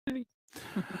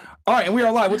All right, and we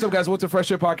are live. What's up, guys? What's the Fresh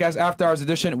Fit Podcast After Hours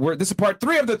edition? This is part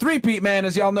 3 of the three-peat, man.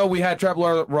 As y'all know, we had Trap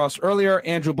Lord Ross earlier,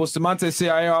 Andrew Bustamante,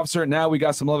 CIA officer. Now we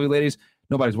got some lovely ladies.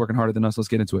 Nobody's working harder than us. Let's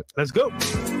get into it. Let's go.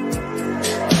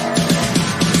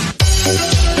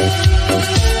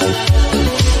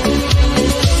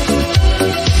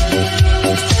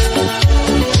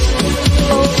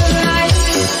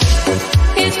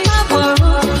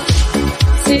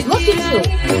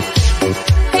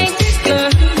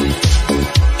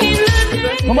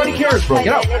 Nobody cares, bro.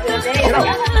 Get out. Get out.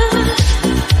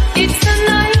 It's the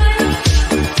night,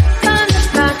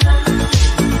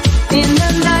 in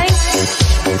the night,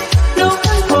 no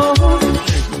control.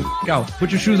 Go.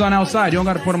 Put your shoes on outside. You don't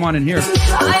got to put them on in here.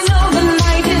 I know the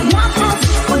night is not as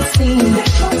it would seem.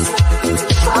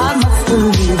 I must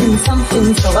believe in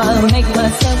something, so I'll make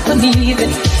myself believe it.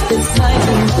 This night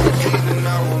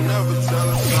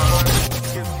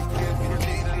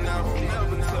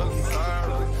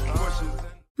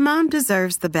Mom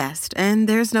deserves the best, and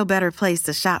there's no better place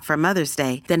to shop for Mother's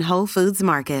Day than Whole Foods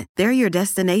Market. They're your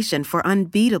destination for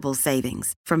unbeatable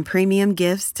savings, from premium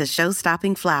gifts to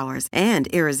show-stopping flowers and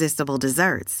irresistible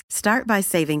desserts. Start by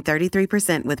saving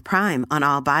 33% with Prime on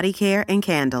all body care and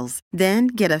candles. Then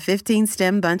get a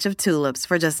 15-stem bunch of tulips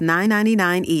for just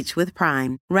 $9.99 each with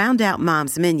Prime. Round out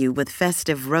Mom's menu with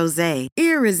festive rosé,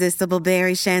 irresistible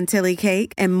berry chantilly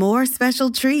cake, and more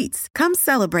special treats. Come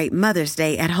celebrate Mother's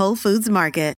Day at Whole Foods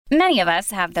Market. Many of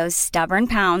us have those stubborn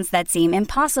pounds that seem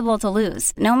impossible to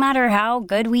lose, no matter how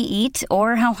good we eat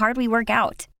or how hard we work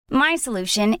out. My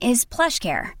solution is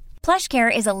PlushCare.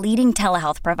 PlushCare is a leading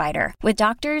telehealth provider with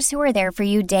doctors who are there for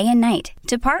you day and night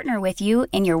to partner with you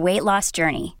in your weight loss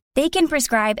journey. They can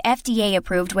prescribe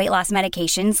FDA-approved weight loss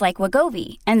medications like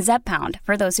Wegovy and Zepbound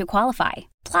for those who qualify.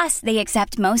 Plus, they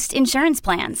accept most insurance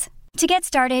plans. To get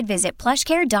started, visit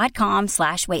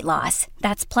plushcare.com/weightloss.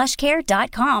 That's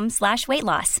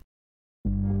plushcare.com/weightloss.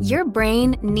 Your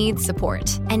brain needs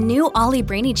support, and new Ollie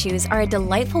Brainy Chews are a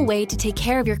delightful way to take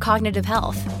care of your cognitive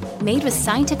health. Made with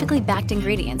scientifically backed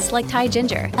ingredients like Thai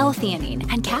ginger,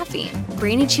 L-theanine, and caffeine,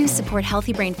 Brainy Chews support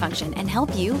healthy brain function and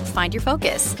help you find your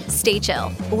focus, stay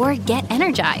chill, or get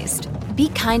energized. Be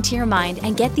kind to your mind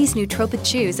and get these nootropic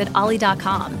chews at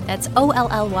ollie.com. That's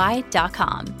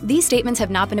OLLY.com. These statements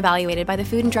have not been evaluated by the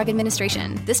Food and Drug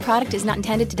Administration. This product is not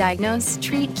intended to diagnose,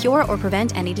 treat, cure, or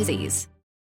prevent any disease.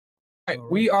 All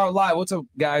right, we are live. What's up,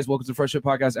 guys? Welcome to the Fresh Fit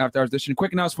Podcast After Hours edition.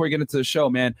 Quick announcement before we get into the show,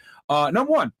 man. Number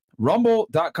one,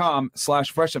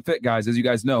 rumble.com/freshandfit, guys. As you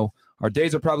guys know, our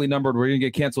days are probably numbered. We're going to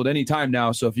get canceled anytime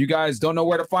now. So if you guys don't know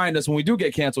where to find us when we do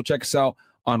get canceled, check us out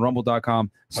on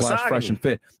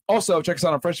rumble.com/freshandfit. Also, check us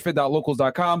out on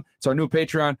freshfit.locals.com. It's our new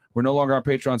Patreon. We're no longer on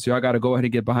Patreon, so y'all got to go ahead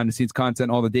and get behind the scenes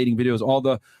content. All the dating videos, all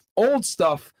the old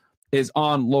stuff is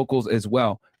on Locals as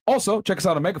well. Also, check us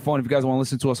out on Megaphone if you guys want to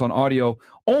listen to us on audio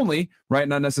only, right?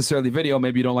 Not necessarily video.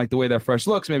 Maybe you don't like the way that Fresh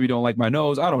looks. Maybe you don't like my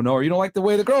nose. I don't know. Or you don't like the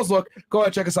way the girls look. Go ahead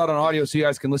and check us out on audio so you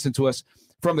guys can listen to us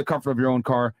from the comfort of your own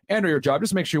car and or your job.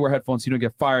 Just make sure you wear headphones so you don't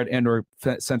get fired and or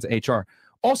sent to HR.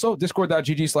 Also,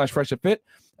 discord.gg/freshfit,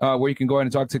 where you can go ahead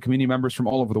and talk to community members from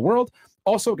all over the world.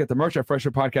 Also, get the merch at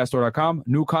freshfitpodcaststore.com.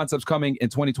 New concepts coming in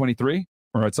 2023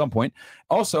 or at some point.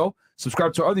 Also,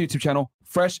 subscribe to our other YouTube channel,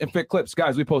 Fresh and Fit Clips.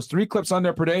 Guys, we post 3 clips on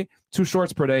there per day, 2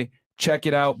 shorts per day. Check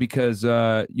it out because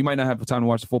you might not have the time to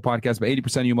watch the full podcast, but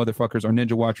 80% of you motherfuckers are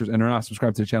ninja watchers and are not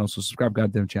subscribed to the channel, so subscribe to the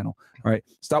goddamn channel. All right?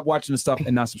 Stop watching the stuff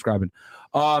and not subscribing.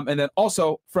 And then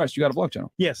also, Fresh, you got a vlog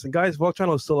channel. Yes, and guys, vlog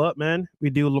channel is still up, man. We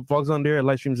do vlogs on there,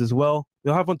 live streams as well.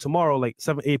 We'll have one tomorrow, like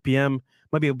 7, 8 p.m.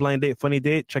 Might be a blind date, funny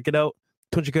date. Check it out.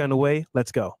 200K on the way.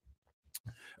 Let's go.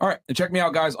 All right, and check me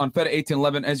out, guys, on Feta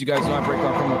 1811. As you guys know, I break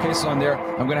down criminal cases on there.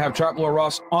 I'm going to have Trap Lord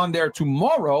Ross on there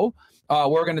tomorrow.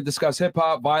 We're going to discuss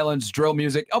hip-hop, violence, drill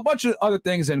music, a bunch of other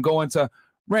things, and go into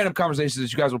random conversations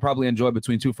that you guys will probably enjoy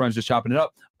between two friends just chopping it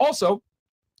up. Also,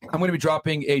 I'm going to be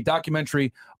dropping a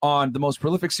documentary on the most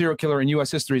prolific serial killer in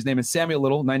U.S. history. His name is Samuel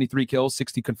Little, 93 kills,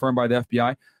 60 confirmed by the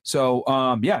FBI. So,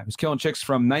 yeah, he was killing chicks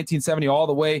from 1970 all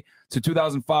the way to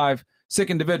 2005. Sick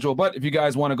individual. But if you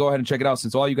guys want to go ahead and check it out,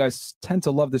 since all you guys tend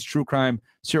to love this true crime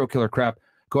serial killer crap,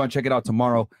 go ahead and check it out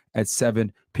tomorrow at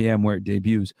 7 p.m. where it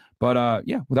debuts. But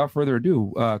yeah, without further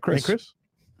ado, Chris. Hey, Chris.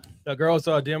 The girls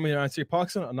DM me on IC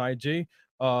Parkson on IG.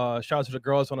 Shout out to the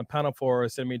girls on the panel for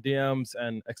sending me DMs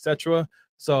and etc.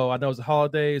 So I know it's a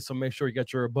holiday, so make sure you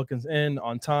get your bookings in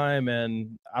on time.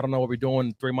 And I don't know what we're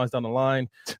doing 3 months down the line.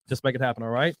 Just make it happen, all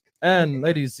right? And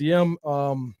ladies, DM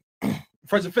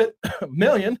Fresh and Fit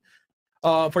million.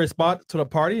 For your spot to the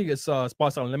party, it's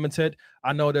spots are unlimited.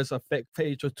 I know there's a fake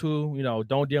page or two.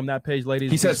 Don't DM that page, ladies.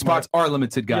 He Be said smart. spots are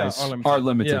limited, guys. Yeah, are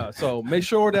limited. Yeah, so make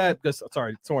sure that.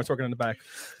 Sorry, someone's talking in the back.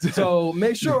 So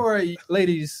make sure,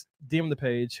 ladies, DM the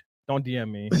page. Don't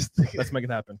DM me. Let's make it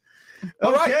happen.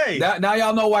 All right. Okay. Now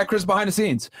y'all know why Chris behind the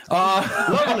scenes.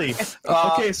 Lovely.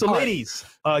 Okay, so all right. ladies,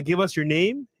 give us your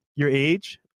name, your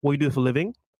age, what you do for a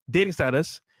living, dating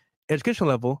status, education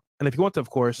level, and if you want to, of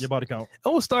course, Your body count.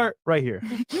 and we'll start right here.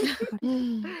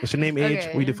 What's your name, age,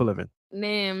 what you do for a living?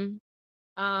 Name,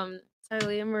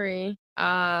 Talia Marie.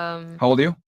 How old are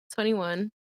you? 21.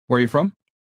 Where are you from?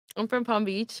 I'm from Palm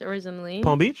Beach originally.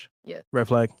 Palm Beach? Yes. Red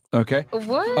flag. Okay.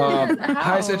 What?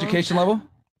 Highest How? education level?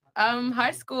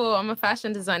 High school. I'm a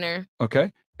fashion designer.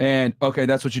 Okay. And okay,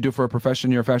 that's what you do for a profession.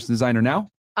 You're a fashion designer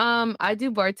now? I do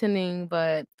bartending,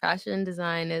 but fashion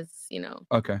design is,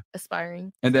 Okay.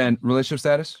 aspiring. And then relationship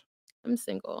status? I'm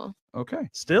single. Okay.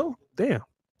 Still? Damn.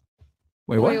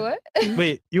 Wait, what? Wait, what?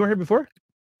 Wait, you were here before?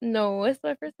 No, it's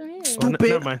my first time here.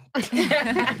 Never mind.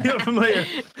 You're familiar.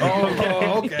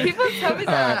 Okay. People tell me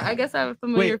that. I guess I have a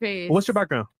familiar face. What's your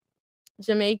background?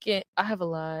 Jamaican. I have a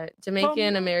lot.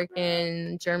 Jamaican,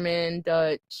 American, German,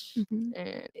 Dutch,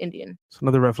 and Indian. It's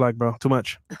another red flag, bro. Too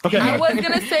much. Okay. I was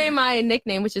gonna say my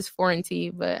nickname, which is Foreign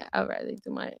T, but I'd rather do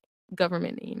my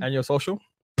government name. And your social?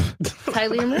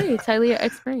 Talia Marie. Talia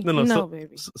X Spring. No,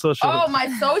 baby. Social. Oh, my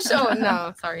social.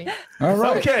 No, sorry. All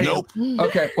right. Okay.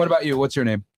 Okay. What about you? What's your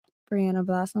name? Brianna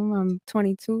Blossom. I'm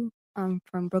 22. I'm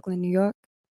from Brooklyn, New York.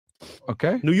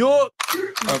 Okay. New York.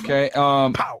 Okay.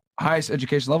 Highest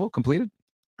education level completed?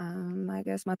 I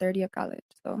guess my third year of college.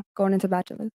 So going into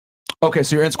bachelor's. Okay,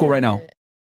 so you're in school right now,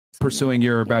 pursuing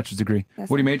your bachelor's degree. Yes,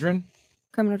 What are you sir. majoring?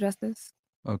 Criminal justice.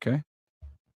 Okay.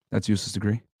 That's a useless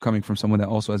degree coming from someone that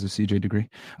also has a CJ degree.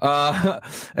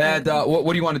 And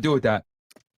what do you want to do with that?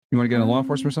 You want to get into law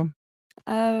enforcement or something?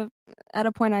 At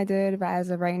a point I did, but as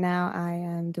of right now, I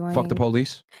am doing Fuck the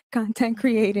police. content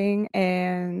creating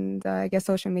and I guess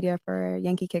social media for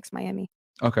Yankee Kicks Miami.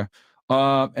 Okay.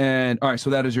 And all right, so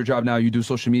that is your job now. You do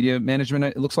social media management,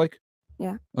 it looks like?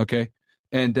 Yeah. Okay.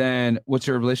 And then what's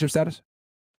your relationship status?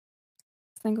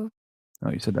 Single. Oh,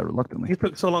 you said that reluctantly. You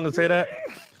took so long to say that.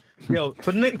 Yo,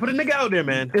 put a nigga out there,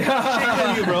 man. She ain't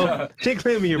claiming you, bro. She ain't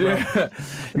claiming you, bro.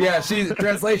 Yeah, she's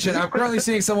translation. I'm currently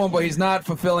seeing someone, but he's not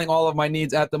fulfilling all of my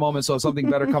needs at the moment. So if something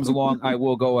better comes along, I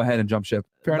will go ahead and jump ship.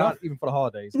 Fair Not enough. even for the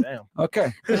holidays. Damn.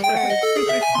 Okay. All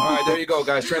right, there you go,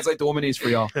 guys. Translate the woman needs for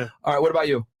y'all. All right, what about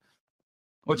you?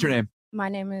 What's your name? My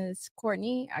name is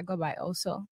Courtney. I go by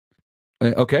Oso.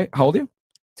 Okay, how old are you?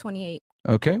 28,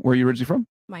 Okay, where are you originally from?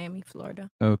 Miami, Florida.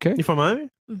 Okay. You from Miami?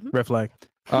 Mhm. Red flag.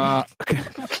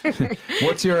 Okay.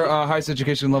 What's your highest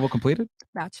education level completed?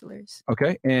 Bachelor's,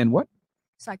 Okay, and what?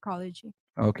 psychology,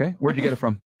 Okay, where'd you get it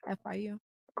from? FIU.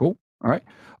 Cool. All right.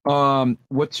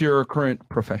 What's your current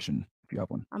profession, if you have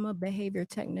one? I'm a behavior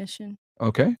technician.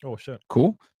 Okay, Oh shit.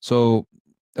 cool. So,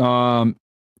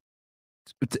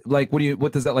 like,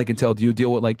 what does that like entail? Do you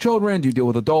deal with like children? Do you deal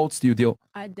with adults? Do you deal?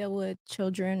 I deal with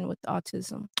children with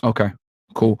autism. Okay,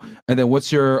 cool. And then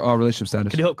what's your relationship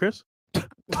status? Can you help Chris? That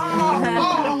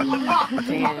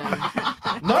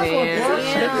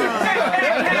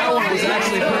one was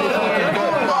actually pretty fucking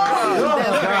good.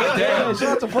 God damn.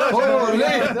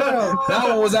 That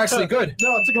one was actually good.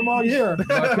 No, it took him all year.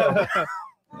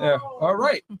 Yeah. All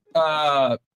right.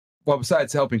 Well,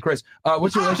 besides helping Chris,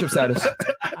 what's your relationship status?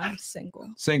 I'm single.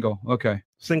 Single. Okay.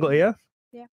 Single AF?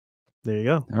 Yeah. There you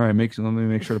go. All right. Let me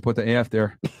make sure to put the AF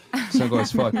there. Single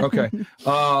as fuck. Okay.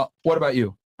 What about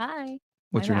you? Hi.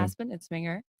 What's I'm your name? Aspen. It's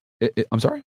Minger. I'm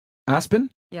sorry. Aspen.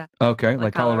 Yeah. Okay.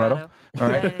 Like Colorado. All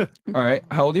right. Hey. All right.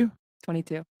 How old are you?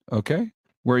 22. Okay.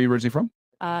 Where are you originally from?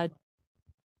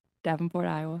 Davenport,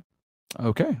 Iowa.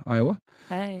 Okay. Iowa.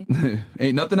 Hey.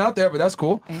 Ain't nothing out there, but that's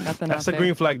cool. Ain't nothing That's out a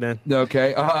green flag then.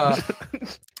 Okay.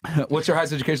 What's your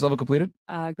highest education level completed?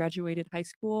 Graduated high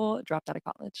school, dropped out of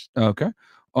college. Okay.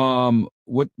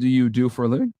 What do you do for a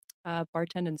living?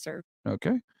 Bartend and serve.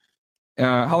 Okay.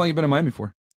 How long you been in Miami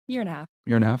for? Year and a half.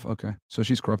 Year and a half. Okay. So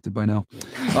she's corrupted by now.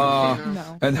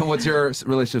 No. And then what's your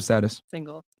relationship status?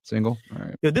 Single. Single. All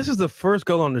right. Yeah, this is the first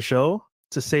girl on the show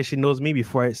to say she knows me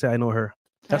before I say I know her.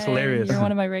 That's Hey, hilarious. You're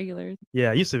one of my regulars.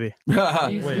 Yeah, I used to be.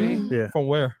 Used to be. Yeah. From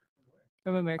where?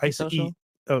 From I American used to Social. eat.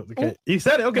 Oh, okay. You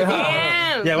said it. Okay.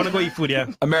 Damn. Yeah, I want to go eat food. Yeah.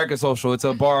 American Social. It's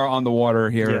a bar on the water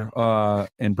here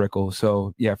in Brickell.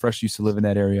 So yeah, Fresh used to live in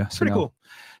that area. So Pretty now, cool.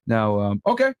 Now,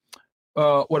 okay.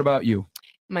 What about you?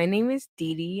 My name is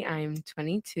Dee Dee. I'm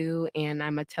 22 and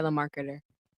I'm a telemarketer.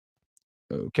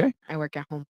 Okay. I work at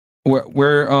home.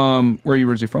 Where are you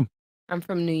originally from? I'm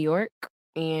from New York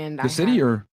and The city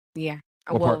or yeah.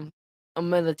 what Well, part? a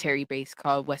military base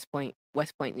called West Point,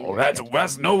 New Oh, York.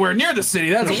 that's nowhere near the city.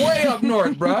 That's way up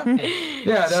north, bro.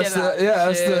 Yeah, that's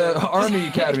the Army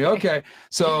Academy. Okay,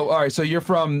 so all right, so you're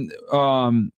from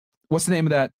what's the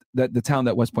name of the town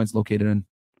that West Point's located in?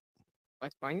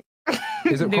 West Point.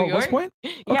 Is it New called West York?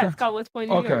 Point? Yeah, it's called West Point,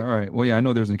 New Okay, York. all right. Well, yeah, I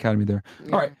know there's an academy there.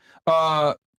 All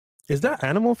right. Is that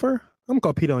animal fur? I'm gonna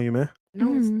call Pete on you, man. No,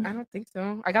 I don't think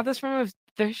so. I got this from a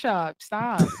thrift shop.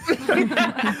 Stop.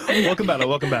 Welcome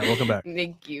back.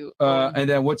 Thank you. And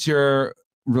then what's your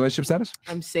relationship status?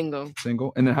 I'm single.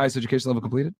 Single. And then highest education level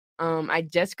completed? I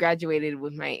just graduated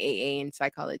with my AA in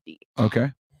psychology.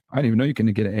 Okay. I didn't even know you can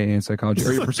get an AA in psychology.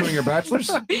 Are you pursuing your bachelor's?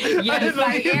 Yes,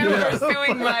 I am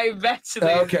pursuing my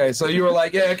bachelor's. Okay, so you were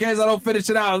like, yeah, in case I don't finish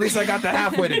it out, at least I got the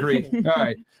halfway degree. All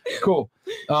right, cool.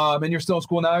 And you're still in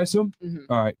school now, I assume?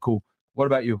 All right, cool. What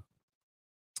about you?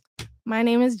 My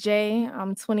name is Jay.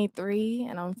 I'm 23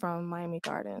 and I'm from Miami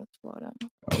Gardens, Florida.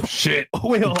 Oh, shit.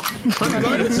 Wait, for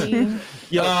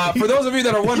those of you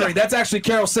that are wondering, that's actually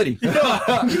Carol City.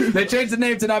 They changed the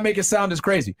name to not make it sound as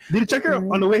crazy. Did you check her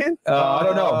on the way in? I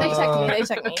don't know. They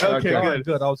checked me. Okay,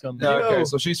 good. I was gonna. Okay,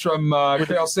 so she's from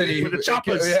Carol City. with the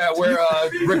choppers. Yeah, where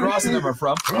Rick Ross and them are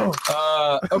from.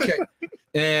 Okay.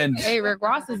 And Hey, Rick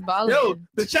Ross is balling. Yo,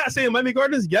 the chat saying Miami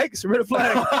Gardens, yikes, red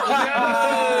flag.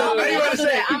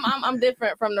 I'm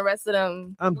different from the rest of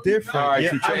them. I'm different. All right,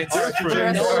 Yeah, two chains. I'm different. The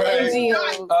rest of the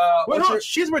NGOs. Wait, hold on.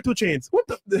 She's wearing 2 chains. What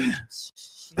the?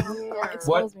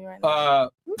 Expose me right now.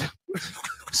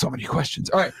 So many questions.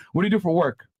 All right, what do you do for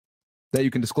work that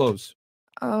you can disclose?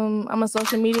 I'm a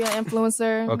social media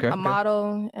influencer, Okay. a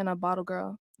model, and a bottle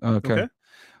girl. Okay.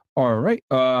 All right.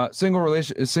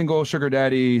 Single sugar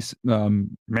daddy,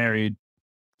 married.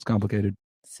 It's complicated.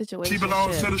 Situation.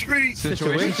 streets.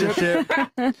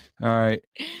 Situationship. All right.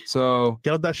 So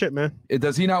get out that shit, man.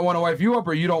 Does he not want to wife you up,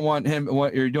 or you don't want him? Or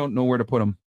you don't know where to put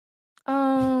him?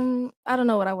 I don't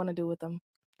know what I want to do with them.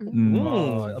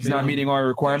 He's not meeting our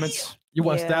requirements. You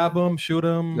want to stab him, shoot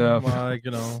him, like,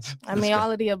 you know. I mean,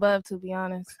 all of the above, to be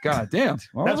honest. God damn.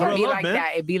 All That's right. real Be love, like man.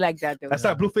 that. It be like that though. That's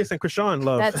that Blueface and Krishan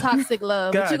love. That toxic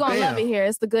love. But God you're going to love damn. it here.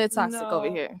 It's the good toxic over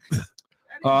here.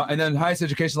 And then highest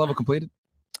education level completed.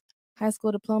 High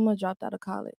school diploma, dropped out of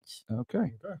college.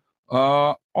 Okay.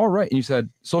 All right. And you said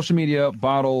social media,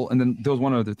 bottle, and then there was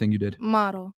one other thing you did.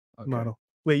 Model. Model.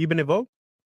 Wait, you been in Vogue?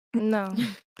 No.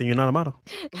 Then you're not a model.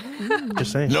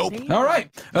 Just saying. Nope. All right.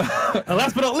 And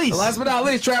last but not least.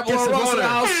 Trap Guess Lord the Ross in the voter.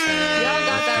 house. Y'all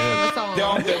got that from a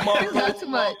song. Not too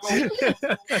much.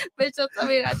 Bitch, don't tell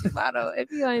me that's your motto if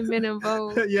you ain't been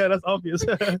involved. Yeah, that's obvious.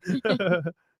 Okay,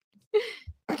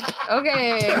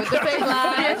 with the same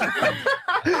line.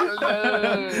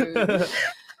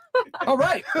 All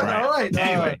right. All right.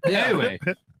 Anyway.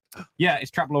 Yeah,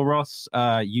 it's Trap Lord Ross,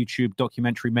 YouTube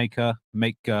documentary maker.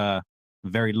 Make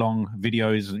very long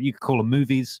videos. You could call them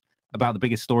movies about the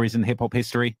biggest stories in hip hop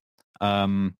history.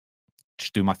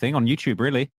 Just do my thing on YouTube,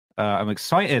 really. I'm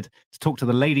excited to talk to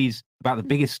the ladies about the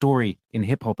biggest story in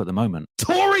hip hop at the moment.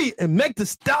 Tory and Meg Thee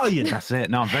Stallion. That's it.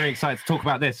 No, I'm very excited to talk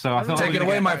about this. So I thought Take it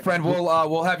away, my friend.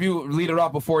 We'll have you lead it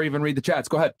off before you even read the chats.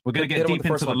 Go ahead. We're going to Hit get it with deep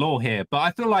into first the one. law here, but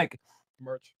I feel like,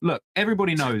 look,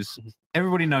 everybody knows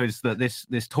that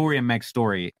this Tory and Meg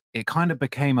story, it kind of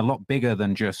became a lot bigger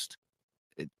than just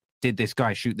did this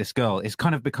guy shoot this girl. It's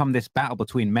kind of become this battle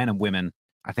between men and women.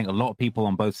 I think a lot of people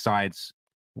on both sides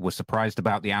were surprised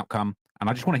about the outcome, and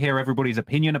I just want to hear everybody's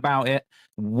opinion about it,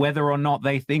 whether or not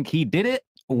they think he did it,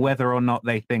 whether or not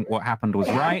they think what happened was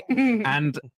right.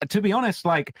 And to be honest,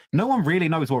 like, no one really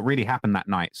knows what really happened that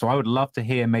night. So I would love to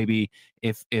hear maybe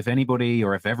if anybody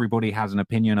or if everybody has an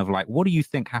opinion of, like, what do you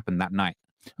think happened that night?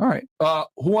 All right.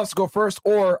 Who wants to go first?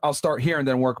 Or I'll start here and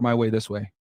then work my way this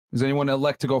way. Does anyone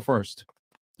elect to go first?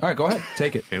 All right, go ahead.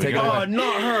 Take it. Take it Oh, away.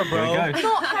 not her, bro. Here we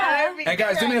go. Hey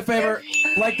guys, do me a favor.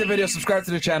 Like the video, subscribe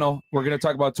to the channel. We're going to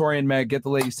talk about Tory and Meg, get the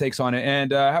ladies' takes on it,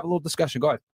 and have a little discussion. Go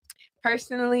ahead.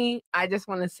 Personally, I just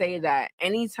want to say that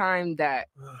anytime that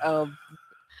who's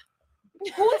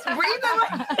breathing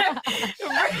like that?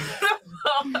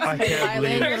 I can't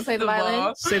believe You want to play the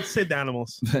violin? Sid the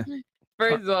animals.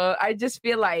 First of all, I just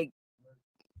feel like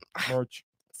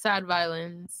sad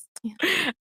violence.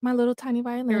 My little tiny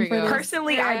violin. Here we for go. this.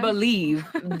 Personally, I believe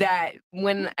that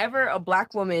whenever a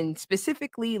black woman,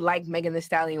 specifically like Megan Thee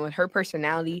Stallion with her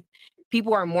personality,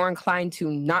 people are more inclined to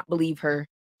not believe her,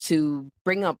 to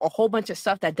bring up a whole bunch of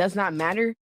stuff that does not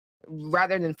matter,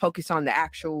 rather than focus on the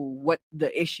actual what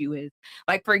the issue is.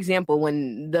 Like, for example,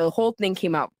 when the whole thing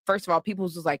came out, first of all, people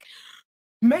was just like,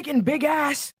 Megan big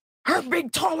ass, her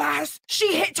big tall ass,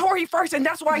 she hit Tory first and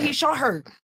that's why he shot her.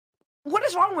 What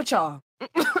is wrong with y'all?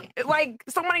 Like,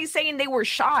 somebody saying they were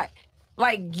shot.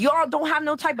 Like y'all don't have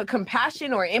no type of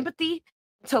compassion or empathy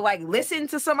to like listen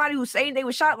to somebody who's saying they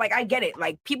were shot. Like I get it.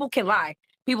 Like people can lie.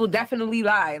 People definitely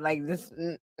lie. Like this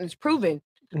is proven.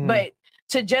 But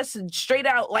to just straight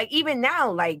out, like even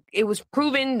now, like it was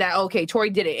proven that okay, Tory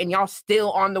did it, and y'all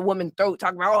still on the woman's throat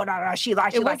talking about oh no, she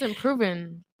lied. It wasn't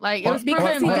proven. Like it was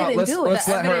proven. Let's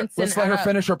let her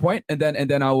finish her point, and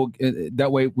then I will.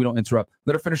 That way we don't interrupt.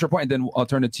 Let her finish her point, and then I'll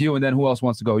turn it to you. And then who else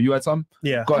wants to go? You had some?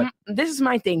 Yeah. Go ahead. This is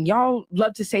my thing. Y'all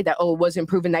love to say that oh, it wasn't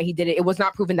proven that he did it. It was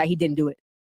not proven that he didn't do it.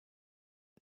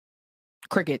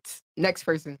 Crickets. Next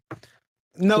person.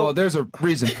 No, so there's a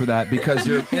reason for that because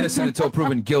you're innocent until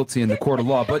proven guilty in the court of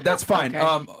law. But that's fine.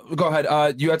 Okay. Go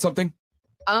ahead. You had something?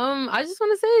 I just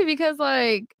want to say because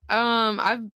like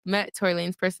I've met Tory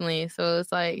Lanez personally, so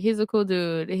it's like he's a cool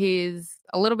dude. He's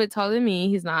a little bit taller than me.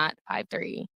 He's not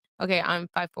 5'3". Okay, I'm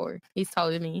 5'4". He's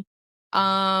taller than me.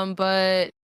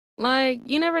 But like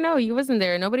you never know. He wasn't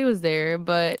there. Nobody was there.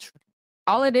 But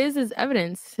all it is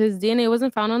evidence. His DNA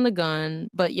wasn't found on the gun,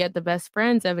 but yet the best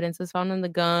friend's evidence was found on the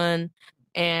gun.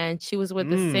 And she was with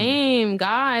the same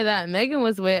guy that Megan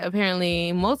was with,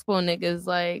 apparently multiple niggas.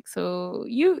 Like, so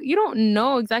you don't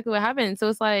know exactly what happened. So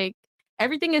it's like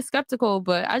everything is skeptical,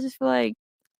 but I just feel like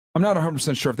I'm not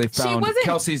 100% sure if they found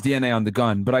Kelsey's DNA on the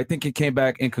gun, but I think it came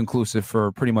back inconclusive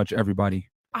for pretty much everybody.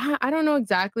 I don't know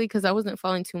exactly because I wasn't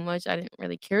following too much. I didn't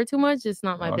really care too much. It's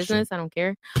not my business. I don't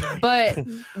care. But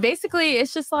basically,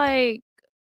 it's just like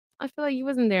I feel like you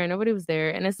wasn't there. Nobody was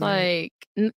there. And it's like,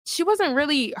 she wasn't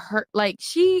really hurt. Like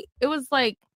it was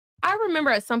like, I remember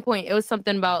at some point it was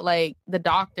something about like the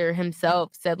doctor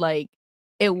himself said like,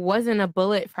 it wasn't a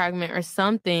bullet fragment or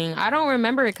something. I don't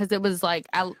remember it because it was like,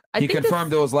 he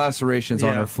confirmed there was lacerations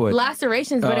on her foot.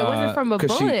 Lacerations, but it wasn't from a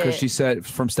bullet. Because she said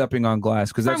from stepping on glass.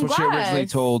 Because that's what she originally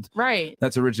told. Right.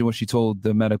 That's originally what she told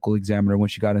the medical examiner when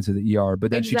she got into the ER. But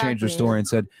then she changed her story and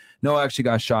said, no, I actually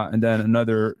got shot. And then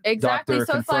another doctor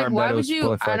so confirmed it's like, why that it would was you?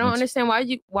 bullet I don't fragments.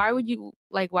 understand why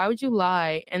would you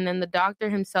lie? And then the doctor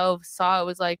himself saw it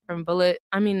was like from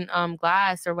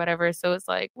glass or whatever. So it's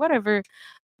like whatever.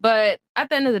 But at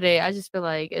the end of the day, I just feel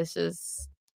like it's just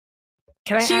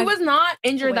she was not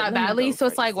injured that badly. So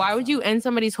it's like, why would you end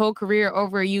somebody's whole career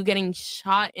over you getting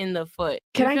shot in the foot?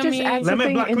 Can I just add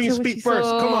something? Let Black Queen speak first.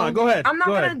 Come on, go ahead. I'm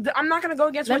not gonna go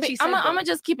against what she said. I'm gonna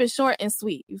just keep it short and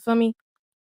sweet. You feel me?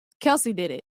 Kelsey did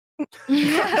it.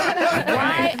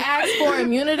 Why ask for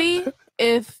immunity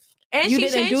if you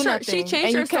didn't do nothing? She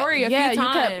changed her story a few times. You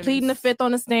kept pleading the fifth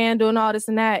on the stand, doing all this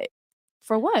and that.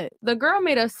 For what? The girl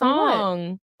made a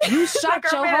song. You shot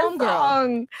your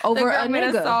homegirl over a made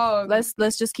a nigga. song.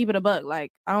 Let's just keep it a buck.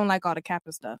 Like I don't like all the cap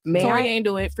and stuff. May Tory I- ain't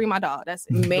do it. Free my dog. That's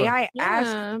it. May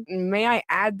I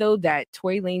add though that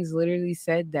Tory Lanez literally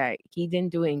said that he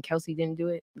didn't do it and Kelsey didn't do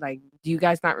it? Like, do you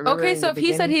guys not remember? Okay, in so the if he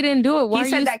said beginning? he didn't do it, why he are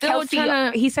said you that still Kelsey?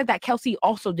 trying to? He said that Kelsey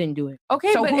also didn't do it.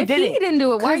 Okay, so but who if did he it? didn't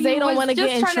do it, why Because they don't want to get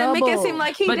in trying to make it trouble. seem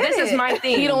like he But did this is it. my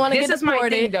thing. He don't wanna This get is my thing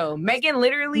deported. though. Megan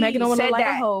literally Megan don't wanna said look like a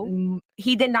that hoe.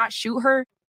 he did not shoot her.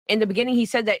 In the beginning, he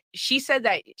said that she said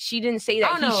that she didn't say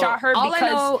that I he don't know. shot her All I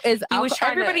because know is he was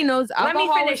trying everybody to. knows Let me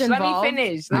alcohol finish. was Let me involved.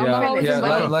 finish. Alcohol was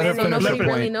involved. Let her So finish nobody her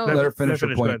really point. knows. Let her finish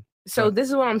her point. So this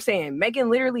is what I'm saying. Megan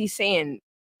literally saying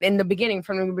in the beginning,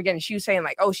 from the beginning, she was saying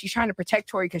like, oh, she's trying to protect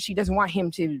Tory because she doesn't want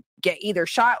him to get either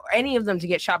shot or any of them to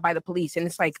get shot by the police. And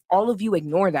it's like, all of you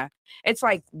ignore that. It's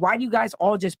like, why do you guys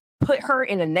all just put her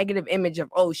in a negative image of,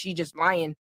 oh, she just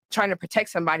lying, trying to protect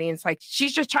somebody? And it's like,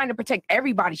 she's just trying to protect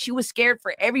everybody. She was scared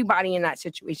for everybody in that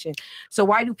situation. So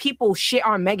why do people shit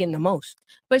on Megan the most?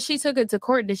 But she took it to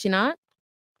court, did she not?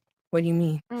 What do you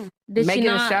mean? Did Megan she Thee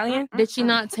not? Stallion? Did she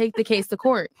not take the case to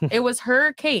court? It was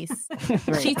her case.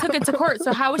 She took it to court.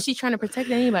 So how was she trying to protect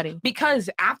anybody? Because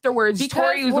afterwards,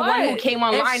 Tory was the one who came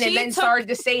online and then started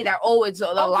to say that, oh, it's a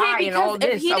lie and all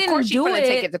this. Of course, she's going to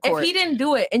take it to court. If he didn't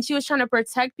do it and she was trying to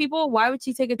protect people, why would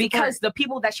she take it to court? Because the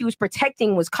people that she was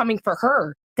protecting was coming for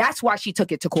her. That's why she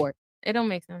took it to court. It don't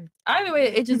make sense. Either way,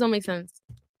 it just don't make sense.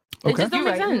 It Okay. just don't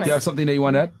make sense. You have something that you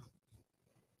want to add?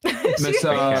 Miss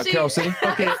Carol City?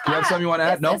 Okay. You have something you want to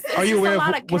add? No? Are you aware of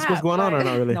what's going on or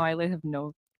not really? No, I have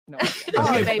no.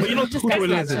 Okay, but you know who Tory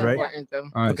Lanez is, right? All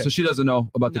right. Okay. So she doesn't know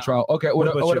about the trial. Okay.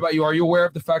 What about you? Are you aware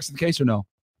of the facts of the case or no?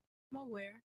 I'm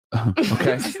aware.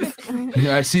 Okay.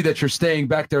 Yeah, I see that you're staying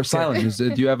back there silent.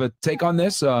 Do you have a take on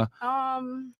this?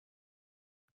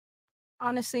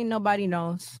 Honestly, nobody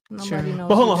knows. Nobody knows.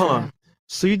 But hold on.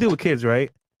 So you deal with kids, right?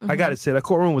 I Mhm. gotta say, that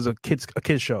courtroom was a kids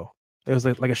show. It was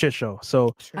like a shit show.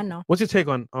 So I know. what's your take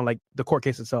on like the court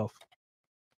case itself?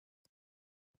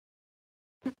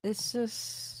 It's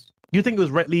just Do you think it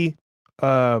was rightly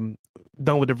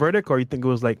done with the verdict, or you think it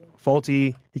was like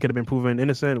faulty? He could have been proven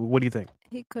innocent. What do you think?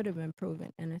 He could have been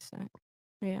proven innocent.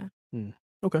 Yeah.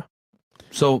 Okay.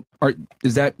 So,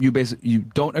 is that you basically you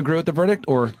don't agree with the verdict,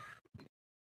 or?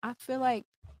 I feel like,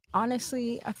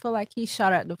 honestly, he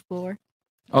shot at the floor.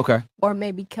 Okay. Or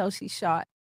maybe Kelsey shot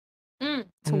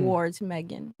towards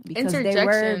Megan because they were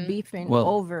Interjection. beefing Well-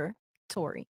 over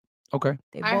Tory. Okay.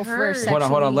 They I both were heard- Hold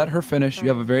on. Let sexually- her finish. You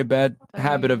have a very bad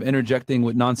habit of interjecting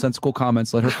with nonsensical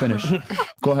comments. Let her finish.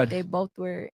 Go ahead. They both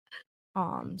were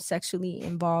sexually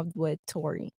involved with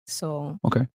Tory. So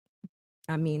Okay.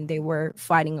 I mean, they were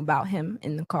fighting about him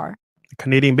in the car.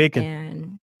 Canadian bacon.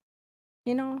 And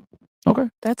you know, Okay.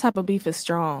 That type of beef is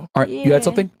strong. All right. You had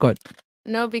something? Go ahead.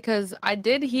 No, because I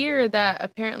did hear that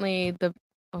apparently the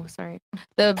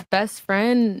best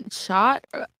friend shot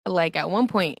like at one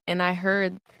point, and I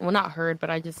heard, well, not heard,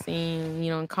 but I just seen,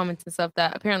 in comments and stuff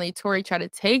that apparently Tory tried to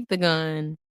take the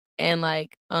gun and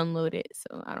like unload it.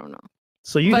 So I don't know.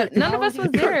 So you, But none of us was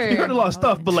you heard- there. You heard a lot of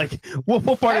stuff, but like, what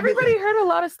part Everybody of it? heard a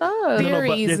lot of stuff. No, but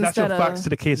Theories that's your instead facts of to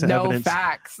the case and No evidence.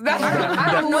 facts. That's I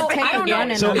don't know. I don't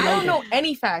know. So- I don't know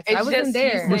any facts. I It's wasn't just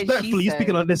there. he Respectfully, you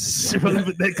speaking on this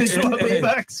irrelevant because you don't have any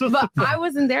facts. But I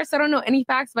wasn't there, so I don't know any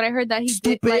facts. But I heard that he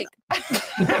did like.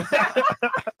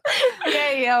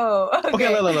 Okay, yo.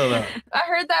 Okay, look. I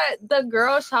heard that the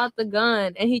girl shot the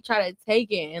gun and he tried to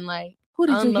take it and like Who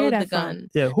did you unload hear the that from? gun.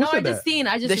 Yeah, who No, I said just that? seen.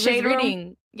 I just The was shade room?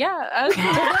 reading. Yeah. Them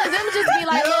just be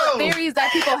like little theories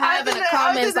that people have in the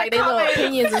comments, like they little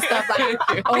opinions and stuff. Like,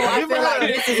 oh, I feel like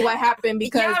this is what happened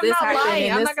because Yeah, I'm this not happened. lying.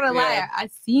 and I'm this- not gonna lie. I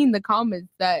seen the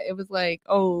comments that it was like,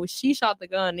 oh, she shot the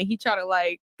gun and he tried to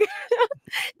like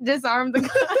disarm the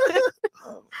gun.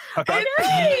 Okay.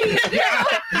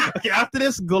 Okay, after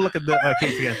this, go look at the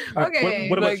case again. All right, Okay.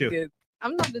 What about you?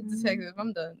 I'm not the detective.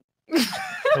 I'm done.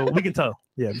 So we can tell.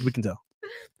 Yeah, we can tell.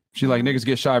 She like niggas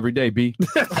get shot every day. B.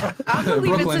 I'm gonna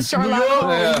leave it to Brooklyn. Sherlock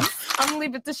Holmes. Yeah. I'm gonna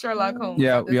leave it to Sherlock Holmes.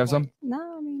 Yeah. at this You have point. some?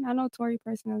 No, I mean, I know Tori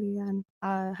personally, and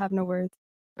I have no words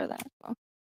for that. So.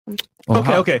 Well,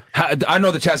 Okay, okay. I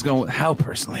know the chat's gonna. How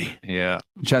personally? Yeah.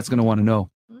 The chat's gonna want to know.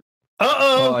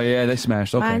 Uh-oh. Oh yeah, they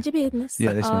smashed. Okay. Mind your business.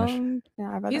 Yeah, they smashed.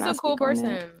 Yeah, I'd rather He's not a cool speak on person.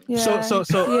 it. Yeah. So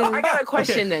I got a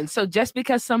question then. So just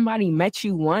because somebody met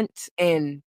you once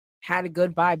and had a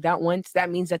good vibe that once, that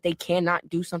means that they cannot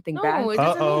do something No, bad? it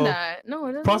doesn't Uh-oh. mean that. No,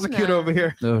 it doesn't. prosecutor mean that. over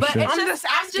here. Oh, But shit. it's I'm just, just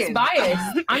I'm just asking.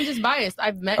 biased. I'm just biased.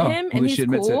 I've met Oh, him at and least she he's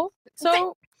admits it. cool.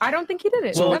 So I don't think he did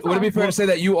it. So That's would it be all. fair to say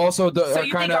that you also So are you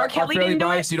think kind R. of Kelly fairly didn't do it?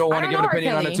 biased? You don't want I to don't give an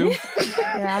know R. opinion on it too?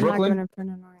 Yeah, I'm Brooklyn? not going to put it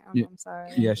on it. Yeah. I'm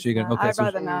sorry. Yeah, she gonna. Okay, I'd so,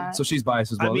 rather not. so she's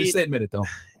biased as I well. At least mean- they admit it though.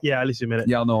 Yeah, at least you admit it.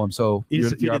 Y'all know him, so You you're,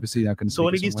 just- you you're did- obviously not going to. So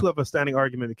only these two have a standing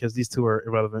argument because these two are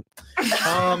irrelevant.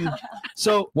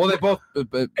 So Well, they both,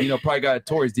 probably got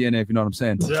Tory's DNA, if you know what I'm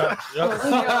saying. yeah, That's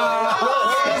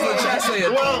what the chat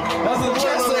saying. That's what the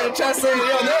chat saying. Chat saying, yo,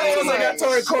 they're the ones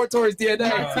that got Tory's DNA.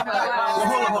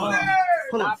 Hold on.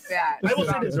 Stop that. I will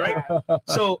say this, right?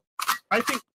 So I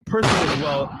think personally as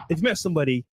well, if you met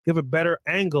somebody, you have a better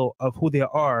angle of who they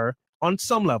are on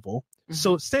some level.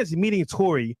 So since meeting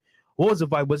Tory, what was the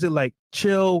vibe? Was it like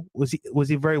chill? Was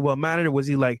he very well mannered? Or was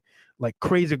he like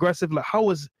crazy aggressive? Like how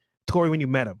was Tory when you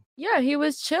met him? Yeah, he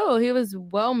was chill. He was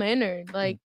well mannered.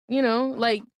 Like,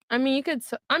 I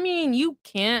mean, you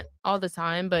can't all the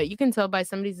time, but you can tell by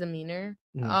somebody's demeanor,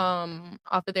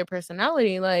 off of their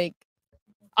personality. Like,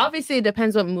 obviously, it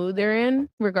depends what mood they're in,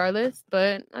 regardless.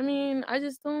 But I mean, I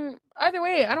just don't. Either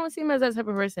way, I don't see him as that type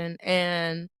of person.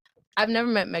 And I've never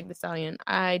met Meg Thee Stallion.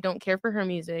 I don't care for her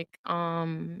music. So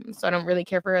I don't really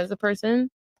care for her as a person.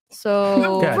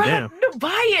 So God damn. No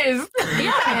bias.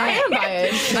 Yeah, I am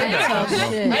biased. I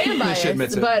am Shit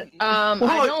admits biased. it. But I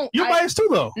Well, don't. you're biased too,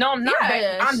 though. No, I'm not. Yeah.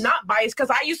 biased. I'm not biased because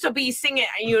I used to be singing.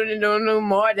 You don't know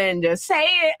more than just say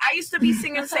it. I used to be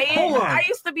singing, say it. Hold on. I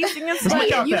used to be singing, say Let's look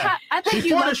it. out that. I think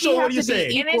you Before the low-key show, what have do you to be say?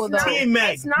 equal, And it's though. not- Team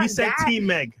Meg. It's not You said that. Team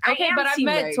Meg. I Okay, am but I've Team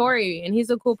met Meg. Tory and he's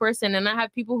a cool person, and I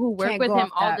have people who work Can't with go him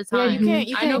off all that. the time. Yeah,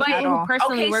 you I know can't people at all. who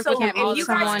personally Okay, work so with him if all you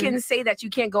the guys time. can say that you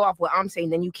can't go off what I'm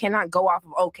saying, then you cannot go off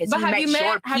of because But he have met you short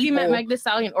met people. have you met Meg Thee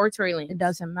Stallion or Tory Lanez? It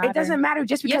doesn't matter. It doesn't matter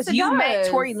just because Yes, it you met does.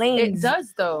 Tory Lanez. It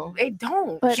does though. It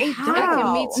don't. But It how? don't. I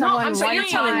can meet No, someone I'm saying you're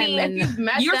one telling time me and- If you've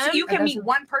met you them, can meet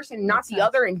one person, not the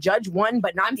other, and judge one,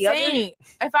 but not I'm the other. saying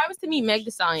if I was to meet Meg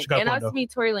Thee Stallion She got and I one, was to though.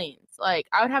 meet Tory Lanez, like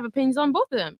I would have opinions on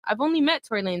both of them. I've only met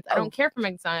Tory Lanez. I Oh. don't care for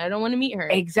Meg Thee Stallion. I don't want to meet her.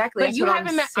 Exactly. But That's you what haven't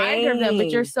I'm met either of them.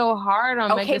 But you're saying. so hard on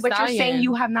Meg Okay, Thee but you're saying Stallion.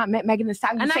 you have not met Megan Thee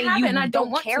Stallion. You're And I saying haven't, you and I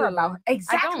don't want care to. about her. I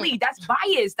Exactly. don't. That's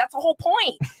bias. That's the whole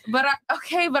point. But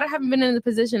I haven't been in the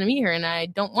position to meet her, and I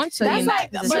don't want to. be in that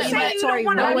but position. say you don't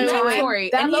wanna No, meet wait, Tory. Tory.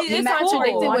 That And look he is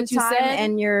contradicted cool. what you said,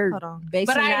 and you're basing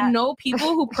But I that. know people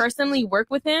who personally work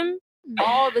with him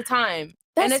all the time.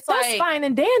 That's, it's that's like fine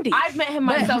and dandy. I've met him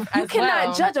But myself you as cannot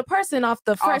well. judge a person off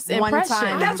the first one impression.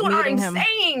 time. That's what I'm meeting him.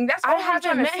 saying. That's I all I'm trying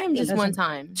haven't to met him say. just one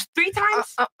time. 3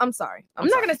 times? I'm sorry. I'm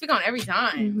not gonna speak on every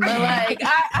time, but like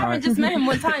I haven't just met him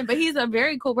one time. But he's a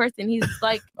very cool person. He's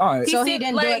like, All right. So he seemed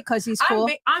didn't do it because he's cool.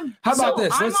 How about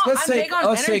this? Let's I'm take. big on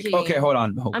Let's take. energy. Okay, hold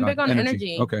on. I'm big on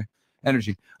energy. Okay,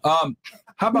 energy.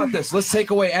 How about this? Let's take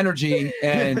away energy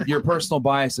and your personal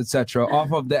bias, etc.,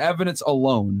 off of the evidence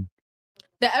alone.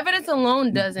 The evidence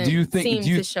alone doesn't seem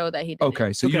to show that he did.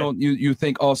 Okay, so you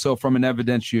think also from an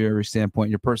evidentiary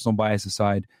standpoint, your personal bias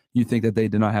aside, you think that they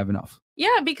did not have enough. Yeah,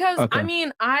 because Okay. I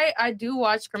mean, I do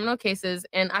watch criminal cases,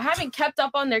 and I haven't kept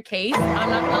up on their case. I'm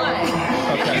not gonna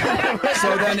lie. Okay.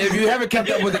 So then, if you haven't kept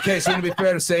up with the case, wouldn't it be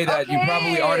fair to say that you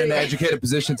probably aren't in an educated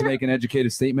position to make an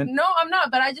educated statement? No, I'm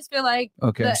not. But I just feel like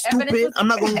Okay. the evidence was- I'm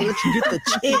not going to let you get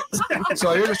the chance.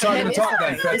 So you're just trying to talk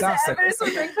then. Fantastic. The evidence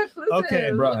was inconclusive.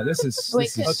 Okay, bro. This is.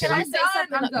 Wait, This is can I say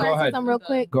something? I'm Can I Go say ahead. something real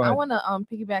quick? Go ahead. I want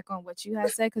to piggyback on what you had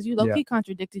said because you low-key Yeah.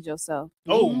 contradicted yourself.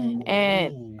 Oh.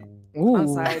 And I'm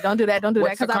sorry. Don't do that. Don't do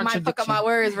What's that because the I might fuck up my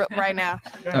words right now.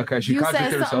 Okay, she You said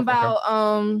contradicted something herself.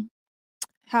 about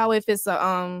how if it's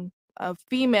a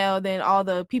female, then all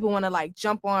the people want to like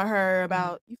jump on her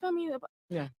about you feel me?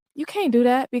 Yeah. You can't do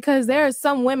that because there are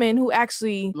some women who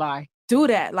actually lie. Do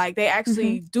that. Like they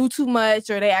actually do too much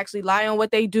or they actually lie on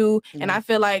what they do. And I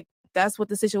feel like that's what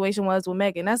the situation was with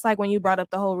Megan. That's like when you brought up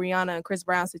the whole Rihanna and Chris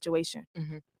Brown situation.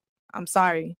 I'm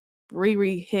sorry.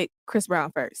 Riri hit Chris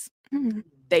Brown first.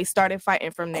 They started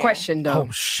fighting from there. Question though.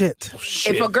 Oh shit.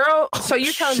 If a girl, so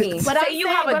you're telling me, But say you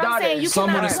have a daughter,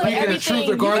 Someone is speaking the truth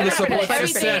regardless of what they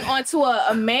everything said. onto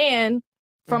a man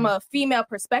from a female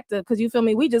perspective, because you feel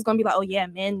me, we just gonna be like, oh yeah,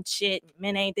 men shit,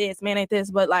 men ain't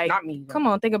this, but like, not me. Come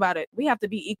on, think about it. We have to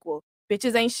be equal.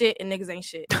 Bitches ain't shit and niggas ain't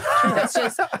shit. That's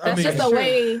just mean, just the true.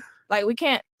 way. Like we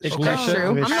can't. It's That's true. true.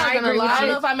 I mean, I'm not I gonna agree lie. with I don't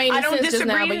you. know if I made I any don't sense just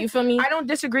now, disagree. but you feel me? I don't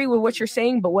disagree with what you're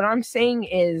saying, but what I'm saying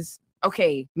is,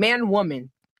 okay, man,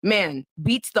 woman. Man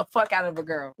beats the fuck out of a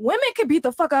girl. Women can beat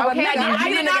the fuck out of a Okay, nigga. I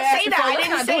You did nigga not ass say before. that. I Let's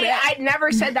didn't not do say that. I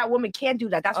never said that women can't do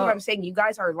that. That's what Oh. I'm saying. You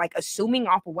guys are like assuming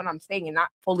off of what I'm saying and not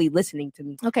fully listening to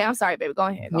me. Okay, I'm sorry, baby. Go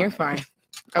ahead. You're fine.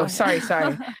 Oh, sorry.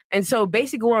 And so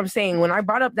basically what I'm saying, when I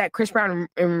brought up that Chris Brown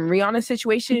and Rihanna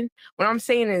situation, what I'm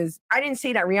saying is I didn't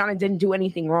say that Rihanna didn't do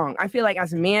anything wrong. I feel like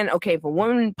as a man, okay, if a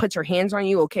woman puts her hands on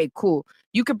you, okay, cool.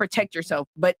 You can protect yourself.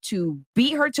 But to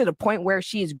beat her to the point where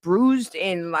she is bruised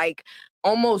and like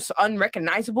almost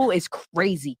unrecognizable is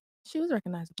crazy. She was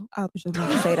recognizable. I was just going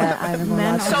to say that. I didn't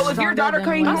Men know. So if your daughter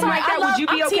came home like that, would you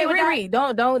be okay with Riri.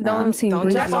 that? Don't. I'm team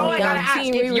Riri. That's all I gotta ask.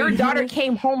 Team If your Riri. daughter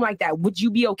came home like that, would you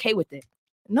be okay with it?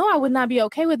 No, I would not be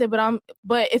okay with it.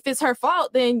 But if it's her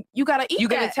fault, then you gotta eat. You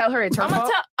gonna that. tell her it's her I'm gonna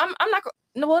fault? tell. I'm not.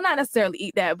 No, well, not necessarily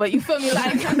eat that, but you feel me?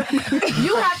 Like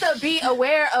you have to be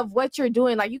aware of what you're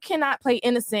doing. Like you cannot play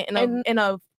innocent in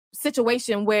a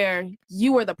situation where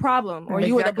you were the problem or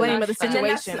you were the blame of the And then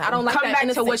that's- situation. I don't like come that.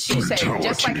 back to what she innocent said. shit.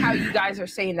 Just like how you guys are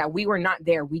saying that we were not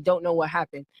there, we don't know what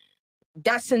happened.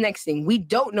 That's the next thing. We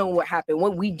don't know what happened.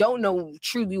 What we don't know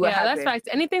truly what Yeah, happened. that's facts.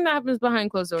 Anything that happens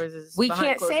behind closed doors is We behind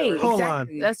can't closed say. doors. Hold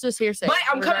Exactly. That's just hearsay. But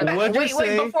I'm coming back. What'd you Wait,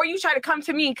 say? before you try to come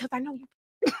to me, because I know you.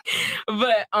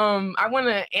 But I want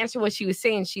to answer what she was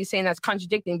saying. She's saying that's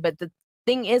contradicting. But the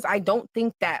thing is, I don't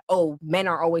think that men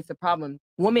are always the problem.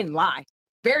 Women lie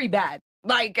very bad.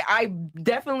 Like I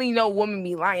definitely know women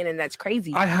be lying, and that's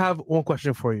crazy. I have one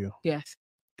question for you. Yes.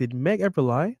 Did Meg ever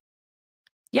lie?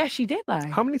 Yeah, she did lie.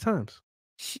 How many times?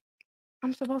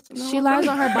 I'm supposed to know. She lies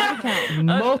on her body count.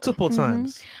 Multiple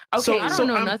times. Okay, I don't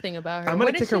know nothing about her. I'm What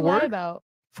gonna did take she her lie word about?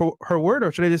 for her word,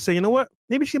 or should I just say, you know what?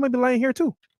 Maybe she might be lying here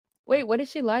too. Wait, what did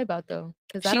she lie about though?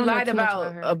 Because She lied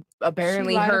about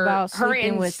apparently She lied her about her sleeping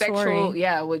and with sexual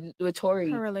Tory. with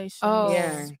Tori. Her relation. Oh.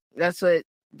 Yeah, that's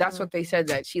what they said,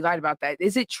 that she lied about that.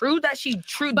 Is it true that she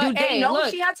do But, they hey, know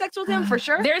look, she had sex with him for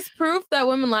sure? There's proof that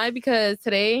women lie because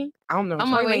today I don't know. on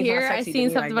my Tory way Lane's not here, I sexy to seen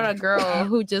me something like about a that. girl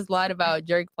who just lied about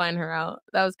Drake flying her out.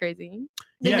 That was crazy.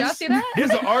 Did y'all see that? There's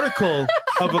an article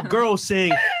of a girl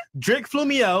saying Drake flew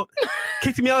me out,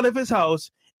 kicked me out of his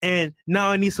house, and now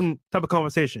I need some type of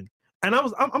conversation. And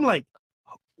I'm like,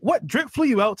 what? Drake flew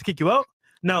you out to kick you out?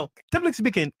 Now, technically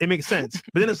speaking, it makes sense.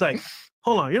 But then it's like,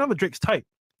 hold on, you're not a Drake's type.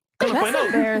 Come to That's find out,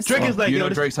 embarrassing. Drake is like, you yo, know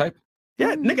this- Drake's type?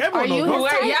 Yeah, nigga, Are everyone you knows.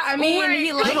 his bro. type? Yeah, I mean, he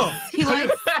No, likes no. he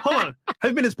likes Hold on. Have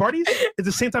you been to his parties? It's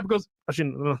the same type of girls.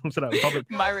 Actually, no, I'm sorry, public.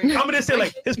 I'm gonna say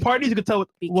like his parties, you can tell what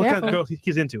kind of careful. girls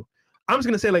he's into. I'm just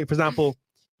gonna say, like, for example,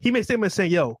 he made statements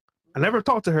saying, yo, I never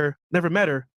talked to her, never met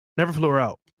her, never flew her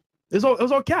out. It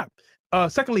was all cap.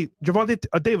 Secondly, Gervonta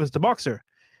Davis, the boxer,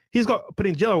 he's got put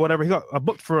in jail or whatever. He got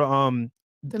booked for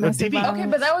DV. Okay,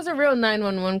 but that was a real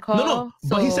 911 call. No,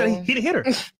 but he said so he didn't hit her.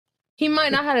 he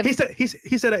might not have. He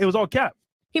said that it was all cap.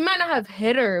 He might not have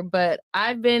hit her, but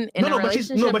I've been in a but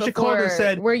relationship she called and before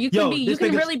said, where you can "Yo, be, you this can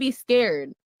nigga's-" really be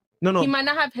scared. No. He might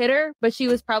not have hit her, but she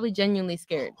was probably genuinely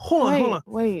scared. Hold on.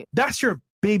 Wait. That's your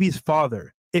baby's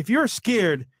father. If you're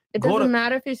scared, It go doesn't to-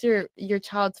 matter if it's your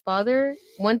child's father.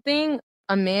 One thing,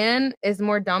 a man is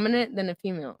more dominant than a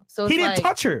female. So He it's didn't like,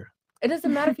 touch her. It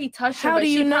doesn't matter if he touched her. How but do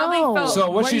she you probably know? felt-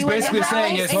 So what she's you basically and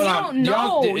saying is, hold on, you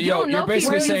don't know. you're if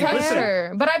basically he saying, touched listen.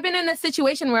 her. But I've been in a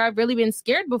situation where I've really been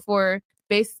scared before,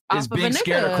 based Is off of a being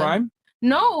scared a nigga. crime?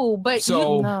 No, but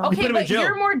So- you, No. You put okay, him in but jail.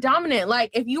 you're more dominant.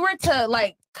 Like if you were to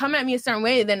like come at me a certain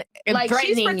way, then And like she's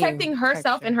threatening you. protecting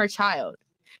herself and her child.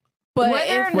 But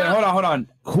Whether or Wait, not- hold on.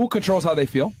 Who controls how they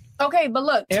feel? Okay, but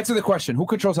look, Answer the question. Who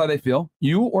controls how they feel?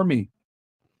 You or me?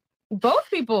 both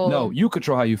people. No, you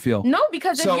control how you feel. No,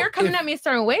 because So if you're coming if- at me a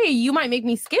certain way, you might make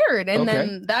me scared, and Okay.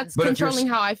 then that's But if you're controlling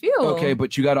s- how I feel. Okay,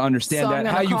 but you got to understand So I'm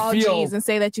that gonna how you call feel G's and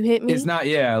say that you hit me. is not.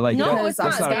 Yeah, like no, that- it's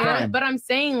that's not not a that. crime. But I'm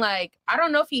saying like I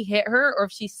don't know if he hit her or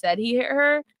if she said he hit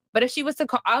her. But if she was to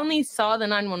call, I only saw the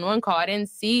 911 call. I didn't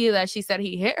see that she said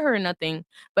he hit her or nothing.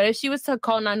 But if she was to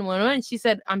call 911, she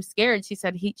said, "I'm scared." She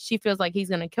said she feels like he's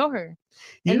gonna kill her.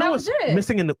 You And know that what's was it.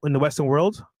 missing in the Western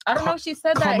world? I don't know if she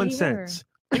said that. Common he hit her. sense.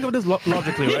 Think of this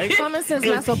logically, right? Common sense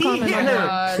If not so he common. hit Oh my her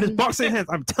God. with his boxing hands,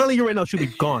 I'm telling you right now, she'll be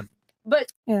gone. But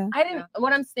I didn't.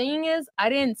 What I'm saying is, I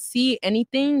didn't see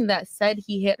anything that said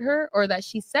he hit her or that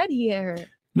she said he hit her.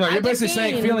 No, I you're just basically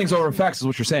saying seen- feelings over facts is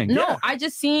what you're saying. No, I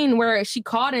just seen where she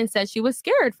called and said she was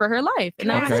scared for her life. And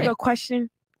Can I that was ask it. you a question?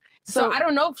 So I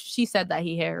don't know if she said that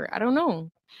he hit her. I don't know.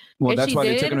 Well, If that's she why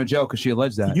they took did- him to jail because she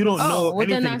alleged that. You don't know well,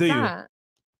 then anything, do that's you? that.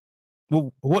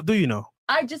 Well, what do you know?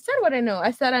 I just said what I know.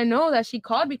 I said I know that she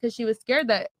called because she was scared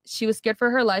for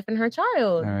her life and her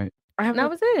child. All right. And that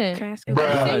was it. Can I ask I you didn't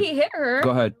Go say ahead. he hit her. Go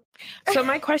ahead. So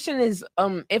my question is,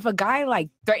 if a guy like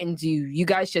threatens you, you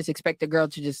guys just expect the girl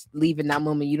to just leave in that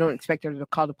moment. You don't expect her to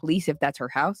call the police if that's her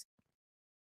house.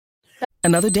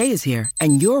 Another day is here,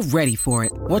 and you're ready for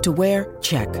it. What to wear?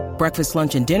 Check. Breakfast,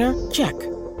 lunch, and dinner? Check.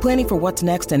 Planning for what's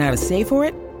next and how to save for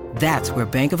it? That's where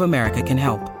Bank of America can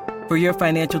help. For your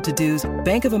financial to-dos,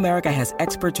 Bank of America has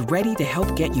experts ready to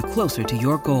help get you closer to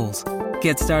your goals.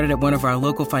 Get started at one of our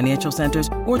local financial centers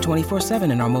or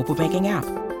 24/7 in our mobile banking app.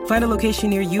 Find a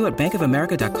location near you at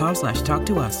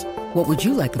bankofamerica.com/talktous. What would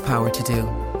you like the power to do?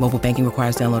 Mobile banking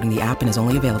requires downloading the app and is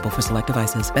only available for select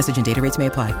devices. Message and data rates may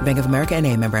apply. Bank of America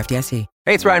NA, member FDIC.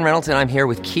 Hey, it's Ryan Reynolds, and I'm here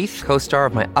with Keith, co-star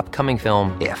of my upcoming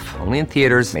film, If, only in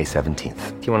theaters May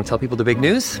 17th. Do you want to tell people the big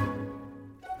news?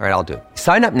 All right, I'll do it.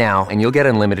 Sign up now and you'll get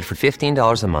unlimited for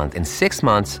 $15 a month and 6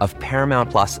 months of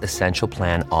Paramount Plus Essential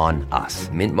Plan on us.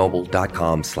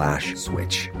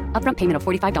 MintMobile.com/switch. Upfront payment of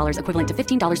 $45 equivalent to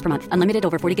 $15 per month. Unlimited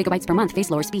over 40 gigabytes per month.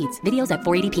 Face lower speeds. Videos at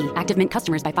 480p. Active Mint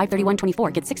customers by 531.24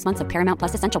 get 6 months of Paramount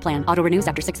Plus Essential Plan. Auto renews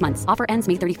after 6 months. Offer ends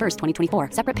May 31st, 2024.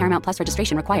 Separate Paramount Plus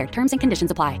registration required. Terms and conditions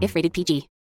apply if rated PG.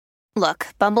 Look,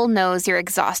 Bumble knows you're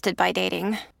exhausted by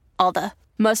dating. All the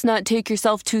must not take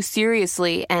yourself too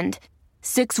seriously and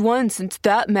 6'1" since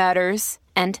that matters.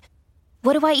 And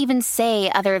what do I even say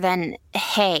other than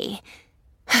hey?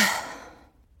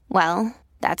 Well,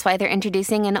 that's why they're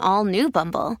introducing an all-new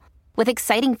Bumble with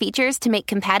exciting features to make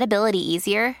compatibility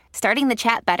easier, starting the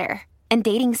chat better, and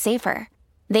dating safer.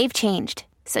 They've changed,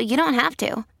 so you don't have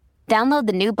to. Download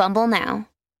the new Bumble now.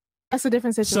 That's a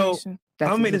different So situation.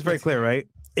 I'll make this very clear, right?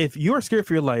 If you're scared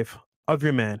for your life of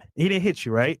your man, he didn't hit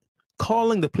you, right?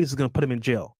 Calling the police is going to put him in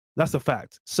jail. That's a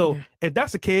fact. So if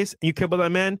that's the case and you care about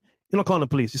that man, you're not calling the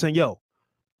police. You're saying, yo,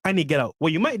 I need to get out.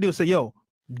 What you might do is say, yo,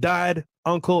 dad,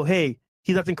 uncle, hey,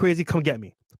 he's acting crazy, come get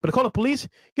me. But to call the police,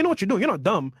 you know what you're doing. You're not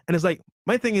dumb. And it's like,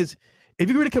 my thing is, if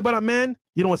you really care about that man,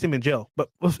 you don't want to see him in jail. But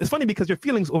it's funny because your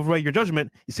feelings override your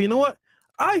judgment. You say, you know what?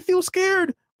 I feel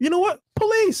scared. You know what?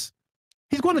 Police.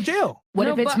 He's going to jail. What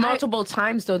No, if it's but multiple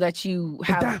times though that you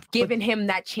have given him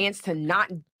that chance to not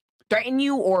threaten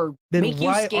you or Then make you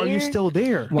why scared? are you still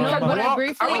there? No, but Walk are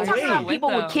we talking about away.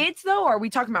 people with kids though, or are we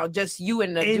talking about just you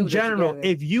and the In dude general,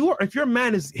 together? if your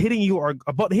man is hitting you or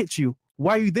about to hit you,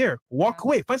 why are you there? Walk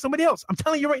away. Find somebody else. I'm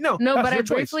telling you right now. No, that's but I your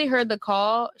choice. briefly heard the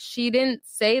call. She didn't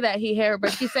say that he hit her,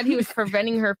 but she said he was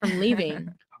preventing her from leaving.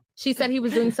 She said he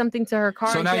was doing something to her car.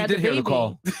 So and now she you had did hear the baby.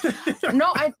 call.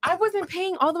 No, I wasn't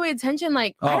paying all the way attention.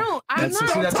 Like Oh, I'm that's- not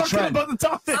see, that's a talking trend. about the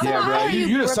topic. Yeah, bro.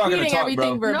 You just talking to repeating talk,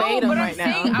 everything bro. verbatim but right I'm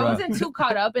saying now. I Bruh. wasn't too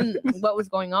caught up in what was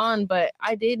going on, but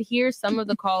I did hear some of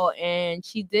the call, and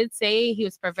she did say he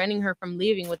was preventing her from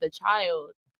leaving with a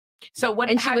child. So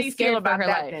what? And she how was do you scared feel for about her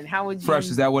that life. then? How would you? Fresh,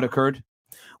 is that what occurred?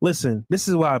 Listen, this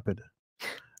is what happened.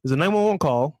 There's a 911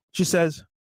 call. She says,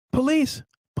 police,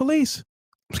 police.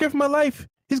 I'm scared for my life.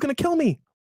 He's gonna kill me.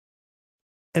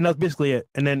 And that's basically it.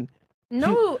 And then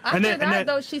No, after and then- and that then-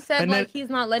 though, she said and like then- he's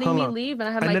not letting hold me on. leave, and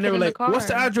I had and my then kid they were in like, the car. "What's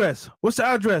the address? What's the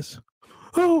address?"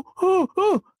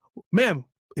 Oh, ma'am,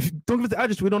 if you don't give us the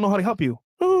address, we don't know how to help you.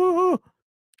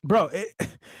 Bro,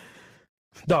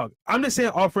 dog. I'm just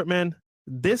saying, Alfred, man.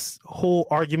 This whole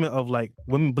argument of like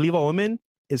women believe all women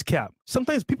is cap.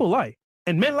 Sometimes people lie,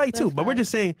 and men lie too. But we're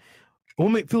just saying, a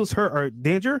woman feels hurt or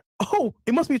danger. Oh,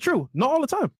 it must be true. Not all the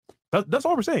time. That's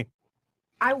all we're saying.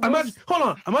 Imagine, hold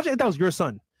on. Imagine if that was your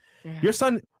son. Your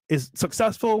son is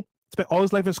successful, spent all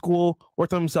his life in school,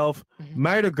 worked on himself,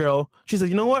 married a girl. She said,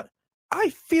 "You know what? I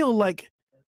feel like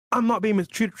I'm not being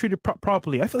treated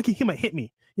properly. I feel like he might hit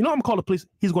me. You know, I'm gonna call the police.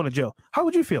 He's going to jail." How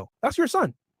would you feel? That's your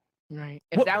son. Right.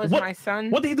 If that was my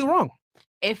son, what did he do wrong?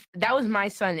 If that was my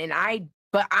son,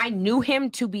 but I knew him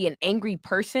to be an angry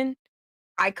person,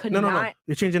 I could No. not.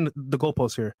 You're changing the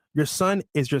goalposts here. Your son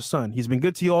is your son. He's been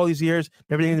good to you all these years.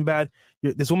 Everything's bad.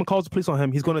 This woman calls the police on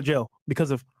him. He's going to jail because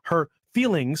of her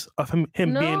feelings of him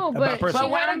being a bad person.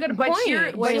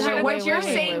 What you're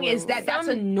saying is that that's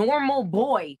a normal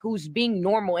boy who's being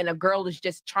normal, and a girl is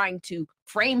just trying to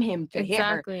frame him to hit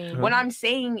her. Exactly. What I'm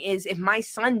saying is, if my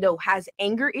son though has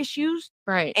anger issues,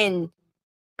 right, and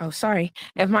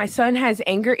if my son has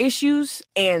anger issues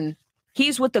and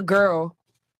he's with the girl,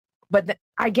 but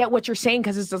I get what you're saying,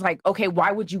 because it's just like, okay,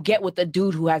 why would you get with a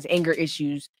dude who has anger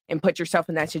issues and put yourself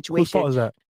in that situation? Whose fault is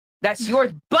that? That's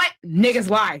yours, but niggas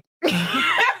lie.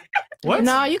 What?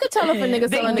 No, you could tell if a nigga's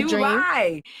They selling a do dream.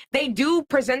 lie. They do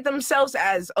present themselves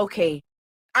as, okay,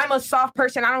 I'm a soft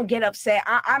person. I don't get upset.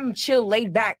 I'm chill,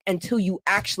 laid back until you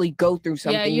actually go through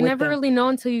something. Yeah, you with never them. really know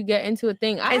until you get into a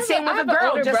thing. And same with a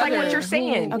girl, just like what you're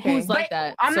saying. Who's But like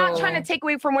that? I'm not so- trying to take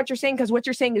away from what you're saying, because what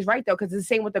you're saying is right though. Because it's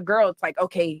the same with a girl. It's like,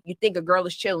 okay, you think a girl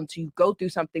is chill until you go through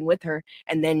something with her,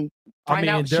 and then I find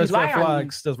mean, out she there's lied red on you.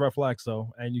 flags. There's red flags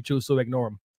though, and you choose to ignore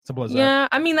them. Simple as that. Yeah,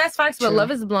 I mean that's facts, but True. love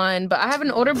is blind. But I have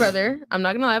an older brother. I'm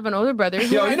not gonna lie, I have an older brother. who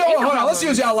Yo, has you know what? anger Hold on. Let's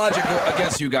problems. use y'all logic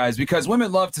against you guys, because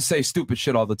women love to say stupid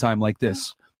shit all the time like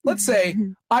this. Let's say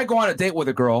I go on a date with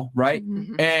a girl, right?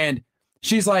 And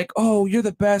she's like, "Oh, you're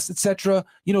the best, etc.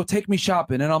 You know, take me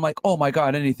shopping." And I'm like, "Oh my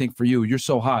God, anything for you. You're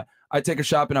so hot." I take her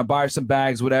shopping, I buy her some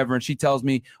bags, whatever, and she tells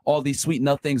me all these sweet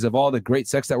nothings of all the great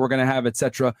sex that we're gonna have,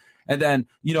 etc. And then,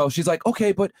 you know, she's like,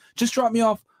 "Okay, but just drop me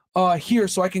off here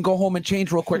so I can go home and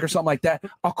change real quick or something like that.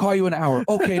 I'll call you in an hour."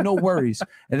 Okay, no worries.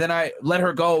 And then I let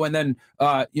her go, and then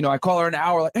you know, I call her in an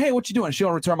hour, like, "Hey, what you doing?" She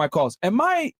don't return my calls. Am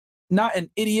I not an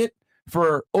idiot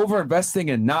for over investing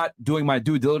and not doing my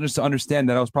due diligence to understand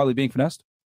that I was probably being finessed?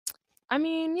 I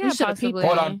mean, yeah, You should've peeped possibly.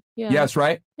 Hold on. Yeah. Yes,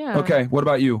 right? Yeah. Okay, what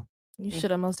about you? You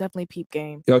should have most definitely peep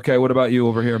game. Okay, what about you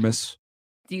over here, miss?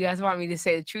 Do you guys want me to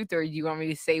say the truth, or do you want me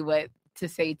to say what to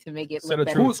say to make it Say look the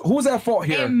better? truth. Who's at fault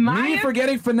here? In my Me for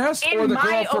getting finessed, or In the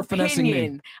girl my for finessing me?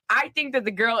 opinion, I think that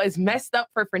the girl is messed up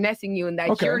for finessing you, and that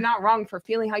Okay. you're not wrong for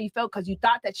feeling how you felt because you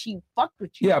thought that she fucked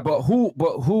with you. Yeah, but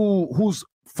whose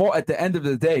fault at the end of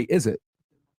the day is it?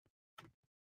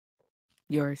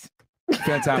 Yours.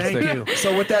 Fantastic. Thank you.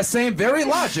 So with that same very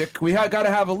logic, we got to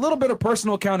have a little bit of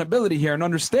personal accountability here and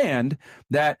understand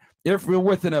that if we're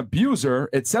with an abuser,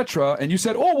 etc., and you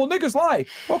said, "Oh, well, niggas lie."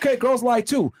 Okay, girls lie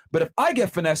too. But if I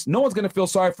get finessed, no one's gonna feel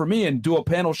sorry for me and do a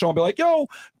panel show and be like, "Yo,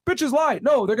 bitches lie."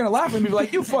 No, they're gonna laugh at me and be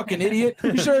like, "You fucking idiot.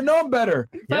 You should have known better."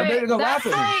 But They're gonna laugh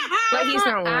at me. But he's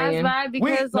not as lying. bad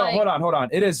because No, like hold on.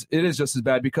 It is just as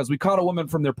bad because we coddle women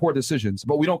from their poor decisions,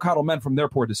 but we don't coddle men from their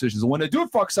poor decisions. And when a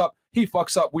dude fucks up, he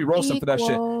fucks up. We roast him for that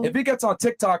shit. Equal. If he gets on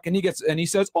TikTok and he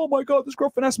says, "Oh my God, this girl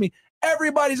finessed me,"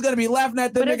 everybody's gonna be laughing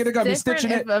at that But nigga. it's They're gonna be different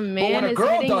stitching if it. a But man when a is girl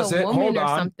hitting does a it, woman hold or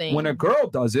on. something. When a girl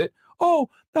does it, "Oh,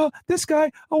 this guy,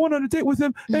 I went on a date with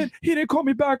him and he didn't call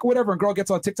me back," or whatever. And girl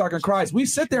gets on TikTok and cries. We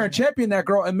sit there and champion that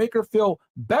girl and make her feel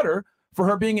better for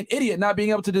her being an idiot, not being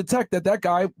able to detect that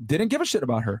guy didn't give a shit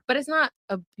about her. but it's not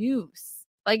abuse.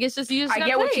 Like it's just you just I got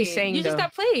get what you're played. saying, You just though.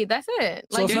 got played. That's it.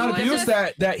 So it's you not was abuse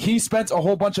just- that he spent a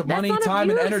whole bunch of That's money, not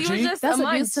time, and abuse. He was energy. just That's a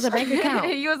abuse to munch. the bank account.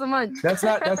 He was a munch. That's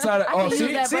not. I Oh, can see,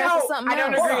 use that see bread how for something I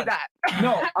don't else. agree with that.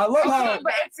 No, I love how.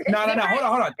 But it's No, different.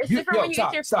 hold on. It's different when you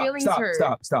get your feelings hurt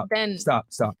than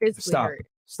physically hurt.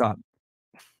 Stop.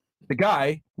 The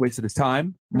guy wasted his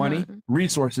time, money,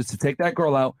 resources to take that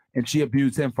girl out, and she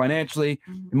abused him financially,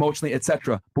 emotionally,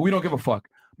 etc. But we don't give a fuck.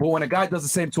 But when a guy does the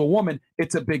same to a woman,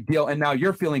 it's a big deal, and now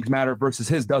your feelings matter versus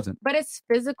his doesn't. But it's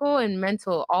physical and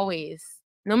mental always.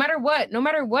 No matter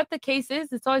what the case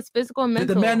is, it's always physical and Did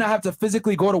mental. the man not have to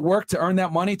physically go to work to earn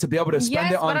that money to be able to spend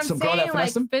yes, it on but I'm some girl saying that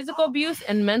finessed like him? physical abuse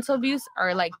and mental abuse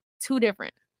are like two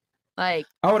different. Like,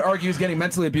 I would argue he's getting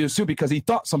mentally abused too because he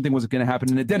thought something was going to happen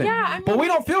and it didn't. Yeah, I but we mean,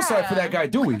 don't feel sorry for that guy,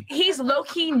 do we? He's low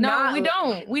key no, not. we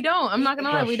don't. We don't. I'm not gonna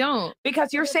lie, we don't.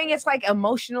 Because you're saying it's like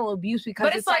emotional abuse because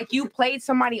But it's like you played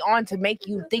somebody on to make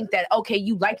you think that okay,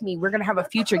 you like me, we're gonna have a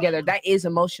future together. That is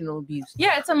emotional abuse.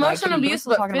 Yeah, it's emotional Like, abuse,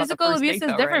 we're but talking about the physical first abuse date,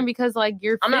 is though, different right? because like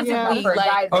you're I'm not talking physically about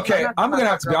like. Okay, I'm gonna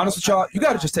have to be honest with y'all. You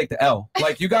got to just take the L.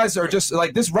 Like you guys are just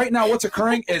like this right now. What's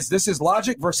occurring is this is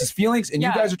logic versus feelings, and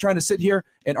you guys are trying to sit here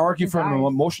and argue from an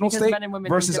emotional Because state men and women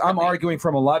think versus I'm differently. arguing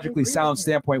from a logically sound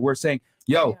standpoint. We're saying,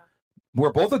 yo,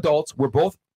 we're both adults. We're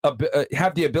both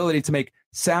have the ability to make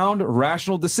sound,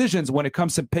 rational decisions when it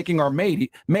comes to picking our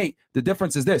mate. The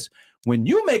difference is this: when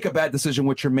you make a bad decision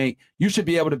with your mate, you should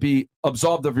be able to be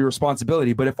absolved of your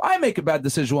responsibility. But if I make a bad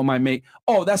decision with my mate,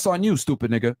 oh, that's on you, stupid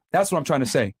nigga. That's what I'm trying to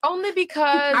say. Only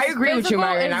because I agree with you, physical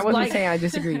Myron. I is, wasn't like- saying I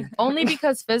disagree. Only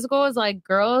because physical is like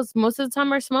girls most of the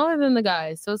time are smaller than the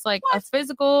guys. So it's like a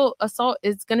physical assault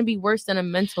is gonna be worse than a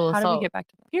mental How assault. do we get back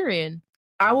to that? Period.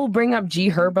 I will bring up G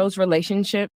Herbo's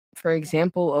relationship, for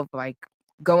example, of like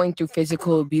going through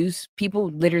physical abuse. People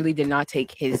literally did not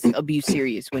take his abuse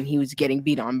serious when he was getting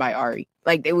beat on by Ari.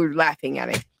 Like they were laughing at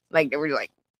it. Like they were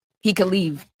like, he could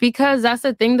leave. Because that's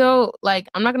the thing though, like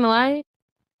I'm not gonna lie,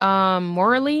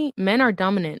 morally, men are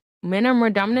dominant. Men are more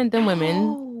dominant than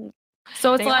women.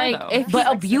 So it's They are, like though. if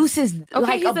But abuse is okay,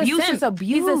 like he's a abuse simp. is abuse.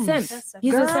 He's a simp.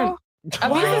 He's a simp.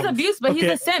 Abuse is abuse, but he's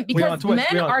Okay. a simp We on because Twitch. men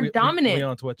We on- are we dominant.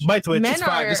 on Twitch. My Twitch. Men It's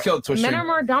fine. are, Just kill the Twitch men stream. are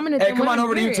more dominant Hey, than come on women,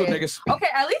 over to YouTube, period. niggas. Okay,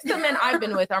 at least the men I've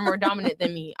been with are more dominant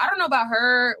than me. I don't know about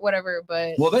her, whatever,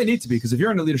 but Well, they need to be because if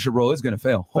you're in a leadership role, it's going to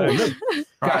fail. Holy. All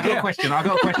right, I got a question. I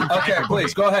got a question. For Okay, everybody.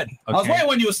 please go ahead. I was Okay. waiting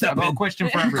when you were stepping I got in. a question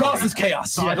for You everybody. caused this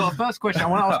chaos. So I got a first question. I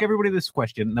want to ask everybody this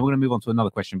question, and then we're going to move on to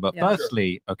another question. But Yeah, sure.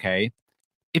 firstly, okay,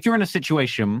 if you're in a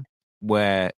situation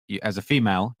where, you, as a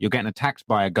female, you're getting attacked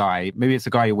by a guy, maybe it's a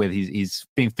guy you're with, he's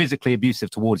being physically abusive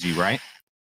towards you, right?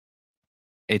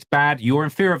 It's bad. You're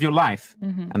in fear of your life,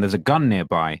 Mhm. and there's a gun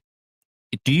nearby.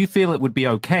 Do you feel it would be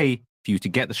okay for you to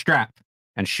get the strap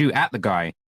and shoot at the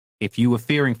guy if you were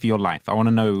fearing for your life? I want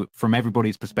to know from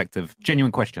everybody's perspective.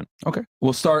 Genuine question. Okay,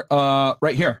 we'll start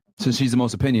right here since she's the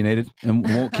most opinionated and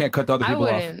can't cut the other I people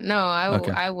off. wouldn't. No,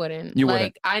 Okay. I wouldn't. You like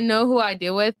wouldn't. I know who I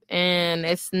deal with, and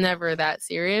it's never that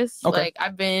serious. Okay. Like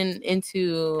I've been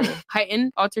into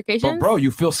heightened altercations. But bro,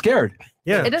 you feel scared.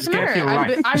 Yeah, It doesn't matter.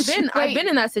 I've been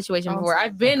in that situation before.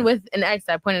 I've been with an ex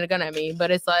that pointed a gun at me,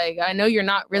 but it's like I know you're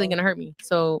not really gonna hurt me.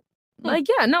 So like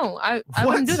yeah, no, I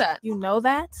wouldn't do that. You know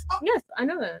that? Yes, I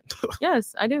know that.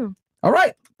 Yes, I do. All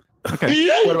right. Okay.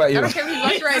 What about you? I don't care if he's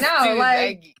watching right now. Dude,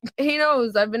 Like he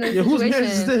knows I've been in Yeah, a whose situation.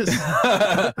 man is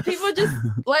this? People just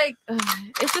like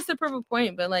it's just to prove a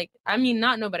point, but like I mean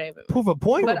not nobody. Prove a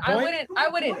point. But I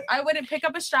wouldn't pick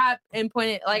up a strap and point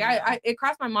it. Like I it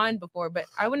crossed my mind before, but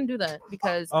I wouldn't do that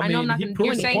because I, know I'm not gonna do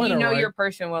You're anything. saying you know your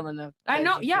person well enough. I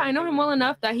know, yeah, I know him well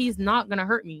enough that he's not gonna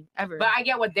hurt me ever. But I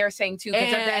get what they're saying too.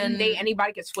 Because at the end of the day,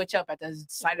 anybody could switch up at the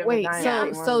sight of a Wait,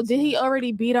 gun. so did he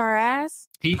already beat our ass?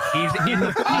 He's in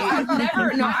the. I've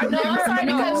never, no, I've No, never, I'm sorry,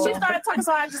 no. because she started talking,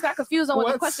 so I just got confused on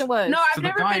what the question was. No, I've So the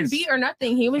never guy been is- beat or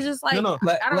nothing. He was just like, No, no,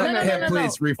 I don't know. let him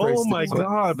please rephrase. Oh my this.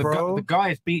 God, the, bro. the guy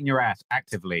is beating your ass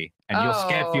actively, and you're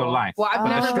scared for your Oh, life. well, I've but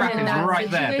never the strap been in is that right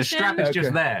there. The strap is just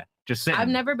Okay. there, just sitting. I've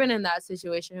never been in that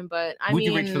situation, but I Would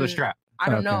mean, you reach for the strap? I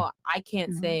don't Okay. know. I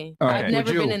can't say. All right, I've never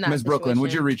would you, been in that Miss Brooklyn, would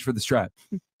you situation. reach for the strap?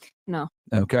 No.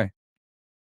 Okay.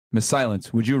 Miss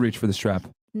Silence, would you reach for the strap?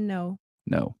 No.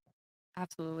 No.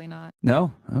 Absolutely not.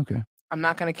 No? Okay. I'm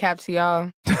not gonna cap to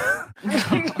y'all. Should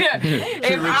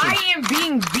If I am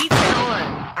being beaten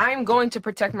on, I'm going to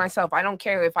protect myself. I don't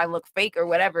care if I look fake or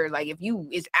whatever. Like if you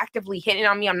is actively hitting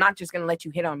on me, I'm not just gonna let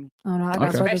you hit on me. Oh no, I got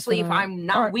brothers Especially if for that. I'm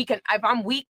not weak. And if I'm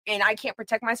weak and I can't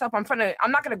protect myself, I'm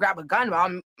not gonna grab a gun.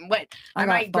 But I I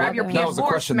might got grab your brothers. That was the PS4,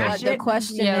 question, though. smash The it.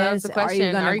 question Yeah, that was is, the question. are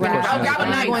you gonna Are you gonna grab? I'll grab a Are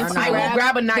you knife. going to I will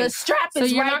grab a The knife. strap So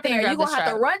is you're right not gonna there. grab You're the gonna have to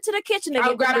strap. run to the kitchen to I'll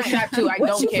get grab the the strap knife. too. I What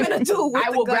don't you care. finna do with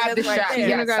I the will gun grab the that's right strap. there? You're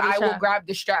gonna Yes, grab the I will strap. grab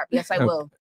the strap. Yes, I Okay. will.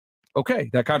 Okay,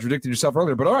 that contradicted yourself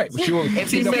earlier, but all right. She will,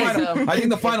 If he the says final, so. I think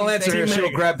the final If he answer says here, so.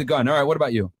 she'll grab the gun. All right, what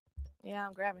about you? Yeah,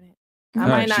 I'm grabbing it. All I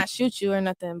right, might not shoot you or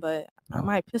nothing, but I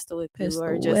might pistol whip you Pistol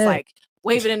or just whip. like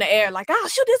wave it in the air, like I'll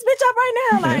shoot this bitch up right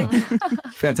now.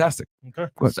 Like Fantastic.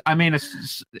 I mean,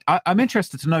 I'm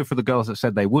interested to know for the girls that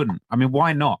said they wouldn't. I mean,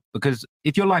 why not? Because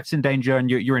if your life's in danger and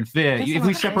you're in fear, That's if what we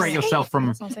I'm separate saying. yourself from,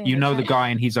 That's what I'm saying. you know, the guy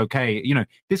and he's okay. You know,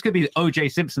 this could be the O.J.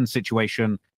 Simpson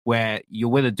situation where you're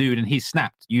with a dude and he's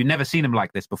snapped. You've never seen him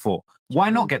like this before. Why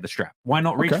not get the strap? Why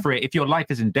not reach Okay. for it if your life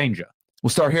is in danger?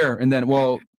 We'll start here, and then,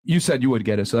 well, you said you would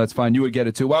get it, so that's fine. You would get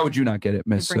it too. Why would you not get it, It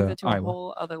Miss brings it to a Iowa?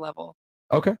 whole other level.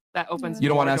 Okay. That opens. You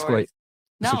don't want to more escalate. doors.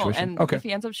 No, situation. and Okay. if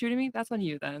he ends up shooting me, that's on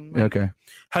you then. Yeah, okay.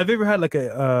 Have you ever had like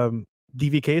a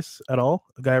DV case at all?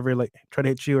 A guy ever like tried to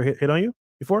hit you or hit on you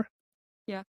before?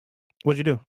 Yeah, What'd you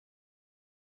do?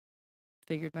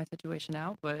 figured my situation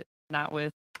out, but not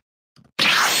with.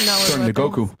 Turn to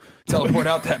Goku. Teleport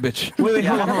out that bitch. Wait, Yeah.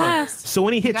 hold on. Yes. So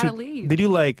when he You hit gotta you, leave. did you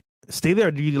like stay there,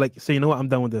 or did you like say, you know what, I'm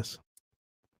done with this?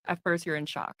 At first, you're in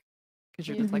shock because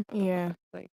you're just like, yeah,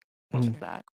 like what's Mhm.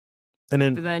 that? And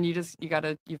then But then you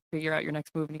figure out your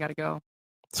next move and you gotta go.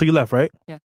 so you left, right?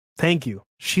 Yeah. Thank you.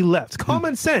 She left.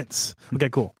 Common sense. Okay,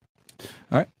 cool.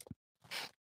 All right.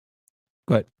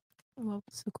 Go ahead.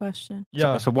 What's the question?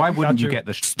 So why wouldn't you you. get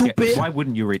the Stupid. why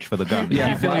wouldn't you reach for the gun? Yeah.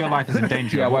 If you feel your life is in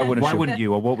danger, Yeah, why wouldn't you?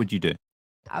 you, or what would you do?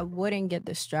 I wouldn't get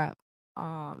the strap.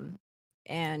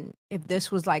 And if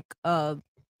this was like a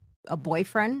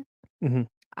boyfriend, Mhm.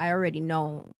 I already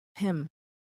know him.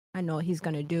 I know what he's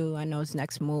gonna do. I know his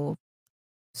next move.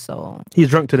 So He's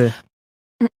drunk today.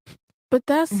 But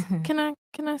that's can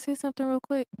I say something real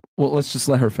quick? Well, let's just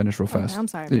let her finish real fast. I'm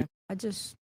sorry. Yeah. man.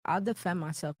 I'll defend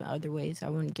myself in other ways. I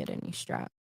wouldn't get any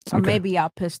strap. Or Okay. maybe I'll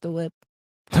pistol whip.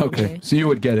 Okay. So you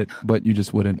would get it, but you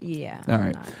just wouldn't. Yeah, All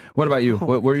right. What about you?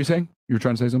 What were you saying? You were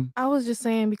trying to say something? I was just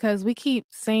saying because we keep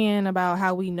saying about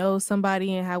how we know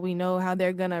somebody and how we know how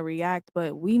they're gonna react,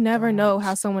 but we never know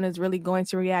how someone is really going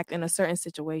to react in a certain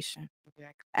situation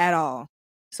at all.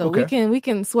 So Okay. we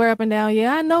can swear up and down,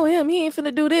 yeah, I know him. He ain't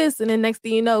finna do this, and then next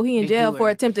thing you know, he in They jail do for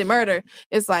it. attempted murder.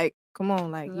 It's like, come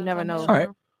on, like you never know. All right.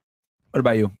 What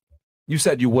about you? You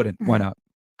said you wouldn't. Why not?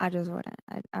 I just wouldn't.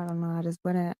 I don't know. I just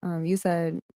wouldn't. You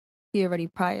said he already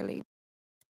prior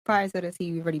to this,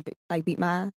 he already beat my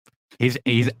ass.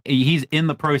 He's in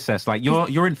the process. Like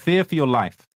you're in fear for your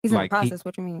life. He's in the like process.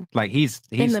 What you mean? Like he's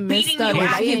in the midst of you it.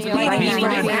 out, he's Like, beating you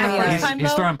right right now. now.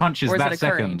 he's throwing punches Or is that it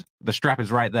occurring? second. The strap is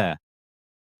right there,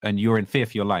 and you're in fear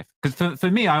for your life. Because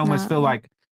for me, I almost feel Nah. like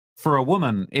for a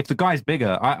woman, if the guy's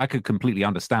bigger, I could completely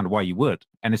understand why you would,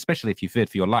 and especially if you feared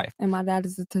for your life. And my dad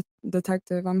is a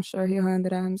detective. I'm sure he'll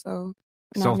handle that himself.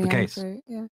 Not Solve the me, I'm case. afraid.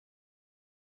 Yeah.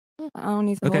 I don't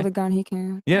need to Okay. hold a gun. He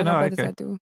can. Yeah, I got no, brothers okay. that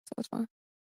do. So it's fine.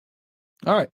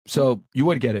 All right. So you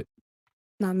would get it.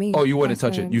 Not me. Oh, you wouldn't I'm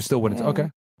touch it. saying, You still wouldn't. yeah.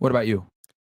 Okay. What about you?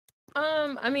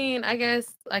 I mean, I guess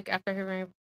like after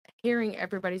hearing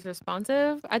everybody's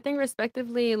responsive, I think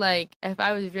respectively, like if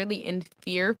I was really in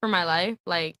fear for my life,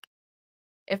 like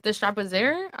if the strap was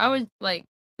there, I would like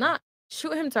not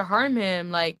shoot him to harm him.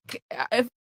 Like if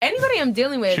anybody I'm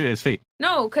dealing with, Shoot his feet.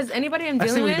 no, because anybody I'm I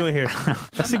see dealing what with, you're doing here.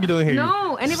 I see what you're doing here.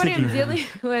 no, anybody I'm Sneaky. dealing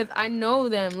with, I know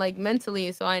them like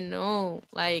mentally, so I know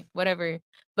like whatever.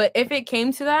 But if it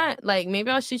came to that, like maybe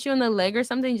I'll shoot you in the leg or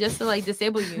something just to like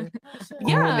disable you.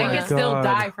 Yeah, They my can still God.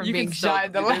 die from You being can shot.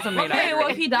 shot the leg. Okay, well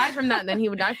if he died from that, then he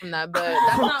would die from that. But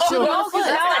that's not Oh, no, 'cause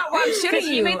that's not why I'm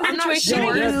shooting you. I'm not shooting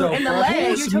you in the leg.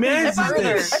 Whose man's is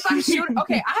this? If I'm shooting,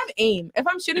 okay, I have aim. If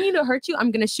I'm shooting you to hurt you, I'm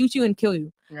gonna shoot you and kill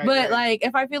you. Right, But right. like,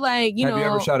 if I feel like Have you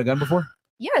ever shot a gun before?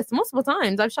 yes, multiple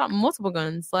times. I've shot multiple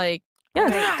guns. Like,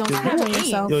 yes, Don't snap on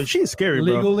yourself. Yo, she's scary,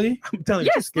 bro. Legally? I'm telling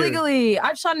you, she's yes, scary. legally.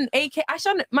 I've shot an AK. I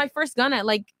shot my first gun at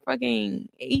like fucking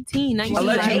 18, 19.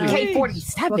 Allegedly.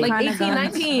 AK-47. Like kind 18, of gun?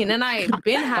 19. And I've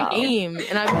been had aim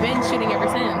and I've been shooting ever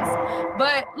since.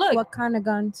 But look, What kind of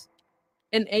guns?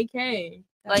 an AK.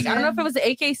 Like, I don't know if it was the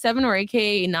AK-7 or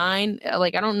AK-9.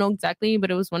 Like, I don't know exactly,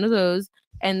 but it was one of those.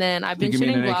 And then I've been You mean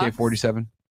shooting an Glocks. AK-47?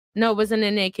 No, it wasn't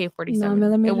an AK-47.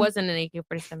 9mm? It wasn't an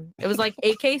AK-47. It was like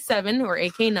AK-7 or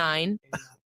AK-9.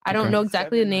 I don't Okay. know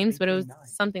exactly the names, but it was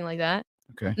something like that.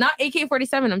 Okay. Not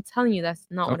AK-47. I'm telling you, that's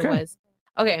not what it Okay. was.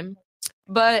 Okay.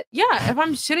 But yeah, if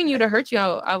I'm shooting you to hurt you,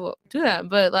 I will do that.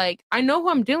 But like, I know who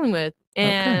I'm dealing with.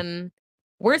 And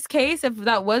worst case, if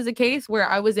that was the case where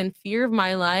I was in fear of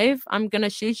my life, I'm going to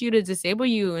shoot you to disable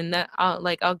you and that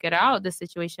I'll get out of the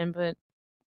situation. But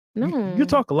no. You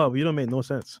talk a lot, but you don't make no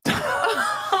sense.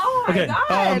 Oh my Okay,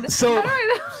 God. so- How do I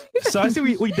know? So I see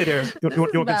what we did here. You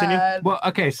want to continue? Bad. Well,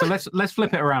 okay, so let's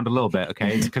flip it around a little bit,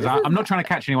 okay? Because I'm not trying to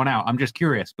catch anyone out. I'm just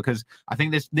curious because I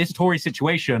think this Tory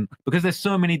situation, because there's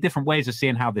so many different ways of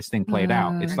seeing how this thing played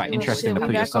out. It's like interesting to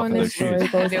put yourself in those shoes.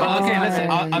 But okay, listen,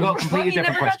 I got a Well, completely you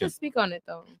different never got question. to speak on it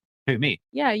though. Who, me?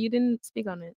 Yeah, you didn't speak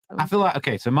on it. So. I feel like,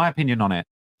 okay, so my opinion on it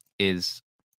is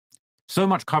so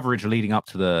much coverage leading up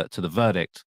to the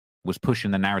verdict was pushing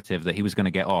the narrative that he was going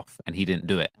to get off and he didn't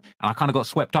do it. And I kind of got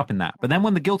swept up in that. But then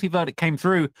when the guilty verdict came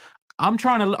through, I'm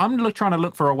trying to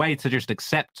look for a way to just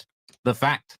accept the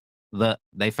fact that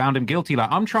they found him guilty.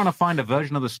 Like, I'm trying to find a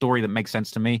version of the story that makes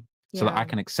sense to me so that I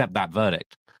can accept that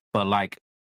verdict. But like,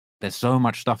 there's so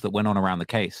much stuff that went on around the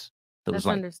case that was That's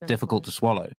like understandable. difficult to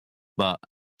swallow. But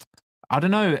I don't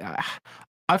know.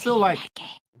 I feel like,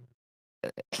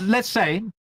 let's say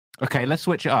Okay, let's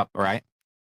switch it up. All right,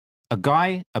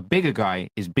 a bigger guy,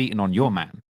 is beating on your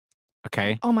man.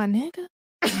 Okay, Oh my nigga.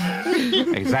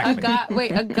 exactly.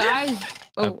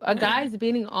 A guy's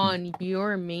beating on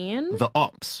your man. The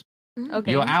ops.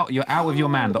 Okay. You're out with your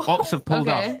man. The ops have pulled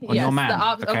Okay, up on yes, your man. the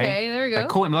ops- okay, there we They go.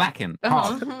 caught him lacking.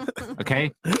 hard.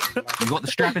 Okay, you got the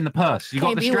strap in the purse. You got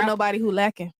Can't the be with strap. nobody who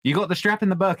lacking. You got the strap in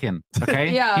the Birkin.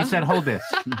 Okay. Yeah. He said, "Hold this."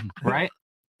 Right.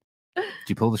 Do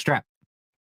you pull the strap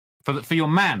for your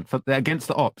man against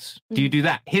the ops? Do you do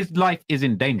that? His life is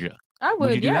in danger. I Would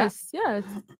would. you do that? Yes.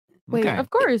 Wait, Okay. Of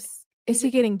course. Is he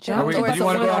getting Are jumped? we, or do is you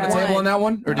want to it go on the one? table on that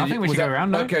one? I think we was should go that-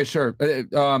 around, no? Okay, sure.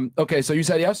 Okay, so you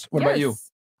said yes. What about you? Yes.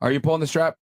 Are you pulling the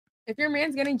strap? If your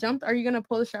man's getting jumped, are you gonna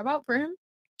pull the strap out for him?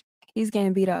 He's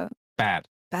getting beat up. Bad.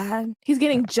 Bad. He's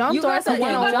getting jumped You or got it's a the- you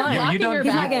got the one-on-one. Yeah, you don't-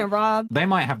 He's not getting robbed. They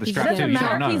might have the He's strap getting too. You don't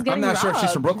mad. know. He's I'm not sure if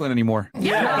she's from Brooklyn anymore. Sure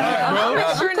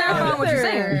now what you're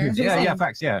saying. Yeah.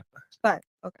 Facts. Yeah. But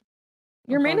okay.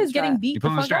 Your man is getting beat You the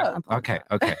pulling the fuck strap? up. Okay.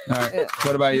 Okay. All right.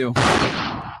 What about you?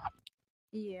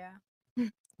 Yeah.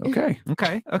 Okay.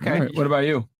 Okay. All right, what about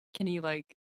you? Can you like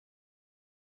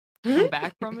come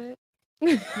back from it?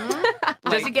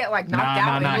 Does he get like knocked Nah,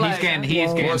 out? nah, and, nah. like,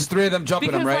 He's getting. Well, it's three of them jumping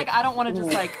Because him, right? like I don't want to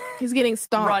just like He's getting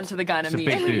stomped. run to the gun It's a big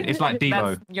immediately. dude. It's like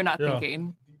Debo. You're not Yeah.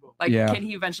 thinking. Like, Yeah. can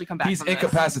he eventually come back? He's from this?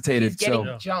 incapacitated, He's getting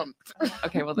so jumped.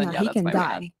 Okay, well then Nah, yeah, he that's can my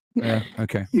die. yeah.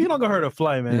 Okay. You're not gonna hurt a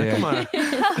fly, man. Yeah. Come on.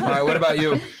 All right. What about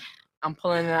you? I'm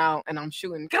pulling it out and I'm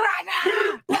shooting.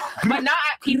 But not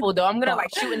at people though. I'm gonna like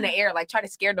shoot in the air, like try to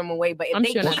scare them away. But if I'm they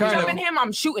shooting. keep What kind of- jumping him,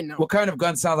 I'm shooting them. What kind of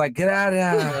gun sounds like? Get out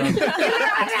of here!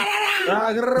 You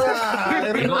got the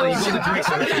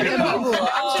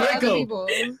Draco.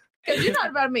 Because you're not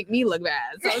about to make me look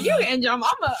bad. So if you can jump,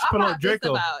 Put I'm on not just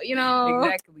Draco. about, you know.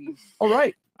 Exactly. All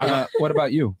right. What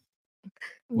about you?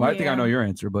 Well, I think I Yeah. know your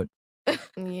answer, but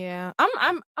Yeah,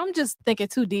 I'm just thinking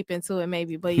too deep into it,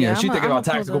 maybe. But yeah, she thinking I'ma about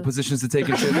pull tactical the- positions to take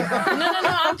and shit. No.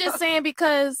 I'm just saying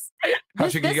because How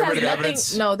she gonna get rid of the nothing.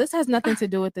 evidence? No, this has nothing to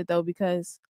do with it though,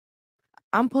 because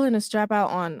I'm pulling a strap out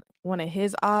on one of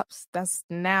his ops. That's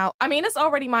now. I mean, it's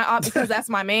already my op because that's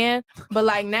my man. But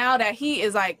like now that he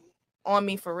is like on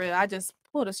me for real, I just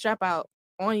pulled a strap out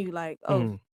on you. Like,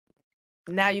 oh,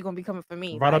 now you're gonna be coming for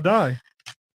me. Ride or die.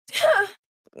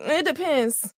 It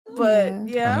depends, but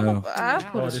yeah, I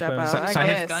pull Oh, the strap depends. out. I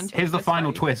So guess. here's the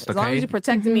final twist. As long as Okay. you're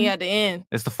protecting me at the end.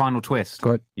 It's the final twist.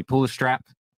 Go ahead. You pull the strap.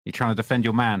 You're trying to defend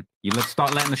your man. You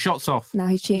start letting the shots off. Now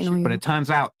he's cheating on you. But it turns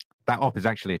out that op is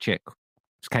actually a chick.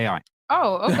 It's Ki.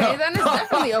 Oh, okay. Then it's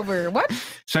definitely over. What?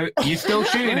 So you're still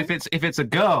shooting if it's a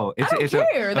girl. It's don't it's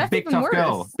care. a That's big even tough worse.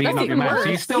 girl beating That's up your even man. So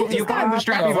you worse. still you're pulling the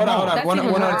strap. Oh, even hold on, more. hold on. That's One even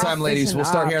at a worse. time, ladies. Listen We'll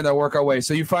start up. hearing that work our way.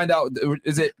 So you find out. Do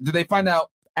they find out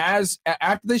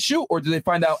after they shoot, or do they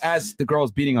find out as the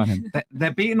girl's beating on him?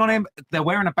 They're beating on him. They're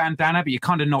wearing a bandana, but you're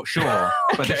kind of not sure.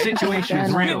 But the situation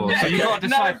is real, so you got to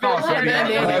decide fast. whether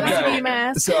you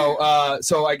want to- Okay.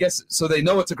 So I guess they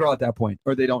know it's a girl at that point,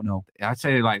 or they don't know. I'd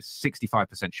say like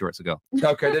 65% sure it's a girl.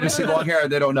 Okay, they just see long hair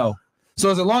and they don't know. So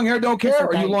is it long hair don't care,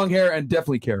 or you long hair and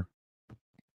definitely care?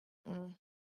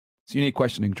 So you need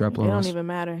questioning, It don't Traploros. even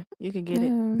matter. You can get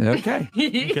it. Okay.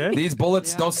 These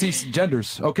bullets don't see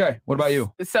genders. Okay. What about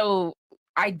you? So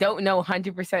I don't know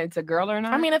 100% it's a girl or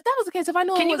not. I mean, if that was the case, if I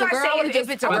knew Can it you was a guys girl, say I would've if just-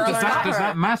 it's a I would've girl just or fought not? Does her.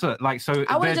 that matter? Like, so I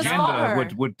their would've just fought gender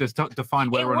her. would define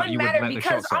It whether or not wouldn't you would matter let the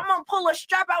because shots I'm off. gonna pull a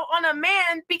strap out on a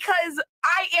man because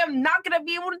I am not gonna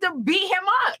be able to beat him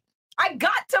up. I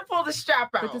got to pull the strap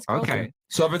out. Okay.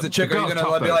 So if it's a chick, are you girl's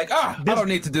gonna be tougher. like, I don't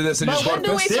need to do this and But just when go do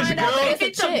to we fist? find out that If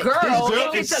it's a chick? girl, This girl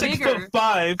if is it's a bigger,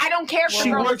 6'5". I don't care. If She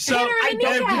the girl works hit out her in the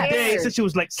every kneecaps. day since she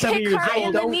was like 7 Kick years her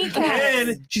in the old. kneecaps.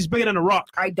 And she's bigger than a rock.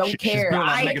 I don't She's care. built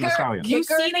like I Megan Thee Stallion. You Kick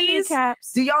her see in the these?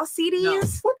 kneecaps. Do y'all see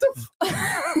these? What the?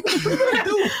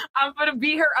 I'm gonna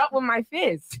beat her up with my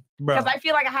fist because I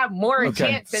feel like I have more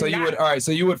Okay. chance than So you that. would all right.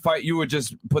 So you would fight. You would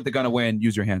just put the gun away and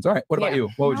use your hands. All right. What about Yeah. you?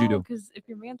 What would you do? Because if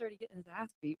your man's already getting his ass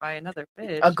beat by another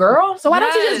bitch, A girl? So why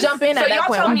don't you just jump in So at y'all that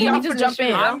point? tell Why me can't y'all you just jump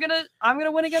in? I'm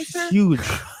gonna win against her. Huge.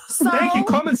 So Thank you.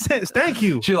 Common sense. Thank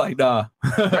you. She like, nah.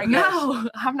 No,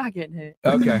 I'm not getting hit.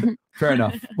 Okay. Fair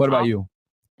enough. What about you?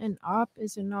 An op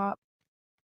is an op.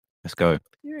 Let's go.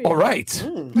 All right.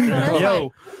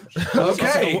 Yo.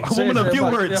 Okay. A woman of few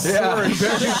words. Yeah. Very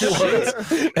few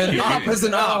words. An op is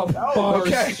an op.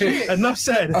 Okay. Enough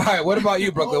said. All right. What about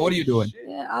you, Brooklyn? What are you doing?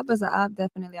 Yeah, op is an op.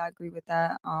 Definitely, I agree with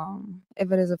that.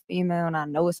 If it is a female and I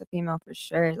know it's a female for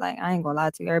sure, like I ain't gonna lie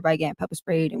to you, everybody getting pepper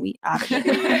sprayed and we out of there.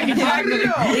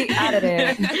 We out of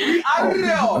there.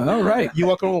 All right. You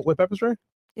walking with pepper spray?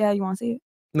 Yeah, you want to see it?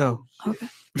 No. Okay.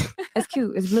 It's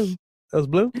cute. It's blue. That was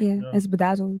blue? Yeah, it's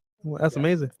bedazzled. Well, that's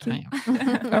amazing.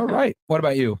 All right. What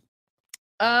about you?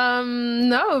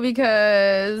 No,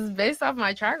 because based off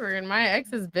my track record, my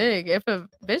ex is big. If a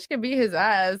bitch can beat his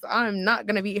ass, I'm not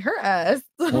gonna beat her ass.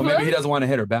 Well, maybe he doesn't want to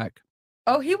hit her back.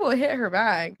 Oh, he will hit her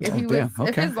back if he was. Damn, If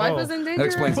okay. his life was in danger. That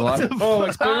explains a lot. Oh,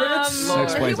 experience. That He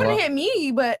explains a wouldn't lot. hit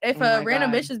me, but if a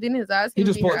random bitch is beating his ass, He would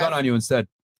just beat pulled her a gun ass. on you instead.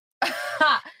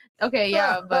 Okay,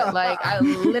 yeah, but like I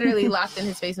literally laughed in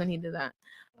his face when he did that.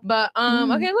 But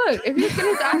okay, look, if he's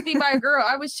getting his ass beat by a girl,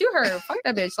 I would shoot her. Fuck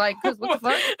that bitch. Like, cause what the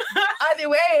fuck? Either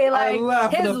way,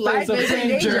 like his life is in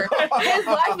danger. His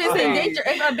life is in danger.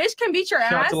 If a bitch can beat your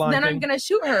Shout out ass, to Lion then I'm King. gonna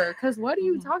shoot her. Cause what are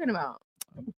you talking about?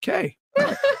 Okay.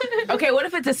 Okay, what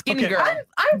if it's a skinny girl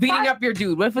beating up your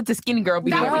dude? What if it's a skinny girl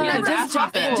beating up your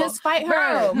dude? Just fight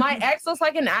her. Bro, my ex looks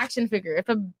like an action figure. If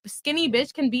a skinny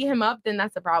bitch can beat him up, then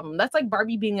that's a problem. That's like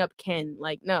Barbie beating up Ken.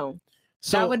 Like, no.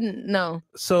 So- that wouldn't, no.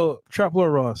 So, Trap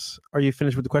Lord Ross, are you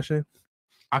finished with the question?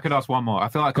 I could ask one more. I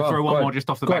feel like I could Go throw on, one go more ahead. just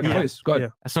off the Go back. ahead, please, go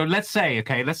ahead. So let's say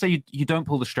you don't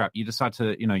pull the strap. You decide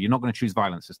to, you're not going to choose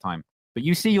violence this time. But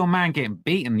you see your man getting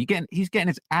beaten. He's getting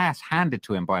his ass handed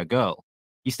to him by a girl.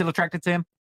 You still attracted to him?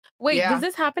 Wait, does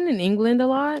this happen in England a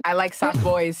lot? I like soft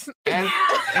boys.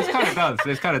 It kind of does.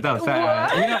 It kind of does.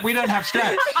 We don't have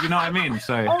straps. You know what I mean?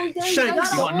 So Shanks.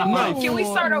 you got enough money. Can we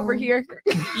start over here?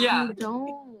 Yeah.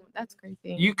 Don't. That's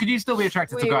crazy. Could you still be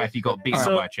attracted to a guy if you got beaten up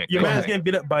So by a chick? your man's getting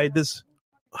beat up by this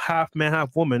half man,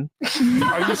 half woman.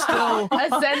 Are you still? A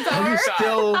centaur? Are you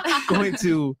still going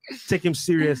to take him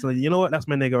seriously? You know what? That's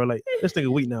my nigga. Or like this nigga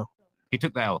weak now. He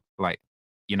took the L. Like,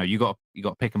 you got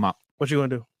to pick him up. What you gonna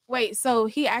do? Wait, so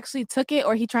he actually took it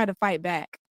or he tried to fight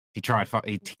back? He tried.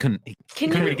 He couldn't. He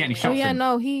couldn't really get any Oh shots yeah, in.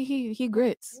 no, he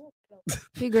grits.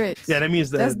 He grits. Yeah, that means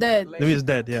that. That's dead. That means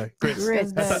dead. Yeah, grits.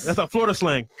 Grits. That's a Florida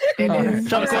slang. It is.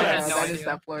 Shout out to That that. is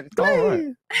that Florida. All right.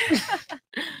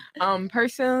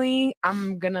 Personally,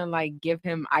 I'm gonna like give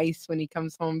him ice when he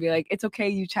comes home. Be like, it's okay,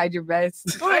 you tried your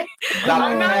best.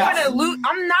 I'm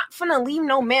not gonna leave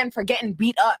no man for getting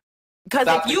beat up. Because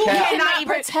Stop if the you cap. cannot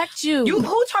even protect you,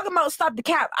 who talking about stop the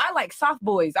cap? I like soft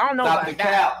boys. I don't know Stop about the that.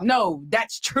 cap. No,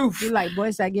 that's truth. You like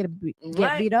boys that get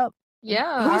What? beat up.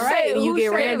 Yeah. Who All right, said- you who get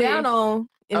said ran it? down on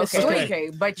in the street. Okay,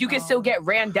 but you can still get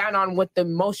ran down on with the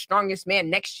most strongest man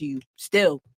next to you.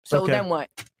 Still. So Okay. then what?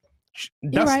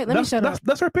 You're right. Let me shut up.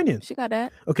 That's her opinion. She got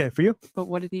that. Okay, for you. But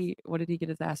what did he get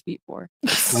his ass beat for?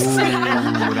 That's a good Like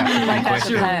that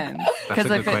question. depends. That's a Because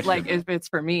good question. like if it's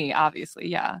for me, obviously,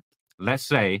 yeah. Let's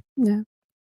say. Yeah.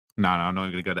 No, I'm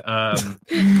not going to go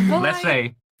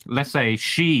there. Let's say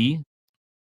she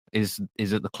is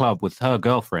at the club with her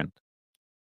girlfriend,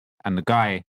 and the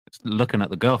guy is looking at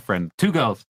the girlfriend. Two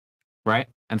girls, right?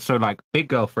 And so like big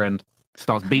girlfriend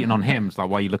starts beating on him. It's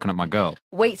like, why are you looking at my girl?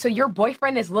 Wait, so your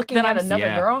boyfriend is looking at another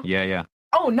yeah, girl? Yeah.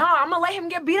 Oh no, I'm gonna let him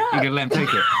get beat You up. can let him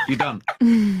take it. You're done.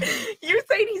 You're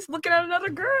saying he's looking at another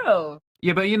girl.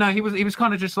 Yeah, but he was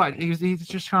kind of just like he was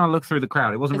just trying to look through the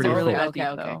crowd. It wasn't Is it really really full. that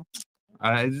deep,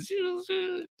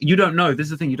 though? You don't know. This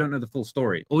is the thing. You don't know the full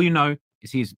story. All you know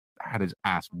is he's had his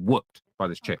ass whooped by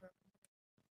this chick.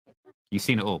 You've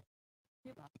seen it all.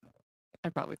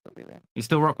 I'd probably still be there. You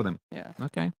still rock with him. Yeah.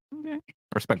 Okay. I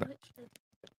respect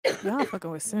that. Y'all fucking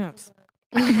with simps.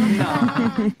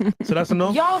 So that's a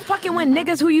no. Y'all fucking with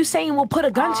niggas who you saying will put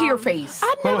a gun to your face.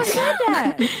 I never said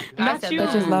that. Not you.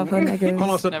 Bitches love her niggas.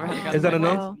 Hold on, so Never had a gun is that a in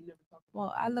my no?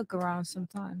 Well, I look around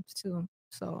sometimes too.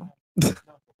 So,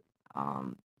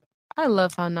 I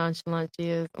love how nonchalant she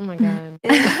is. Oh my god.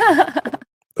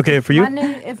 Okay, for you.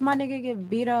 if my nigga get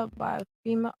beat up by a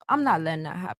female, I'm not letting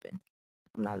that happen.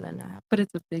 I'm not letting that happen. But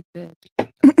it's a big bitch. If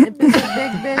it's a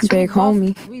big bitch, Big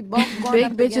homie. We both going Big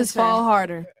up bitches against fall her.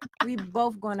 harder. We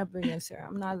both going up against her.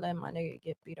 I'm not letting my nigga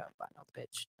get beat up by no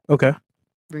bitch. Okay,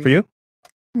 for you.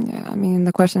 Yeah, I mean,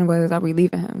 the question was, are we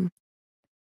leaving him?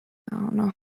 I don't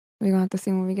know. We're gonna have to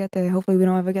see when we get there. Hopefully, we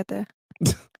don't ever get there.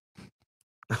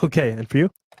 Okay, and for you.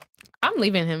 I'm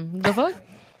leaving him. The fuck?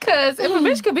 Because if a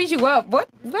bitch could beat you up, what?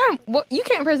 You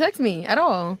can't protect me at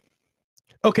all.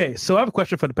 Okay, so I have a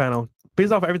question for the panel.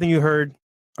 Based off of everything you heard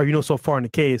or you know so far in the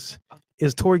case,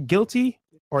 is Tori guilty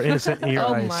or innocent in your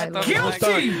Oh eyes? my Lord.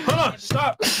 Guilty! Hold on,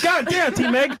 stop. God damn, T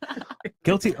Meg.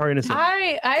 Guilty or innocent?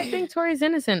 I think Tori's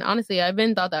innocent. Honestly, I've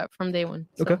been thought that from day one.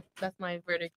 So Okay. that's my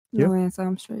verdict. Yeah. No answer.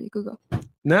 I'm sure you could go.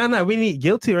 Nah, we need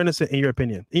guilty or innocent in your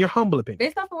opinion, in your humble opinion.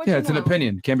 Based off of what Yeah, you it's an know.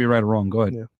 opinion. Can't be right or wrong. Go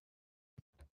ahead.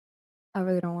 I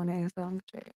really don't want to answer. I'm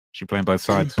straight. She playing both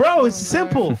sides. Bro, it's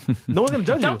simple. No one's gonna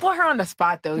judge Don't you. put her on the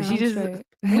spot though. Yeah, She I'm just straight.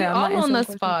 We Yeah, I'm all not on answering the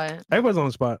questions. spot. Everybody's on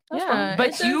the spot. Yeah, but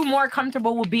it's you more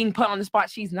comfortable with being put on the spot.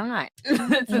 She's not.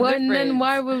 That's a Well, then difference.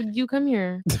 why would you come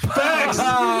here? Facts.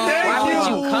 Why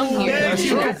would you come here? Thank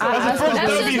That's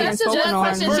true. That's just one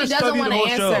question she doesn't want to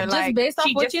answer. Like, based off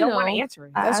she what just you don't know. want to answer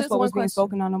it. I That's asked just what one was being question.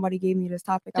 spoken on. Nobody gave me this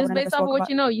topic. I Just would have based never off spoke what about-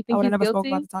 you know, you I think would he's have never spoke guilty?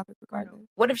 about the topic regardless.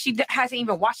 What if she hasn't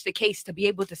even watched the case to be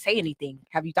able to say anything?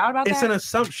 Have you thought about It's that? an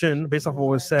assumption based off what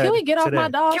was said. Can we get off today. my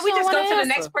dog? Can we She just don't go to wanna the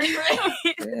next answer. person?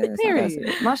 Yeah, it's not that Period.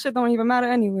 serious. My shit don't even matter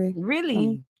anyway.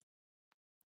 Really?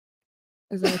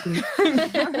 Exactly.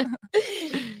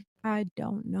 I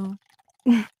don't know.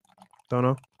 Don't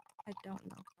know. I don't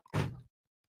know.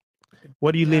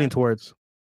 What are you leaning towards?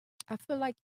 I feel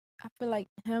like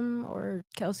him or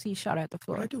Kelsey shot at the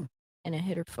floor and it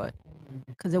hit her foot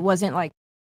because it wasn't like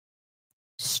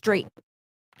straight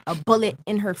a bullet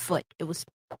in her foot. It was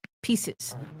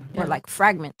pieces or like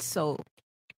fragments. So,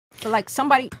 but like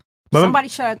somebody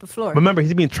shot at the floor. Remember,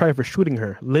 he's being tried for shooting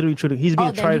her. Literally shooting. He's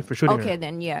being then tried for shooting okay, her.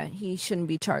 then yeah, he shouldn't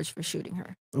be charged for shooting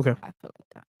her. Okay. I feel like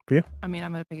that. For you? I mean,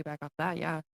 I'm gonna piggyback off that.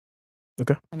 Yeah.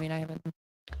 Okay. I mean, I haven't.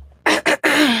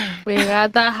 We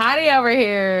got the hottie over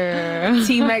here.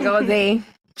 Team Meg all day.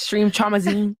 Stream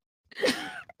Traumazine.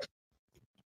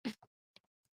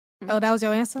 Oh, that was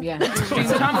your answer? Yeah. Stream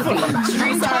Traumazine.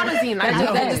 Stream Traumazine. I just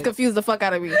That said just it. confused the fuck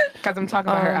out of me. Because I'm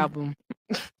talking about her album.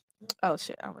 Oh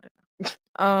shit, I would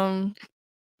have.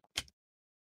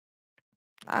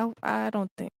 I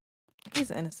don't think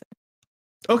he's innocent.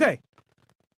 Okay.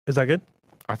 Is that good?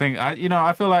 I think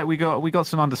I feel like we got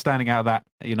some understanding out of that.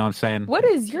 You know what I'm saying? What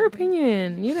is your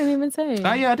opinion? You didn't even say.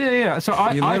 Yeah, I did. Yeah. So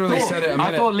I literally thought, said it a I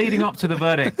minute. thought leading up to the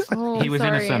verdict, Oh, he was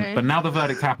sorry. innocent. But now the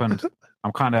verdict happened.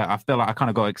 I feel like I kind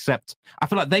of got to accept. I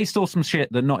feel like they saw some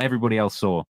shit that not everybody else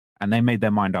saw, and they made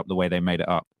their mind up the way they made it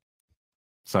up.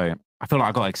 So I feel like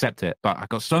I got to accept it. But I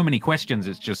got so many questions.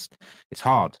 It's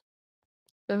hard.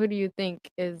 So who do you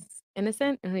think is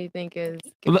innocent and who do you think is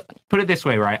Look, put it this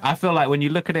way, right? I feel like when you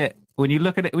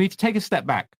take a step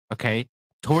back, okay?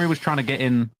 Tory was trying to get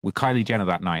in with Kylie Jenner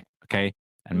that night, okay?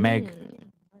 And Meg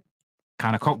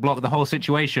kind of cock-blocked the whole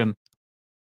situation.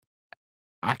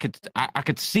 I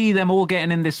could see them all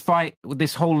getting in this fight with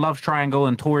this whole love triangle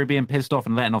and Tory being pissed off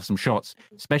and letting off some shots,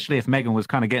 especially if Megan was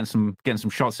kind of getting some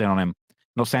shots in on him.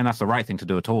 Not saying that's the right thing to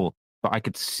do at all, but I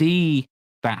could see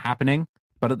that happening.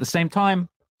 But at the same time,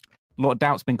 a lot of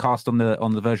doubt's been cast on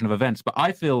the version of events. But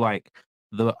I feel like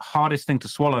the hardest thing to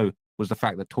swallow was the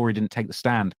fact that Tory didn't take the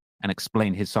stand and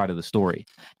explain his side of the story.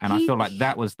 And I feel like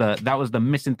that was the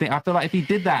missing thing. I feel like if he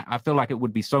did that, I feel like it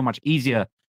would be so much easier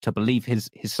to believe his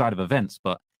side of events.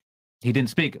 But he didn't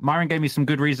speak. Myron gave me some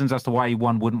good reasons as to why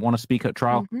one wouldn't want to speak at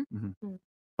trial.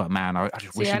 But man, I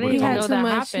just wish he would He have had told too us.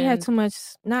 much. He had too much,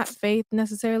 not faith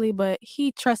necessarily, but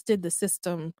he trusted the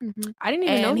system. I didn't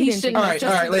even know And he he didn't shouldn't All have right, all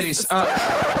trusted right, the ladies.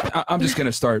 system. I'm just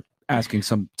gonna start asking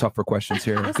some tougher questions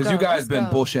here because you go, guys let's been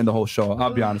go. bullshitting the whole show.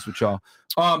 I'll be honest with y'all.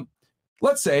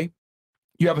 Let's say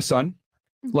you have a son,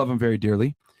 love him very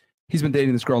dearly. He's been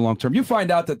dating this girl long term. You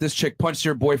find out that this chick punched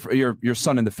your boyfriend, your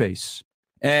son in the face,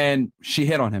 and she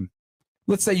hit on him.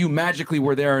 Let's say you magically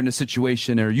were there in a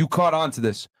situation, or you caught on to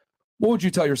this. What would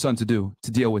you tell your son to do to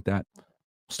deal with that?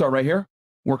 Start right here.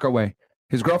 Work our way.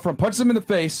 His girlfriend punches him in the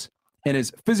face and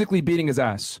is physically beating his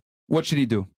ass. What should he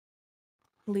do?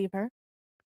 Leave her.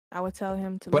 I would tell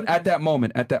him to But leave at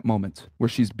that moment where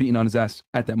she's beating on his ass,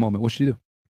 at that moment, what should he do?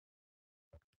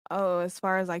 Oh, as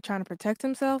far as like trying to protect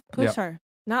himself, push Yep. her.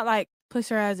 Not like push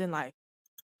her as in like,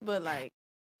 but like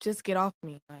just get off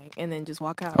me, like, and then just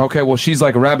walk out. Okay, well, she's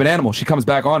like a rabid animal. She comes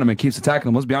back on him and keeps attacking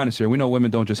him. Let's be honest here. We know women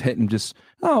don't just hit and just,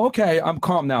 oh, okay, I'm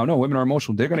calm now. No, women are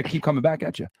emotional. They're going to keep coming back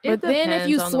at you. But then if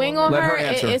you swing on Let her, her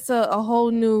answer. it's a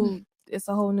whole new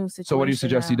situation. So what do you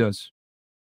suggest he now. does?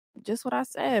 Just what I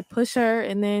said. Push her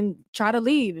and then try to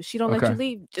leave. If she don't let Okay. you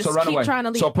leave, just So run keep away. trying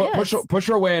to leave. So push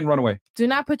her away and run away. Do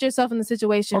not put yourself in the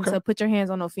situation Okay. to put your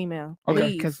hands on no female. Okay.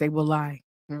 Leave. Because they will lie.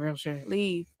 Real shit.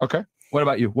 Leave. Okay. What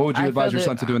about you? What would you I advise feel your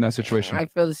son to do in that situation? I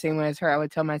feel the same way as her. I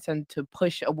would tell my son to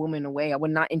push a woman away. I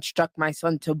would not instruct my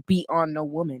son to beat on no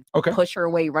woman. Okay. Push her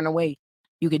away, run away.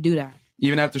 You could do that.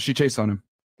 Even after she chased on him.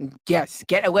 Yes,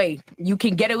 get away. You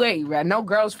can get away. Right? No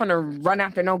girl's gonna run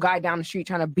after no guy down the street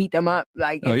trying to beat them up.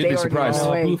 Like Oh, if you'd they be already run surprised.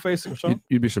 away.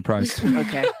 You'd be surprised.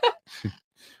 Okay.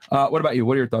 What about you?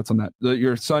 What are your thoughts on that?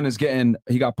 Your son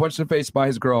he got punched in the face by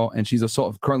his girl and she's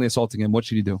currently assaulting him. What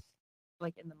should he do?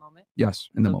 Like in the moment. Yes,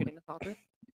 in the Still moment. getting assaulted.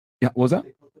 Yeah, what was that?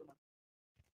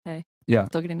 Hey. Yeah.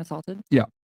 Still getting assaulted. Yeah.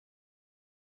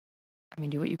 I mean,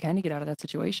 do what you can to get out of that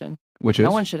situation. Which no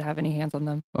is? one should have any hands on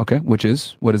them. Okay, what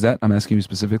is that? I'm asking you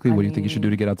specifically. What do you think you should do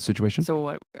to get out of the situation? So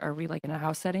what are we like in a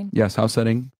house setting? Yes, house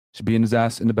setting. Should be in his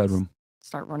ass in the bedroom.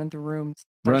 Start running through rooms.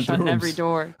 Start Run through shutting every rooms.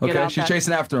 door. Get Okay, out she's that-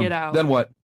 chasing after him. Get out. Then what?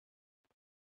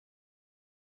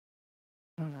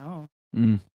 I don't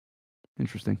know.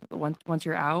 Interesting. Once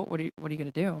you're out, what are you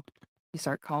gonna do? You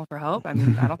start calling for help. I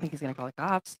mean, I don't think he's gonna call the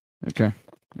cops. Okay.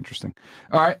 Interesting.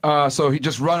 All right. So he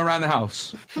just run around the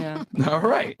house. Yeah. All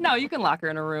right. No, you can lock her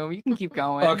in a room. You can keep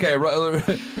going. Okay.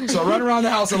 So run around the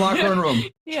house and lock her in a room.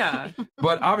 Yeah.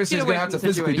 But obviously, Get he's going away to have from to the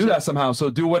physically do situation. that somehow.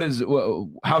 So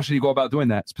how should he go about doing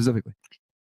that specifically?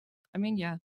 I mean,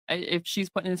 yeah. If she's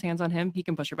putting his hands on him, he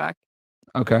can push her back.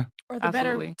 Okay. Or the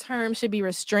Absolutely. better term should be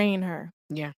restrain her.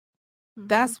 Yeah.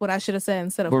 That's what I should have said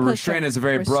instead of But push restraint her. is a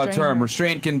very broad Restrain term. her.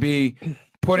 Restraint can be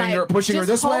Like, pushing her just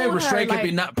this way. hold her, Restraint can be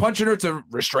like- not punching her to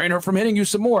restrain her from hitting you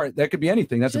some more. That could be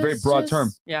anything. That's a very broad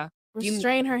term. Yeah.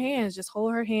 Restrain her hands. Just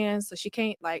hold her hands so she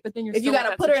can't like. But then you're if you still in gotta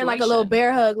that put her in like a little situation.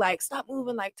 bear hug, like stop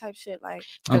moving, like type shit, like.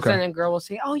 Because Okay. then a girl will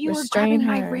say, "Oh, you were Restrain grabbing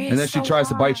my her. wrist." And then she so tries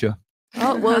to bite you.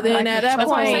 Oh well, then at that That's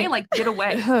what I'm point, saying. Like, get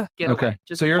away. Get Okay. away.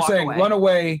 Just So you're walk saying away. run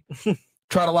away,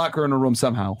 try to lock her in a room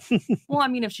somehow. Well, I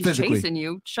mean, if she's Physically. chasing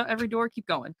you, shut every door. Keep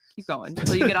going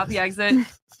until you get out the exit.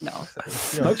 No.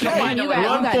 Okay. you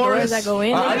got doors that go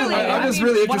in. I'm just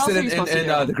really what else interested are you supposed to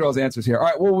in do? the girl's answers here. All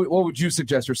right, what would you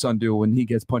suggest your son do when he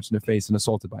gets punched in the face and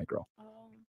assaulted by a girl?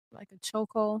 Like a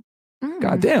chokehold.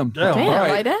 God damn. Damn, All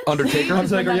right. like that? Undertaker.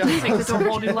 Undertaker, yeah. Take it to a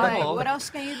whole new Like, level. what else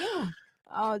can you do?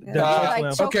 Oh,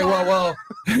 Yeah, choke Okay, well,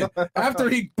 after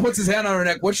he puts his hand on her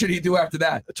neck, what should he do after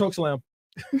that? Choke slam.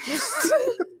 just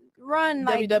run,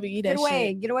 like WWE get that away,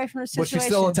 shit. get away from the But situation. she's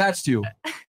still attached to you.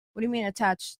 What do you mean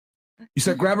attached? You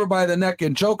said grab her by the neck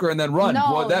and choke her and then run.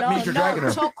 No, Well, that no, means you're no. dragging her.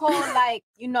 Chokehold, like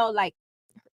like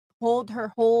hold her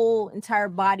whole entire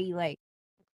body, like.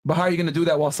 But how are you going to do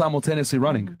that while simultaneously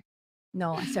running?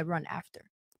 No, I said run after.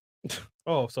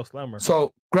 Oh, so slammer.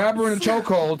 So grab her in a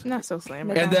chokehold. Not so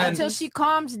slammer. And then- until she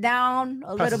calms down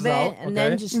a little Passes bit, out, and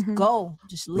then okay. just go,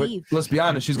 just But leave. let's be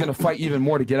honest, she's going to fight even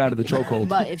more to get out of the chokehold.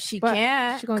 But if she But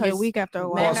can't, she's gonna get 'cause weak after a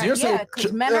while. Men so are, you're saying- yeah,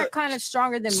 because men are kind of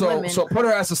stronger than So, women. so put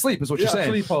her ass to sleep is what you're saying.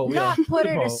 Sleep hold. Not Yeah. put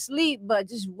her Sleep to hold. sleep, but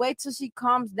just wait till she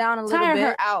calms down a little Tire bit.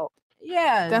 her out.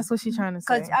 Yeah, That's what she's trying to say.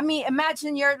 because I mean,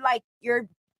 imagine you're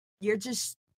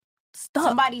just Stuck.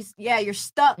 somebody's you're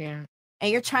stuck, Yeah.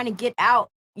 and you're trying to get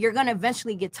out. You're gonna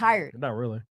eventually get tired. Not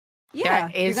really. Yeah,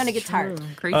 That you're is gonna get tired. true.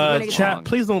 Crazy. way to get Chat, along.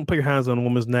 please don't put your hands on a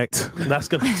woman's neck. That's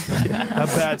gonna be a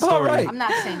bad All story. right. I'm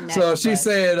not saying that. So she's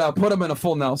but- saying put him in a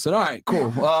full Nelson. All right,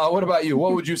 cool. What about you?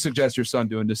 What would you suggest your son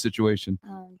do in this situation?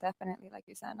 Definitely, like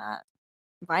you said, not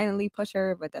violently push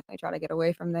her, but definitely try to get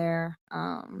away from there.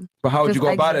 But how would just you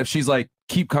go about it exit. if she's like,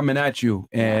 keep coming at you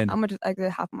and I'm gonna just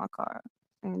exit half of my car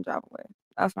and drive away.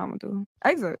 That's what I'm gonna do.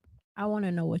 Exit I want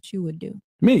to know what you would do.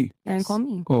 me? and call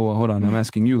me. Oh, well, hold on. I'm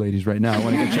asking you ladies right now. I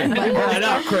want to get you. Right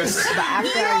now, Chris. But after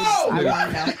I want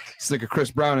to know. It's like a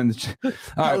Chris Brown in the. All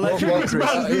right, Allegedly. well,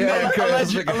 Chris. Yeah,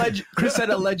 Chris. Chris said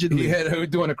allegedly. Yeah, we're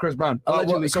doing a Chris Brown.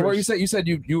 Allegedly, So what Chris. you said? You said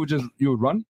you would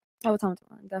run. I would tell him to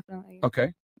run, definitely.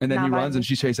 Okay, and then Not he runs violent. and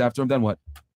she chases after him. Then what?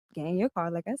 Get in your car,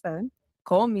 like I said.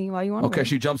 Call me while you want. Okay,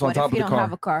 she jumps on What top if of you the don't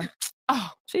have car. a car? Oh,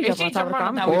 She If jump she on top of the jump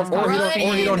on car. top of the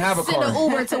Or he don't have a Send car. an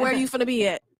Uber to where you finna be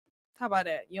at. How about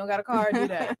that? You don't got a car? Do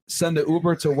that. Send the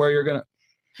Uber to where you're gonna.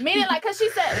 Meaning, like, cause she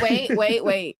said,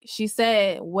 wait. She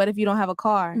said, what if you don't have a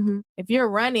car? Mhm. If you're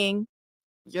running,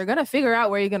 you're gonna figure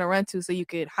out where you're gonna run to so you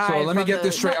could hide. So let me from get the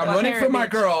this straight. I'm running for apparent my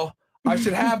bitch. girl. I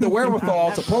should have the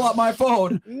wherewithal to pull out my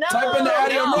phone, No, type in the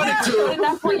alley I'm running to.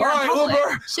 All right,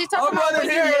 Uber. She I'm talking about running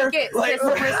when you here. make it Like, to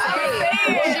somewhere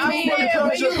safe. I'm When you running make to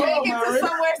it Chicago, to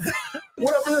somewhere safe.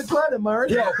 What up in the planet,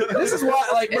 Murray? Yo, this is why,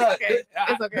 like, bro.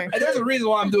 It's okay. There's a reason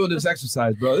why I'm doing this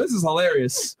exercise, bro. This is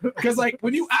hilarious. Because, like,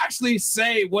 when you actually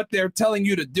say what they're telling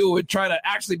you to do and try to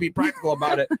actually be practical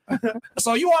about it.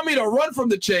 So you want me to run from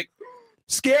the chick,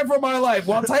 scared for my life,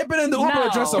 while typing in the Uber No.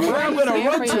 address of where I'm going to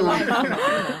run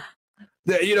to.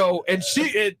 That, you know,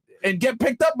 and get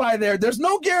picked up by there. There's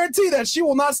no guarantee that she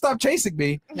will not stop chasing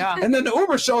me. Yeah. And then the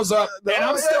Uber shows up, and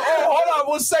I'm still. Oh, hold on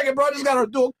 1 second, bro. I just gotta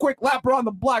do a quick lap around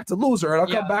the block to lose her, and I'll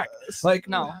come back. Like,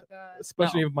 No.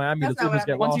 Especially if Miami, That's the not Ubers what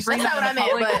get Once you lost. bring That's it not into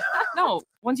what I meant, public, no.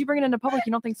 Once you bring it into public,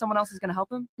 you don't think someone else is gonna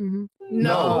help him?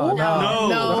 No.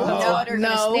 No. They're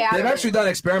gonna stay out They've of it. actually done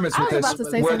experiments I with was this, about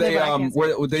to say where something, they but I can't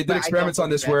where they did But I experiments don't on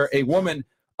this, believe where a woman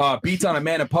beats on a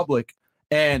man in public.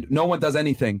 And no one does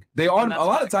anything. They on a that's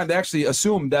lot of time they actually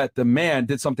assume that the man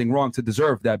did something wrong to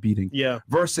deserve that beating. Yeah.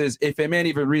 Versus if a man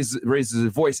even raises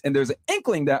his voice and there's an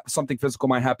inkling that something physical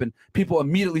might happen, people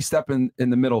immediately step in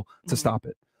the middle to stop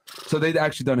it. So they've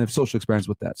actually done a social experience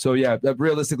with that. So yeah,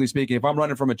 realistically speaking, if I'm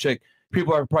running from a chick,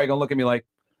 people are probably gonna look at me like,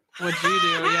 What'd you do?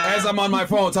 Yeah. as I'm on my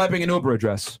phone typing an Uber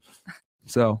address.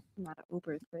 So Not an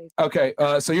Uber is crazy. okay,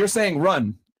 so you're saying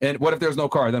run, and what if there's no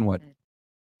car? Then what?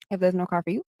 If there's no car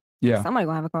for you, Yeah. Somebody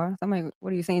gonna have a car. Somebody.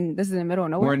 What are you saying? This is in the middle of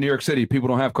nowhere. We're in New York City. People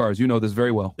don't have cars. You know this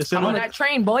very well. I'm on that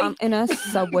train, boy. I'm in a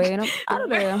subway and I'm out of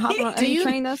there. I'm hopping on any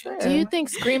train that's there. Do you think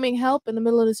screaming help in the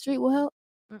middle of the street will help?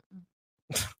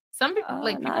 Some people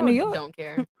like not in New people York. don't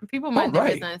care. People mind their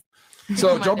right. business.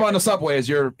 So jump on the subway is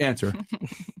your answer.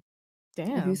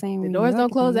 Damn. you saying the New doors York, don't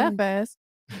close then that fast.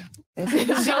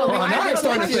 So now you're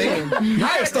starting to think.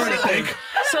 Now you're starting to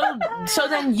think. So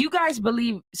then you guys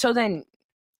believe. So then,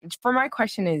 for my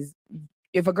question is,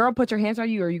 if a girl puts her hands on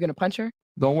you, are you gonna punch her?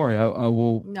 Don't worry, I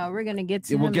will. No, we're gonna get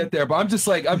to. We'll him. get there, but I'm just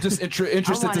interested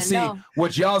to wanna see know.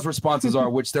 what y'all's responses are,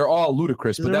 which they're all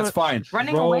ludicrous, but that's fine.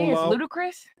 Running away is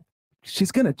ludicrous.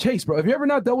 She's gonna chase, bro. Have you ever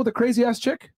not dealt with a crazy ass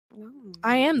chick?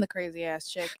 I am the crazy ass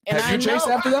chick. And Have you I chased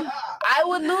know after them? I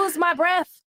would lose my breath.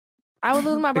 I would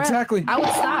lose my breath. Exactly. I would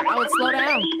stop. I would slow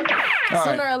down. All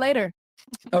Sooner right. or later,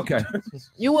 Okay.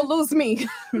 you will lose me.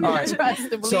 All right. Trust and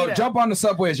believe So it. jump on the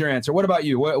subway is your answer. What about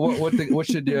you? What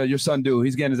should your son do?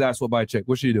 He's getting his ass whooped by a chick.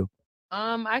 What should he do?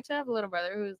 I actually have a little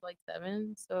brother who's like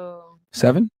 7. So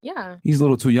 7? yeah. He's a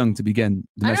little too young to be getting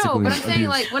I know, domestically but I'm saying abused.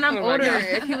 like when I'm Oh my older, God.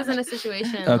 if he was in a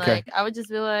situation, Okay. like I would just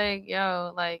be like,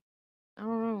 yo, like I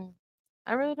don't know.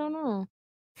 I really don't know.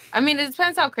 I mean, it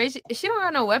depends how crazy. If she don't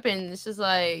have no weapon, it's just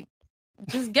like,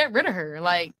 just get rid of her.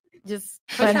 Like, just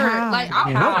push But her. how? Like,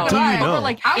 Yeah, what do you know?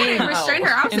 like I wouldn't restrain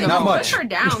her. I would say, Not push much. her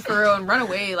down for real and run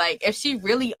away. Like, if she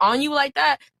really on you like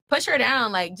that, push her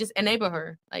down. Like, just enable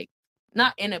her. Like,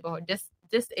 not enable her, just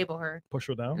disable her. Push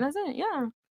her And down. that's it. Yeah,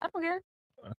 I don't care.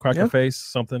 Crack her face.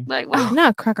 Something. Like, what?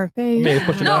 Not crack her face. Maybe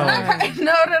push her No, down.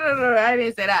 no. I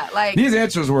didn't say that. Like, These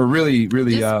answers were really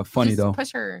funny just though.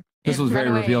 push her. This and was run very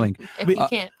away revealing. If you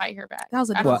can't fight her back. That was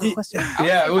a After- difficult question.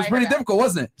 Yeah, it was fight pretty her back. difficult,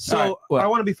 wasn't it? So All right, what? I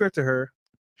want to be fair to her.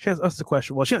 She has us the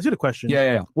question. Well, she asked you the question.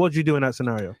 Yeah. What would you do in that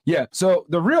scenario? Yeah. So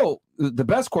the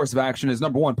best course of action is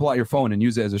number one, pull out your phone and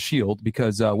use it as a shield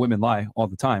because women lie all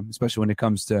the time, especially when it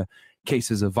comes to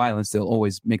cases of violence. They'll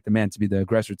always make the man to be the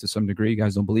aggressor to some degree. You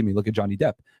guys don't believe me? Look at Johnny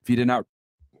Depp. If he did not,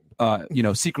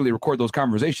 secretly record those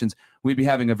conversations, we'd be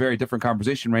having a very different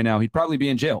conversation right now. He'd probably be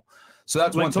in jail. So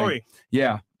that's Like one thing. Tory.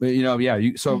 Yeah.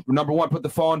 So number one, put the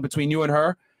phone between you and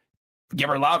her. Give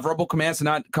her loud verbal commands to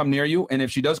not come near you. And if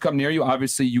she does come near you,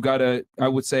 obviously you got to, I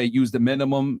would say, use the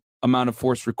minimum amount of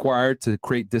force required to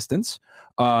create distance,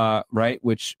 right?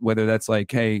 Which, whether that's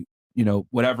like, hey,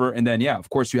 whatever. And then, yeah, of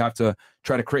course, you have to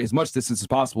try to create as much distance as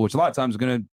possible, which a lot of times is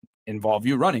going to involve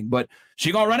you running. But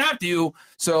she going to run after you.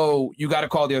 So you got to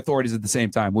call the authorities at the same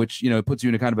time, which, it puts you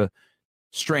in a kind of a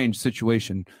strange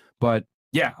situation. But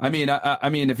yeah, I mean,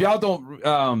 if y'all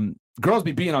don't, girls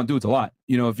be beating on dudes a lot.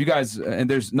 If you guys, and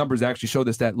there's numbers that actually show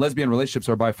this, that lesbian relationships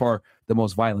are by far the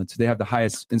most violent. They have the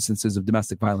highest instances of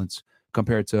domestic violence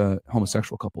compared to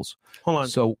homosexual couples. Hold on.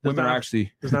 So Does women that- are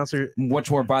actually does that answer- much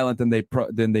more violent than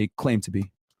they claim to be.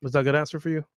 Was that a good answer for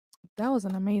you? That was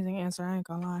an amazing answer. I ain't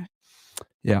gonna lie.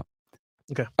 Yeah.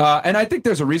 Okay. And I think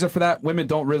there's a reason for that. Women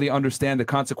don't really understand the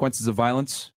consequences of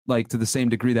violence, like to the same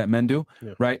degree that men do,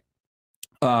 right?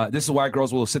 This is why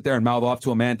girls will sit there and mouth off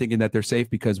to a man thinking that they're safe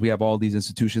because we have all these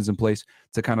institutions in place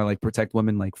to kind of like protect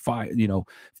women, like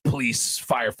police,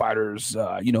 firefighters,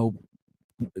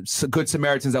 good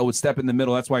Samaritans that would step in the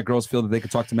middle. That's why girls feel that they could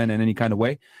talk to men in any kind of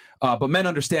way. But men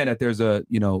understand that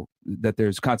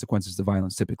there's consequences to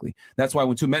violence typically. That's why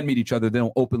when two men meet each other, they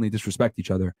don't openly disrespect each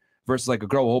other versus like a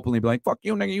girl will openly be like, fuck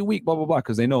you, nigga, you weak, blah, blah, blah.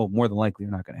 Cause they know more than likely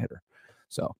you're not going to hit her.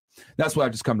 So that's what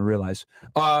I've just come to realize.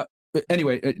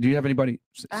 Anyway, do you have anybody?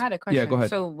 I had a question. Yeah, go ahead.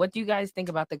 So, what do you guys think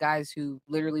about the guys who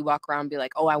literally walk around and be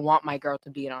like, "Oh, I want my girl to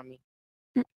beat on me"?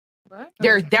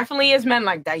 There definitely is men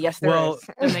like that. Yes, there is.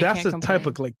 And they that's can't a type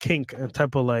of like kink and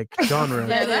type of like genre.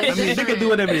 Yeah, that's I mean, they can do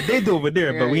whatever they do over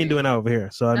there, but we ain't doing that over here.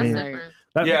 So I mean,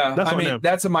 that's I on mean, them.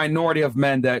 that's a minority of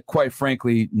men that, quite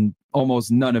frankly,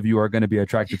 almost none of you are going to be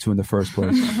attracted to in the first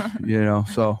place.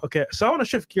 So Okay, so I want to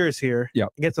shift gears here. Yeah,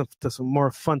 get to some more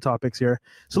fun topics here.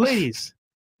 So, ladies,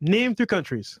 name 3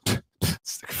 countries.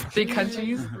 3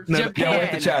 countries. No, Japan. Yeah,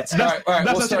 with the chats. That's- all right.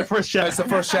 that's We'll the start. first chat. That's the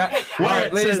first chat. All Well, right,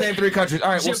 it ladies, says- name 3 countries. All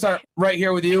right, we'll start right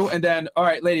here with you, and then, all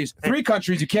right, ladies, 3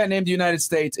 countries. You can't name the United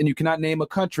States, and you cannot name a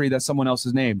country that someone else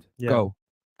has named. Go.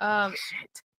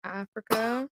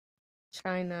 Africa,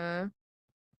 China,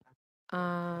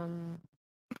 another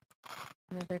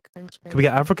country. We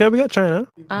got Africa. We got China.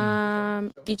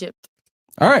 Egypt.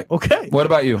 All right. Okay. What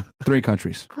about you? 3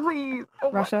 countries. Please.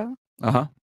 Russia, Uh huh.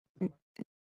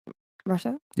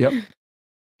 Russia, Yep.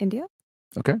 India,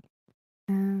 Okay.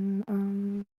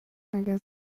 and I guess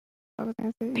I was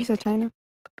gonna say you said China.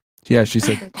 Yeah, she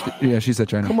said. Yeah, she said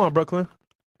China. Come on, Brooklyn.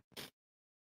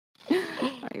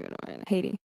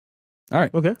 Haiti. All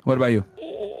right. Okay. What about you?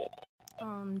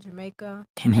 Jamaica.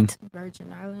 Mhm.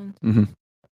 Virgin Islands. Mhm.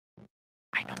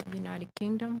 United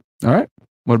Kingdom. All right.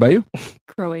 What about you?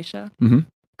 Croatia, Mhm.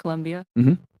 Colombia,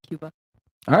 Mhm. Cuba.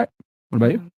 All right. What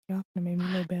about you? Y'all made me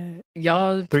look bad.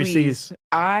 Y'all, Three please. C's.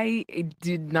 I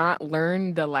did not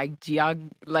learn the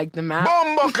the map.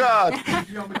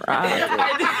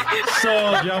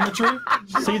 So geometry.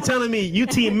 So you're telling me you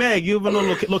Team Meg? You even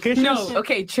know locations? No.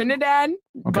 Okay. Trinidad,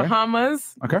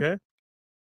 Bahamas, Okay.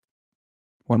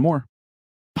 One more.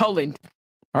 Poland.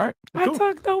 All right. I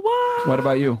took the one. What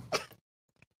about you?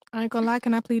 I ain't gonna lie.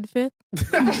 Can I plead the fifth?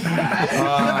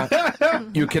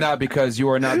 You cannot because you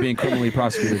are not being criminally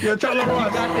prosecuted. I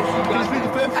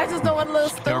just don't want a little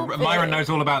stupid. Myron knows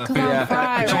all about the Yeah.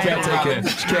 fried She right can't now. take it.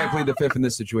 She can't plead the fifth in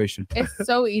this situation. It's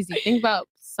so easy. Think about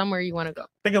somewhere you want to go,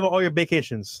 Think about all your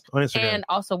vacations on Instagram. and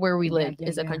also where we live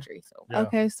is a country. So Yeah.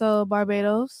 Okay, so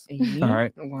Barbados, All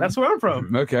right. That's where I'm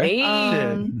from. Okay.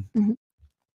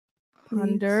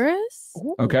 Honduras.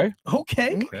 Okay.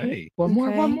 Okay. One more.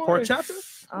 Okay. One more. Fourth chapter.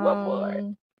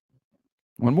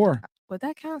 One more. Would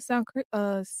that count?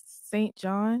 St.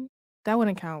 John? That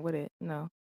wouldn't count, would it? No.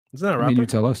 Is that a I rapper? mean, you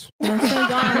tell us. No, St.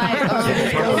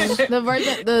 John,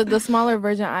 like the smaller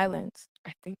Virgin Islands.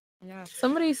 I think. yeah,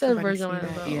 somebody said Virgin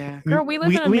Islands. though. Yeah. Girl, we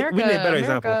live in America. We need a better America,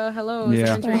 example. hello. Yeah. it's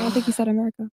a I country. think you said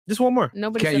America. Just one more.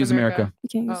 Nobody Can't said use America. You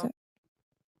can't use Oh.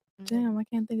 it. Damn, I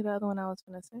can't think of the other one I was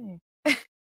gonna say.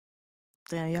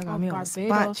 Damn, y'all got me on the spot.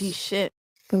 Barbados. Gee, shit.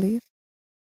 Believe.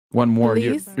 One more.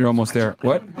 Belize? You're almost there.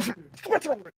 What?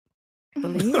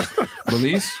 Believe.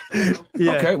 Belize?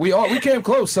 Yeah. Okay. We came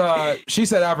close. She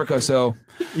said Africa, so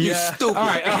Yeah. all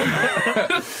right.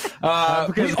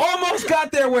 We almost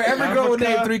got there where every girl would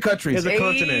Africa name 3 countries. is a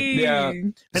continent. Yeah.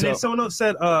 And So- then someone else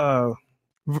said,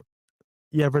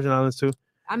 yeah, Virgin Islands too.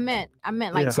 I meant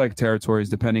like It's like territories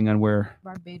depending on where.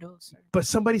 Barbados. But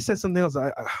somebody said something else.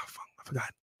 I forgot.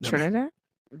 Trinidad.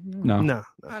 No. No.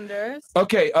 Honduras.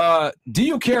 Okay. Do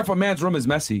you care if a man's room is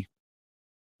messy?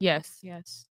 Yes.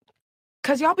 Yes.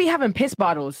 Cause y'all be having piss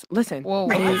bottles. Listen. Whoa.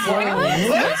 Who you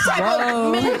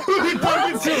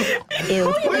talking to?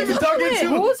 Who you talking to?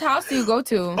 Whose house do you go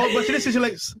to? Oh, but this is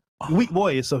like weak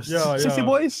boys. So Yeah, 60 yeah.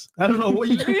 boys? I don't know what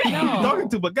you talking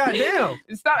to, but goddamn.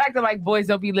 Stop acting like boys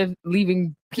don't be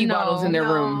leaving pee bottles in their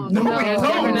room. No,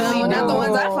 definitely not the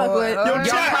ones I fuck with. Yo, Y'all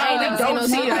chat. probably don't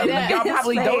see like them. that. Y'all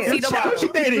probably don't see the Who bottle. you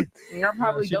dating? Y'all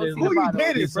probably She don't did. see Who the you bottle.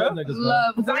 dating, bro?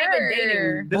 Love It's not even her.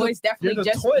 dating. There's Boys definitely there's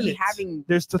a just be toilet. having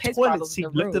There's the piss toilet bottles in seat. the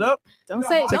Lift it room. up. Don't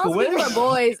say. Take Don't away. speak for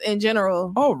boys in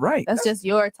general. Oh, right. That's just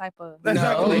your type of.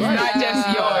 Exactly. It's not just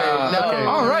yours. No. Okay.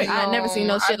 All right. I never seen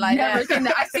no shit like Never that. seen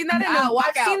that. I've seen that in I'll walk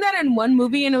I've seen out. that in one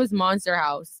movie, and it was Monster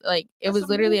House. Like it was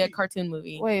literally a cartoon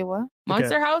movie. Wait, what?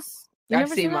 Monster House. You I've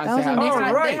never seen seen that? Monster They House. had,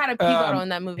 All right. they had a pee bottle in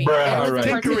that movie. bruh. It was All a right.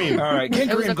 cartoon. King Kareem. All right. King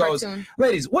It was a Kareem goes, cartoon.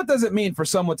 ladies, what does it mean for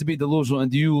someone to be delusional?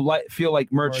 And do you feel like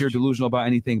Merch, you're delusional about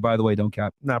anything? By the way, don't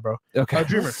cap. Nah, bro. Okay. A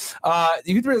dreamer.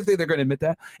 You really think they're going to admit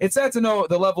that? It's sad to know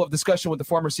the level of discussion with the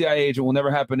former CIA agent will never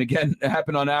happen again.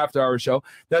 Happen on the After Hours show.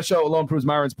 That show alone proves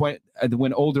Myron's point.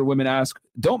 When older women ask,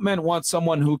 "Don't men want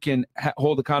someone who can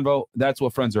hold a convo?" That's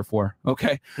what friends are for.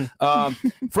 Okay.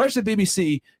 Fresh at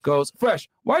BBC goes, Fresh,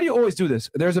 why do you always do this?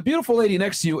 There's a beautiful lady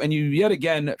next to you, and you yet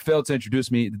again failed to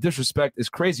introduce me. The disrespect is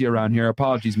crazy around here.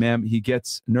 Apologies, ma'am. He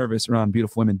gets nervous around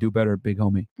beautiful women. Do better, big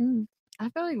homie. I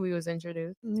feel like we was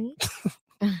introduced.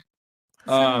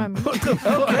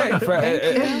 Okay.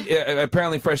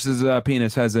 Apparently, Fresh's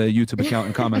penis has a YouTube account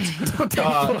and comments.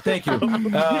 Thank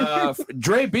you.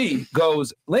 Dre B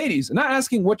goes, ladies, not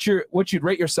asking what you'd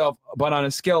rate yourself, but on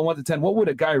a scale of 1 to 10, what would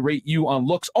a guy rate you on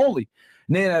looks only?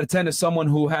 9 out of 10 is someone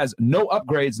who has no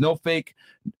upgrades, no fake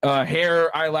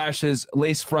hair, eyelashes,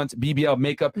 lace front, BBL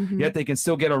makeup, yet they can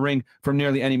still get a ring from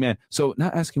nearly any man. So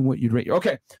not asking what you'd rate you.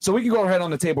 Okay, so we can go ahead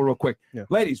on the table real quick. Yeah.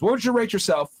 Ladies, what would you rate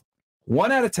yourself?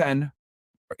 1 out of 10.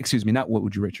 Excuse me, not what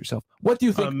would you rate yourself. What do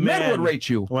you think men would rate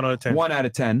you? 1 out of 10. 1 out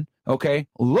of 10. Okay.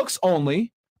 Looks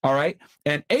only. All right.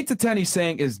 And 8 to 10, he's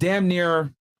saying, is damn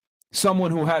near someone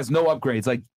who has no upgrades,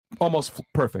 like almost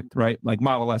perfect, right? Like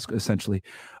model-esque, essentially.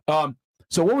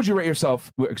 So what would you rate yourself?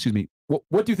 Excuse me.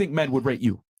 What do you think men would rate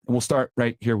you? And we'll start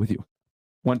right here with you.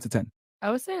 1 to 10.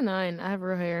 I would say a 9. I have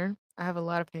real hair. I have a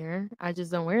lot of hair. I just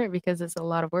don't wear it because it's a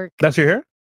lot of work. That's your hair?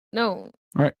 No.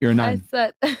 All right. You're a 9. I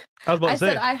said I was about I to say.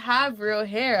 said I have real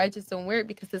hair. I just don't wear it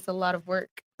because it's a lot of work.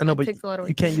 I know, It but takes a lot of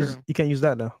you work. can't use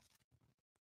that though.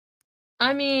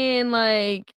 I mean,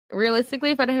 like realistically,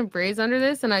 if I didn't have braids under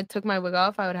this and I took my wig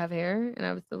off, I would have hair and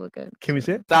I would still look good. Can we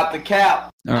see it? Stop the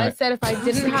cap. All I right. said if I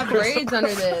didn't have braids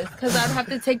under this, because I'd have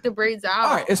to take the braids out.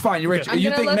 All right. It's fine. You I'm think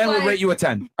gonna look men would like- rate you a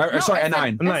 10? Or, sorry, I a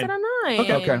 9. I said a 9.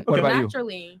 Okay. What about you?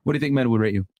 Naturally. What do you think men would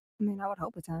rate you? I mean, I would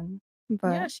hope a 10.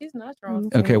 but Yeah, she's natural.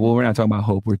 Okay, well, we're not talking about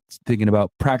hope. We're thinking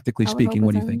about practically I would speaking. hope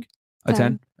What a do you 10. think? A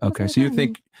 10? Okay, so you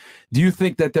think, do you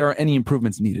think that there are any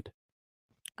improvements needed?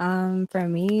 For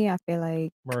me, I feel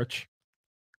like Merch.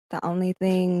 the only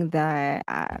thing that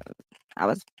I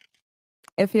was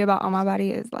iffy about on my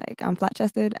body is like I'm flat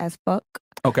chested as fuck.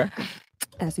 Okay.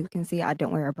 As you can see, I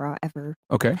don't wear a bra ever.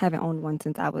 Okay. Haven't owned one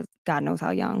since I was God knows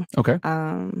how young. Okay.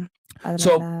 Other than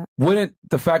So that, wouldn't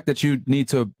the fact that you need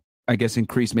to, I guess,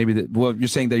 increase maybe well, you're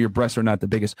saying that your breasts are not the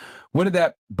biggest. Wouldn't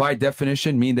that by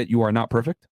definition mean that you are not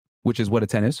perfect, which is what a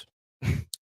 10 is?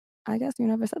 I guess you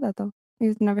never said that though.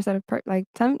 You never said it like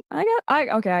 10. I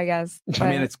guess. I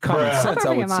mean, it's common sense, I perfect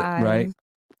would in my say, eyes. right?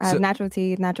 I have So- natural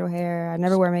teeth, natural hair. I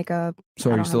never wear makeup. So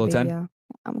I are you don't still have a 10? BBL.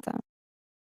 I'm a 10.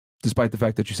 Despite the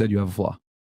fact that you said you have a flaw.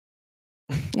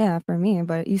 Yeah, for me.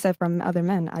 But you said from other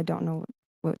men. I don't know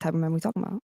what type of men we talking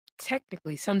about.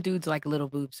 Technically, some dudes like little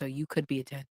boobs, so you could be a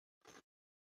 10.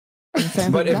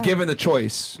 But if given the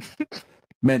choice,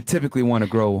 men typically want to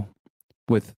grow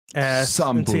with Ass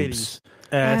some and boobs. titties.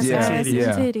 Ass yeah, and titties.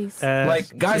 yeah. Titties. Ass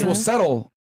Like and guys will titties.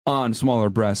 settle on smaller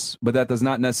breasts, but that does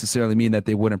not necessarily mean that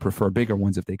they wouldn't prefer bigger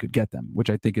ones if they could get them, which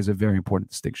I think is a very important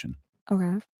distinction.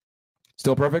 Okay.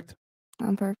 Still perfect?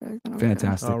 I'm perfect. I'm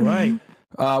Fantastic. All right.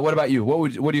 What about you?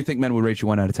 What do you think men would rate you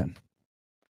 1 out of 10?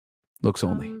 Looks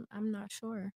only. I'm not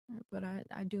sure, but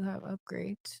I do have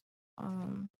upgrades.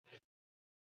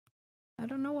 I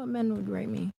don't know what men would rate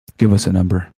me. Give us a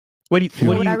number. What do you? What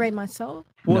What do would I you? rate myself?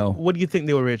 What, what do you think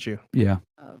they will rate you? Yeah.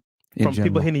 In From people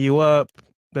general. hitting you up,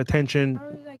 the attention.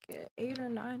 Probably like an 8 or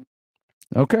 9.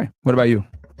 Okay. What about you?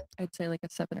 I'd say like a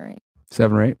 7 or 8.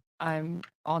 7 or 8? I'm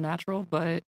all natural,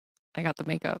 but I got the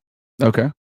makeup. Okay.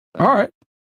 All right.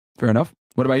 Fair enough.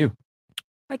 What about you?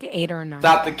 Like an 8 or a 9.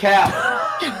 Stop the cap.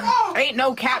 Ain't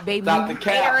no cap, baby. Stop the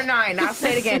cap. 8 or a 9. I'll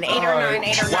say it again. 8 or 9.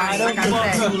 8 or 9. Like I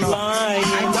said,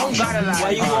 I don't gotta lie. Why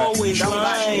you always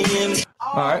lying?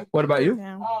 All right. What about you?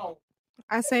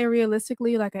 I say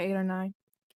realistically like an 8 or 9.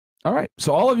 All right.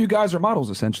 So all of you guys are models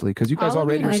essentially because you guys all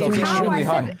rated yourselves extremely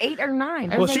high. 8 or 9.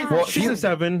 Well, she's a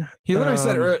 7. He literally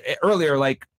said earlier,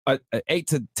 like a 8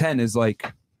 to 10 is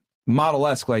like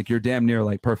model-esque, like you're damn near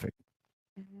like perfect.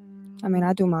 I mean,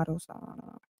 I do model, so I don't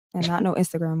know. And not no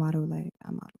Instagram model. Like I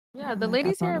model. Yeah, the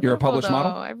ladies here are You're a beautiful, published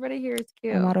model? though. Everybody here is I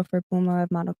cute. model for Puma. I've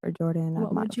modeled for Jordan. I've What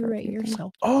would modeled you for rate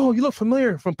yourself? Oh, you look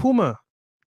familiar from Puma.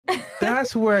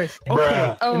 That's where.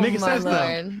 Okay, Oh, it makes my sense now.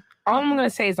 Lord. All I'm gonna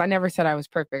say is I never said I was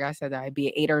perfect. I said that I'd be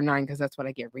an 8 or 9 because that's what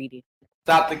I get rated.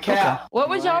 Stop the cap. What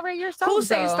would y'all rate yourself? Who's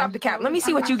saying stop the cap? Let me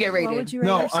see what you get rated. What would you rate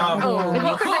No, yourself? Oh, If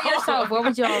you could rate yourself, what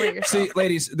would y'all rate yourself? See,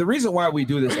 ladies, the reason why we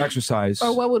do this exercise.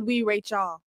 Or what would we rate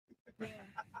y'all?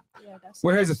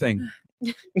 Well, here's the thing.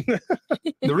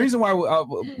 The reason why,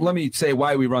 let me say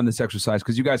why we run this exercise,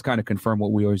 because you guys kind of confirm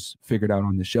what we always figured out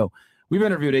on this show. We've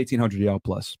interviewed 1,800 y'all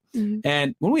plus.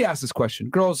 And when we ask this question,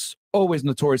 girls always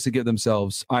notorious to give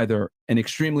themselves either an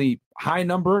extremely high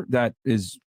number that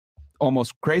is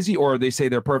almost crazy, or they say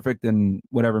they're perfect and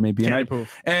whatever it may be. Can't And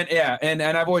improve. and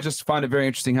I've always just found it very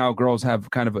interesting how girls have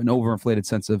kind of an overinflated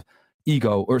sense of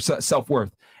ego or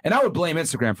self-worth. And I would blame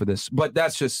Instagram for this, but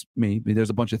that's just me. I mean,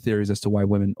 there's a bunch of theories as to why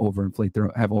women have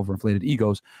overinflated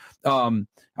egos.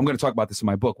 I'm going to talk about this in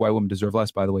my book, Why Women Deserve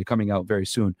Less, by the way, coming out very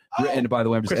soon. And by the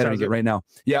way, I'm just Chris editing has it right now.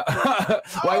 Yeah.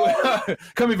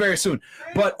 Coming very soon.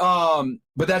 But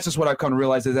that's just what I've come to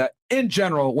realize is that in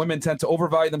general, women tend to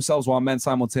overvalue themselves while men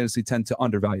simultaneously tend to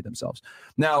undervalue themselves.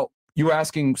 Now, you were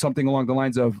asking something along the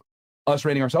lines of us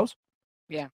rating ourselves?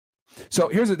 Yeah. So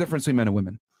here's the difference between men and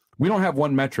women. We don't have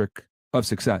one metric of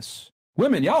success.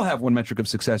 Women, y'all have one metric of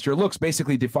success. Your looks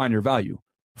basically define your value.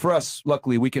 For us,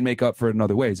 luckily, we can make up for it in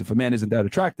other ways. If a man isn't that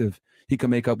attractive, he can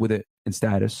make up with it in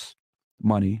status,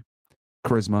 money,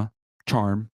 charisma,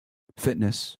 charm,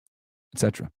 fitness,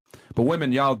 etc. But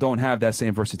women, y'all don't have that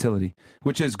same versatility,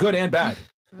 which is good and bad.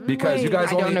 Because you Wait, guys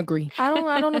I only don't agree.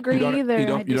 I don't agree don't- either. you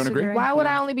don't agree? Why would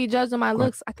I only be judged on my Go ahead.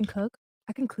 looks? I can cook.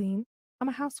 I can clean. I'm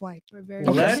a housewife. We're very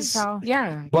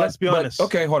Yeah. But, Let's be honest.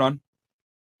 okay, hold on.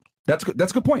 That's good.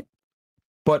 That's a good point.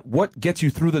 But what gets you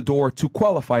through the door to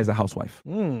qualify as a housewife?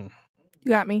 You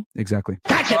got me. Exactly.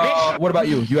 What about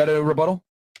you? You had a rebuttal?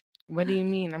 What do you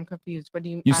mean? I'm confused. What do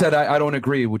you? You said I don't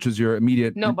agree, which was your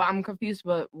immediate. No, but I'm confused.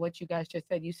 But what you guys just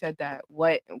said, you said that.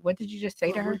 What did you just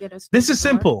say to her? This is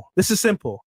simple. This is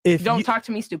simple. If Don't you, talk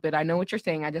to me stupid. I know what you're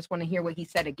saying. I just want to hear what he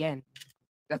said again.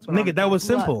 That's what. nigga, that was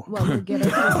simple.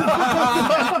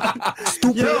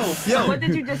 Yo, what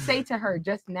did you just say to her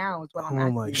just now? Is what I'm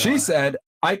asking. my She said,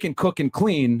 I can cook and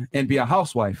clean and be a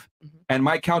housewife. And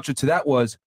my counter to that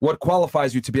was, what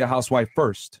qualifies you to be a housewife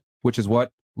first? Which is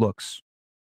what? Looks.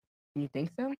 You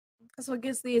think so? That's what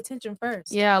gets the attention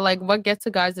first. Yeah, like what gets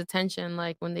a guy's attention,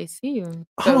 like when they see you.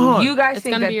 So you guys it's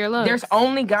think gonna that be your looks. there's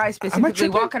only guys specifically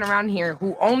walking around here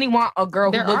who only want a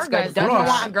girl There who looks are good, guys doesn't that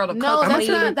want a girl to No, cook,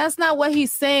 clean. that's not what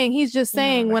he's saying. He's just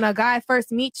saying when a guy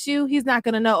first meets you, he's not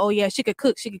gonna know, oh yeah, she could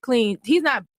cook, she could clean. He's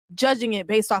not judging it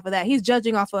based off of that. He's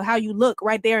judging off of how you look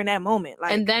right there in that moment.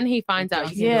 Like, and then he finds out.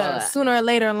 You can do that. sooner or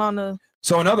later along the.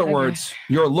 So in other words,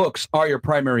 your looks are your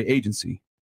primary agency.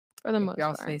 For the most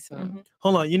Y'all part. say so.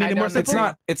 Hold on, you need I it more don't simple.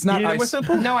 agree. It's not You need it more ice.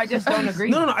 simple. No, I just don't agree.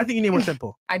 No, I think you need more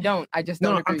simple. I don't. I just No,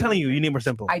 don't no, agree. I'm telling you, you need more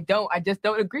simple. I don't. I just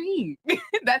don't agree.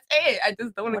 That's it. I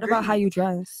just don't What agree. about how you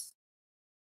dress?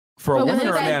 For a But woman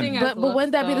or a wouldn't that- man? But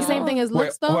wouldn't that be the same thing as Wait,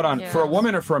 looks though? hold on. For a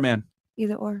woman or for a man?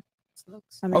 Either or.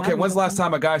 Okay, when's the last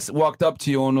time a guy walked up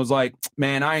to you and was like,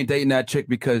 "Man, I ain't dating that chick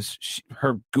because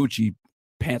her Gucci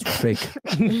pants were fake"?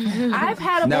 I've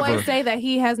had a boy Never. say that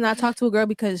he has not talked to a girl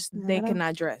because they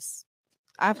cannot dress.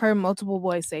 I've heard multiple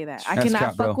boys say that. I That's cannot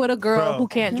cap, fuck bro. with a girl who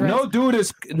can't dress. No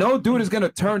dude is gonna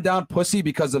turn down pussy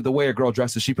because of the way a girl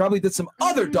dresses. She probably did some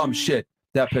other dumb shit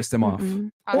that pissed him off,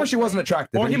 or she wasn't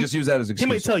attractive. Or and he he- just used that as an He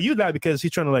might excuse. tell you that because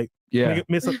he's trying to like Yeah. make it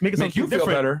Make something you feel different,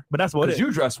 better, But that's what it because is.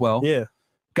 you dress well. Yeah.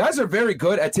 Guys are very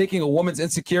good at taking a woman's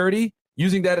insecurity,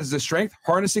 using that as a strength,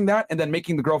 harnessing that, and then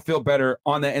making the girl feel better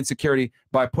on that insecurity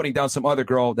by putting down some other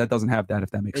girl that doesn't have that. If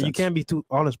that makes And sense. you can't be too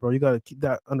honest, bro. You gotta keep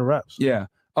that under wraps. Yeah.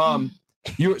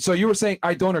 You were saying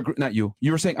I don't agree. Not you.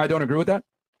 You were saying I don't agree with that.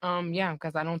 Yeah,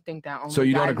 because I don't think that. So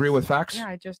you don't guys- agree with facts? Yeah,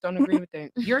 I just don't agree with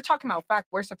it. You're talking about fact.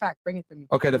 Where's the fact? Bring it to me.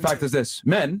 Okay. The fact is this: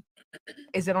 men.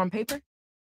 Is it on paper?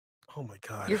 Oh my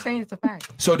god. You're saying it's a fact.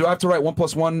 So do I have to write 1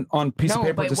 + 1 on a piece no, of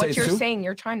paper but to say what it's you're two? saying,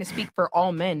 you're trying to speak for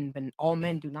all men, but all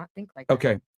men do not think like that.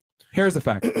 Okay. Here's the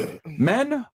fact: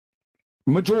 men,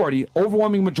 majority,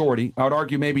 overwhelming majority, I would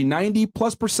argue maybe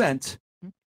 90+%,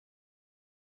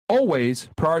 always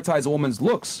prioritize a woman's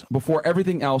looks before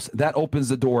everything else. That opens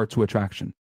the door to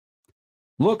attraction.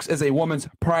 Looks is a woman's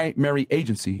primary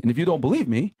agency. And if you don't believe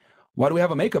me, why do we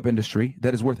have a makeup industry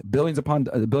that is worth billions upon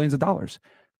billions of dollars?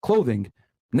 Clothing,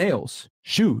 nails,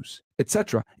 shoes,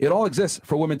 etc. It all exists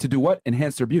for women to do what?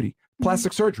 Enhance their beauty.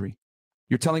 Plastic surgery.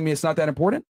 You're telling me it's not that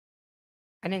important?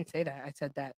 I didn't say that. I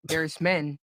said that there's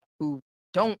men who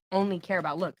don't only care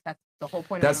about looks. That's the whole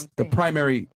point. That's of the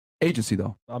primary agency,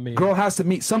 though. I mean, girl has to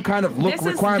meet some kind of look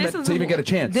requirement to even get a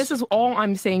chance. This is all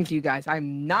I'm saying to you guys.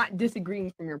 I'm not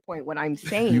disagreeing from your point. What I'm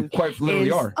saying, You quite literally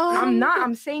is- are. I'm not.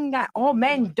 I'm saying that all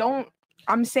men don't.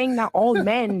 I'm saying that all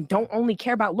men don't only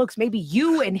care about looks. Maybe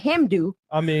you and him do.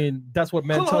 I mean, that's what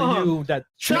men Hold tell on. you that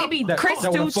Maybe that, Chris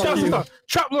that wanna do fuck too. you.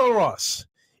 Trap Little Ross,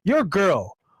 your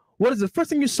girl. What is the first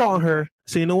thing you saw on her?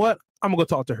 So you know what? I'm gonna go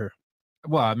talk to her.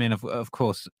 Well, I mean, of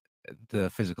course, the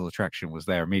physical attraction was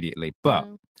there immediately. But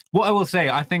what I will say,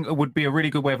 I think it would be a really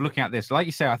good way of looking at this. Like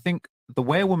you say, I think the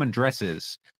way a woman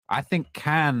dresses, I think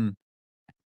can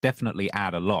definitely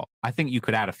add a lot. I think you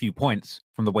could add a few points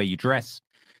from the way you dress,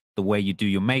 the way you do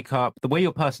your makeup, the way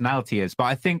your personality is. But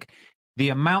I think the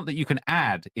amount that you can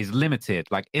add is limited.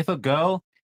 Like if a girl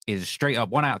is straight up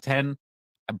 1 out of 10,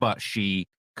 but she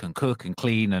can cook and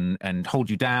clean and hold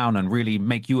you down and really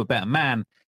make you a better man,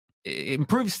 it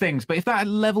improves things. But if that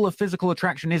level of physical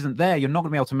attraction isn't there, you're not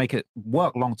going to be able to make it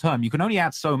work long term. You can only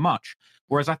add so much.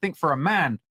 Whereas I think for a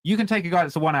man, you can take a guy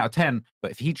that's a 1 out of 10,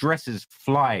 but if he dresses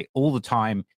fly all the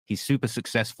time, he's super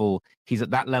successful, he's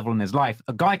at that level in his life,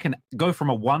 a guy can go from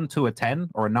a 1 to a 10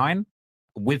 or a 9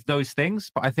 with those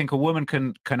things. But I think a woman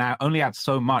can only add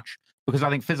so much, because I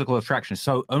think physical attraction is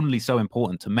only so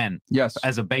important to men. Yes.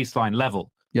 As a baseline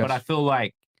level. Yes. But I feel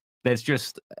like it's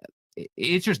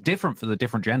just different for the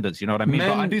different genders. You know what I mean?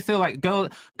 But I Men- do feel like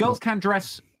girls can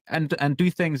dress and do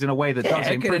things in a way that does it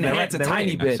can improve their, enhance a their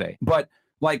tiny rating, I'd bit, say. but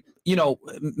like, you know,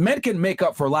 men can make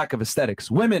up for lack of aesthetics.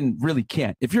 Women really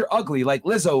can't. If you're ugly, like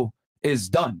Lizzo is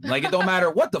done. Like it don't matter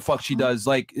what the fuck she does.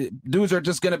 Like dudes are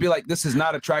just gonna be like, this is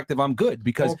not attractive, I'm good,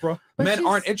 because men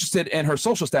aren't interested in her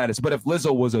social status. But if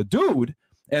Lizzo was a dude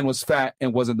and was fat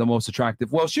and wasn't the most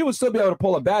attractive, well, she would still be able to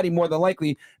pull a baddie more than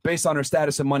likely based on her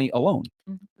status and money alone.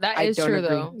 That is true,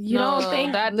 though. You don't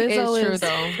think that Lizzo is true, is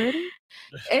though. pretty?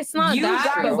 It's not You that,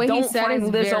 guys but what he don't said find is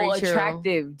Lizzo very true.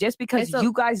 attractive. Just because It's a-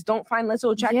 you guys don't find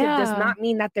Lizzo attractive does Yeah. not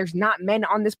mean that there's not men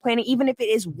on this planet, even if it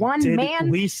is one Did man.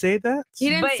 we say that? He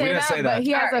didn't say that, but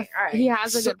he has he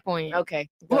has a good point. Okay.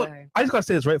 Look, I just gotta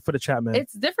say this right for the chat, man.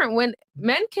 It's different when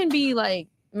men can be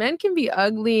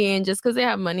ugly, and just because they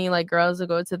have money, like girls will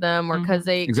go to them, or because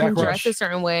they Exactly. can dress a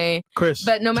certain way. Chris.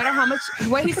 But no matter how much,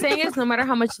 what he's saying is, no matter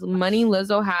how much money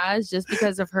Lizzo has, just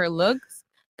because of her looks,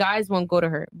 guys won't go to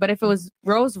her. But if it was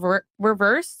roles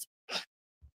reversed,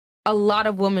 a lot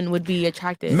of women would be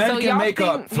attracted. Men So can y'all make think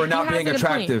up for he not has being a good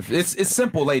point. attractive. It's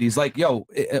simple, ladies. Like,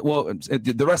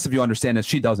 the rest of you understand this.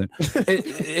 She doesn't.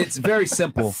 It's very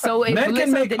simple. So if men can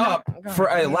Melissa make did not- up for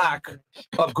a lack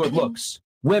of good looks.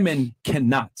 Women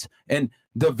cannot. And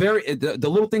the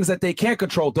little things that they can't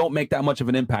control don't make that much of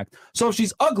an impact. So if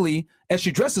she's ugly and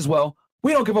she dresses well,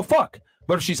 we don't give a fuck.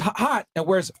 But if she's hot and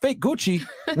wears fake Gucci,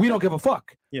 we don't give a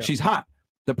fuck. Yeah. She's hot.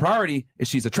 The priority is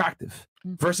she's attractive.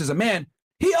 Versus a man,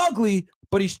 he ugly,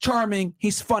 but he's charming.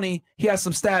 He's funny. He has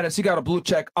some status. He got a blue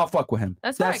check. I'll fuck with him.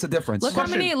 That's the difference. Look how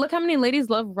many ladies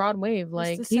love Rod Wave.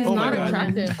 Like he's Oh my not God.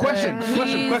 attractive.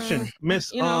 Question.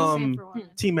 Miss You know,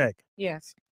 T Meg.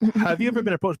 Yes. Have you ever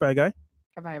been approached by a guy?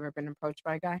 Have I ever been approached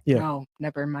by a guy? Yeah. No,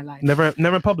 never in my life. Never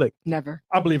in public. Never.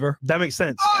 I believe her. That makes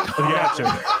sense. Of your answer.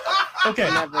 Okay,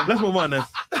 let's move on then.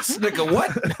 Nigga,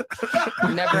 what?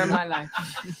 Never in my life.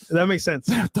 That makes sense.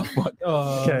 What the fuck?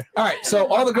 Okay. All right. So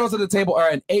all the girls at the table are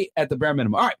an 8 at the bare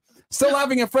minimum. All right. Still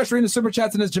laughing at fresh reading the super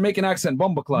chats in his Jamaican accent.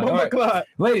 Bomba Clot. All right. Clot.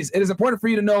 Ladies, it is important for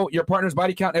you to know your partner's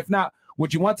body count. If not,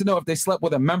 would you want to know if they slept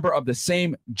with a member of the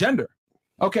same gender?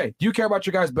 Okay. Do you care about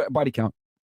your guys' body count?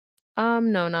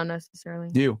 No, not necessarily.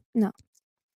 Do you? No.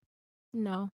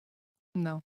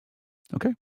 No.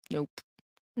 Okay. Nope.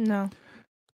 No.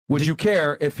 Would you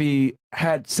care if he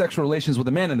had sexual relations with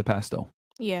a man in the past, though?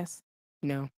 Yes.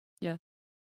 No. Yeah.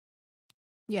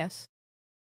 Yes.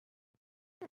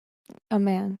 A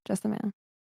man, just a man.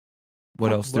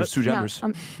 What else? There's two genders.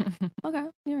 No, okay,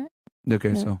 you're right. Okay,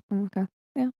 Yeah, so okay,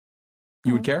 yeah.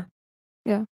 you would care?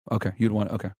 Yeah. Okay, you'd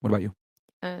want. Okay, what about you?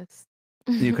 Yes.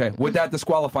 Okay, would that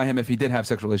disqualify him if he did have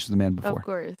sexual relations with a man before? Of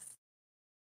course.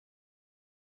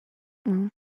 Mm,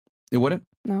 It wouldn't.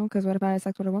 no, because what if I had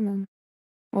sex with a woman?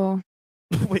 Well,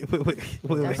 wait.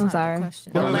 I'm sorry.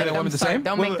 Are men and women the same?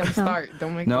 Don't make them start.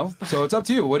 Don't make No. So it's up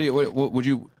to you. What do you? What would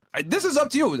you? This is up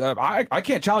to you. I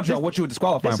can't challenge you on what you would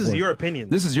disqualify This him is for. your opinion.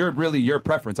 This is your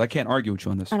preference. I can't argue with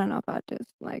you on this. I don't know if I just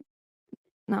like.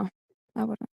 No, I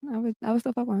wouldn't. I would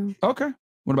still fuck with him. Okay.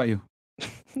 What about you?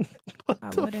 I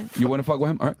wouldn't. You want to fuck with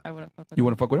him? All right. I wouldn't fuck with You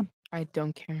want to fuck with him? I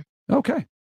don't care. Okay.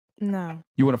 No.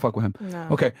 You want to fuck with him? No.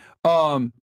 Okay.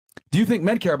 Do you think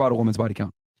men care about a woman's body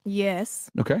count? Yes.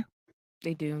 Okay.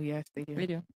 They do. Yes, they do. They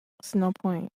do. It's no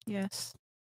point. Yes.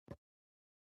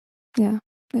 Yeah,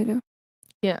 they do.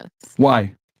 Yes.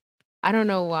 Why? I don't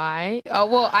know why. Oh,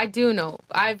 well, I do know.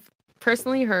 I've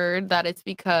personally heard that it's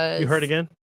because You heard again?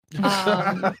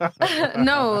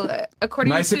 no, according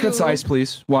Nice to and concise,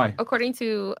 please. Why? according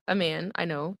to a man I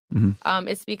know, Mhm.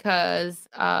 it's because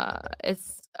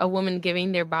it's a woman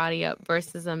giving their body up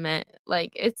versus a man.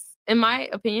 Like it's, in my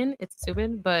opinion, it's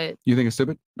stupid, but You think it's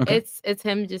stupid? Okay. it's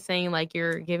him just saying like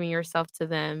you're giving yourself to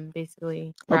them,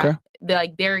 basically. Okay.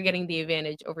 Like they're getting the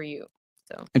advantage over you.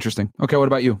 So Interesting. Okay. What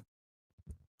about you?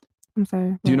 I'm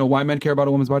sorry. Do you know why men care about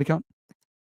a woman's body count?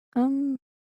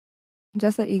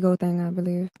 Just an ego thing, I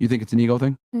believe. You think it's an ego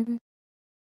thing? Maybe.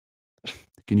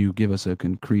 Can you give us a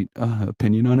concrete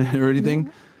opinion on it or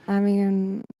anything? I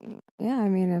mean, yeah. I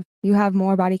mean, if you have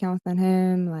more body counts than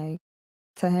him, like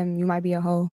to him, you might be a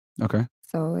hoe. Okay.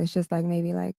 So it's just like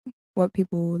maybe like what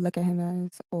people look at him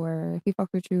as, or if he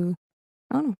fucks with you,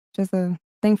 I don't know, just a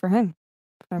thing for him.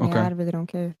 I mean, Okay. I really don't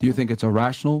care. Do you think it's a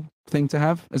rational thing to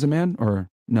have as a man, or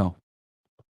no?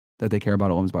 That they care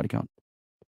about a woman's body count?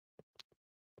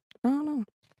 I don't know.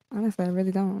 Honestly, I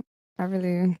really don't. I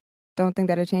really don't think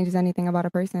that it changes anything about a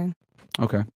person.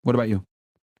 Okay. What about you?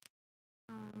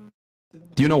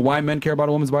 Do you know why men care about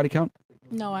a woman's body count?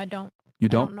 No, I don't. You I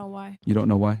don't? don't know why. You don't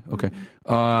know why? Okay.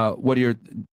 What are your?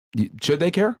 Should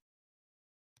they care?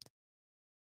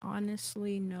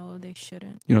 Honestly, no, they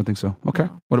shouldn't. You don't think so? Okay.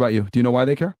 What about you? Do you know why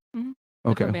they care? Mhm.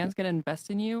 Okay. If a man's going to invest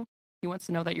in you, he wants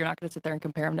to know that you're not going to sit there and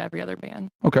compare him to every other man.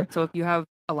 Okay. So if you have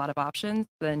a lot of options,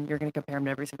 then you're going to compare him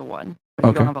to every single one. But if you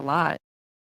Okay. don't have a lot,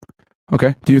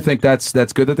 Okay. Do you think that's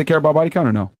good that they care about body count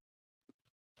or no?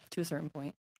 to a certain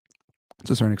point.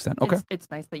 To a certain extent. Okay. It's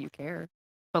nice that you care.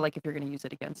 But like if you're going to use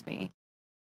it against me,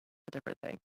 a different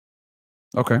thing.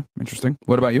 Okay. Interesting.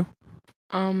 What about you?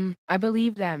 I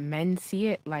believe that men see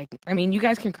it like, I mean, you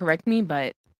guys can correct me,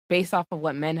 but based off of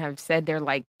what men have said, they're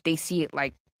like, they see it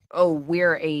like, oh,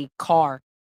 we're a car.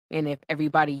 And if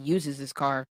everybody uses this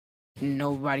car,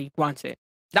 nobody wants it.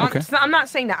 Okay. I'm not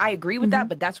saying that I agree with that,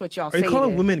 but that's what y'all Are say. you calling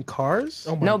it is. women cars?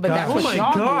 Oh my No, but god. that's Oh what my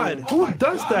y'all do. god. Who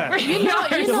does that? You know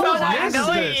Who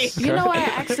is this? You know what I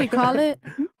actually call it?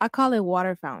 I call it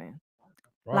water fountain.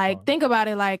 Like think about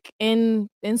it. Like in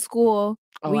school,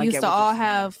 Oh, we I used get to what you're all saying.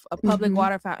 have a public Mhm.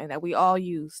 water fountain that we all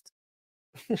used.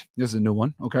 This is a new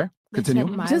one. Okay.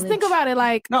 Continue. Just think about it.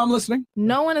 Like no, I'm listening.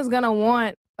 No one is gonna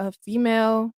want a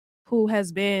female who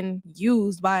has been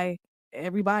used by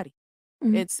everybody.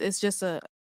 Mhm. It's just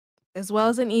as well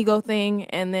as an ego thing,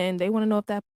 and then they want to know if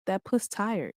that puss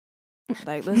tired.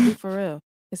 Like, let's be for real.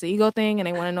 It's an ego thing, and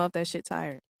they want to know if that shit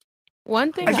tired.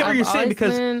 One thing I get what I've you're saying always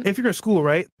because been- if you're in school,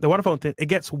 right, the water fountain, it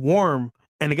gets warm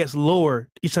and it gets lower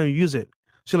each time you use it.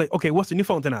 So you're like, okay, what's the new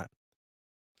fountain at?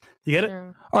 You get it?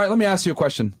 All right, let me ask you a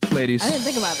question, ladies. I didn't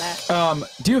think about that.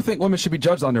 Do you think women should be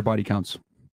judged on their body counts?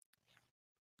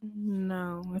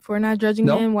 No, if we're not judging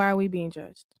No? men, why are we being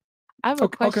judged? I have a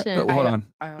question. Okay, hold on.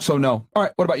 So no. All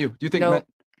right, what about you? Do you think No. men?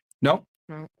 No?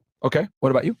 No. Okay, what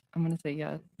about you? I'm gonna say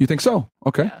yes. You think so?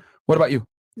 Okay. What about you?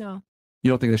 No. You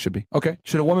don't think they should be? Okay.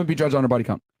 Should a woman be judged on her body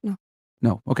count? No.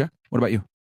 No. Okay. What about you?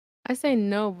 I say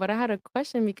no, but I had a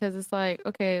question because it's like,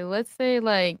 okay, let's say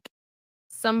like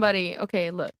somebody, okay,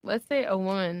 look, let's say a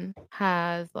woman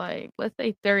has like, let's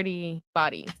say 30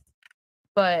 bodies,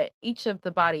 but each of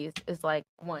the bodies is like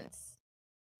once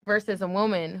versus a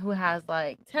woman who has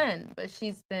like 10, but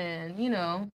she's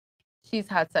been, she's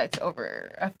had sex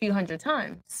over a few hundred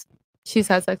times. She's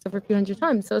had sex over a few hundred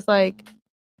times. So it's like,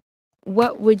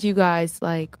 what would you guys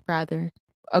like rather?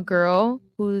 A girl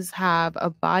who's have a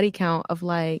body count of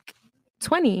like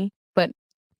 20, but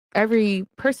every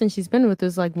person she's been with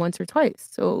is like once or twice.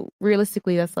 So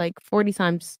realistically, that's like 40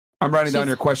 times. I'm writing down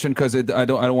your question because I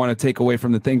don't want to take away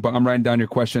from the thing, but I'm writing down your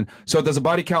question. So does a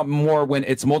body count more when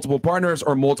it's multiple partners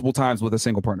or multiple times with a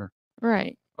single partner?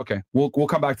 Right. Okay, we'll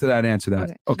come back to that and answer that.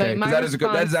 Okay, But my 'cause that is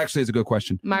response- actually a good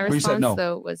question. My Where you said response no.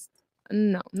 though was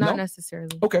no, not No?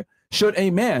 necessarily. Okay. Should a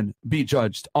man be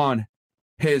judged on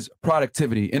his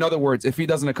productivity? In other words, if he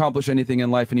doesn't accomplish anything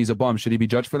in life and he's a bum, should he be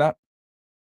judged for that?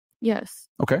 Yes.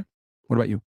 Okay. What about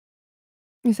you?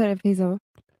 You said if he's a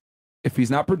If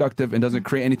he's not productive and doesn't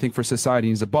create anything for society,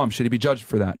 and he's a bum, should he be judged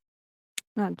for that?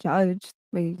 not judged,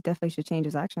 but he definitely should change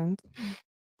his actions.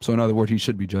 So in other words, he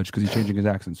should be judged because he's changing his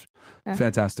actions. Yeah.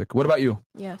 Fantastic. What about you?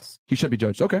 Yes. He should be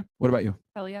judged. Okay. What about you?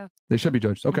 Hell yeah. They should be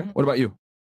judged. Okay. What about you?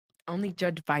 Only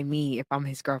judged by me if I'm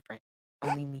his girlfriend.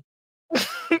 Only me.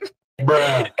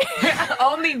 Bruh.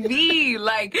 Only me.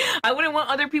 Like, I wouldn't want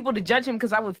other people to judge him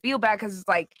because I would feel bad because it's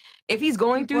like, if he's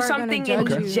going through People are gonna something judge and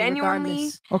you he genuinely.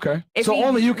 regardless. Okay. If So he-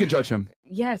 only you can judge him.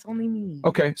 Yes, only me.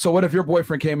 Okay. So what if your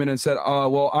boyfriend came in and said,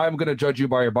 well, I'm going to judge you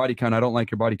by your body count. I don't like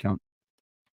your body count.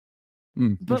 But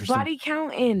Interesting. body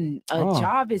count and a Oh.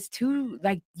 job is too,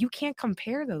 like, you can't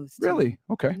compare those two. Really?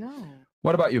 Okay. No.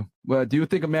 What about you? Do you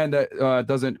think a man that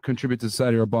doesn't contribute to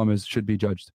society or a bum should be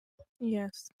judged?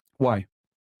 Yes. Why?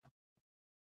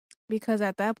 Because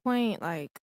at that point,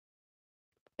 like,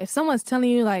 if someone's telling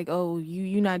you like, oh,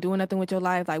 you not doing nothing with your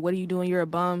life, like, what are you doing? You're a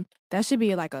bum. That should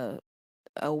be like a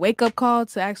wake up call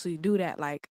to actually do that.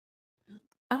 Like,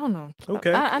 I don't know.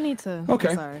 Okay. I need to. I'm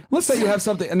Okay. sorry. Let's say you have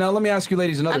something. And now let me ask you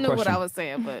ladies another I knew question. what I was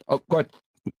saying, but Oh, go ahead.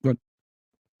 Go ahead.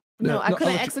 no, I I'll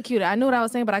couldn't let you- execute it. I knew what I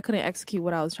was saying, but I couldn't execute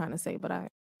what I was trying to say. But I'm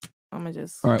gonna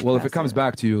just. All right. Well, if it pass comes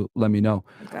back to you, let me know.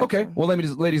 Okay. Well,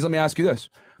 ladies, let me ask you this: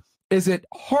 is it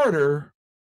harder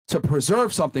to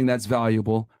preserve something that's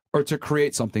valuable or to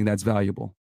create something that's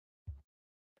valuable?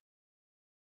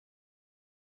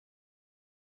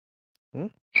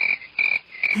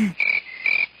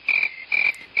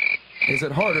 Is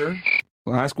it harder?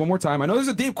 I'll ask one more time. I know this is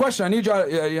a deep question. I need you.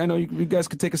 I know you guys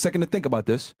could take a second to think about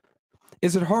this.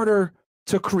 Is it harder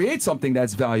to create something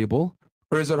that's valuable,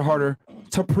 or is it harder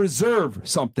to preserve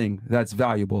something that's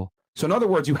valuable? So, in other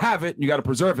words, you have it, you got to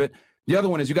preserve it. The other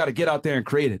one is you got to get out there and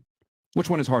create it. Which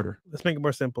one is harder? Let's make it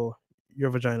more simple. Your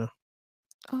vagina.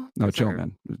 No, chill,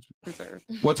 man. Preserve.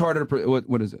 What's harder?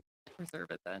 What is it?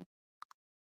 Preserve it then.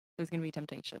 There's gonna be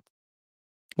temptation.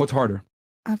 What's harder?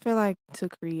 I feel like to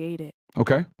create it.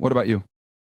 Okay. What about you?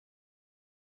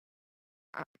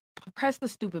 Press the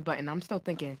stupid button. I'm still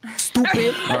thinking.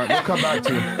 Stupid. All right, we'll come back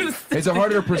to you. Is it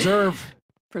harder to preserve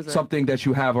Preserve. something that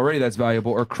you have already that's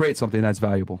valuable, or create something that's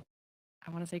valuable?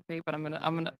 I want to say create, but I'm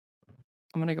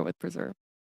gonna go with preserve.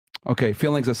 Okay,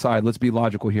 feelings aside, let's be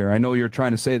logical here. I know you're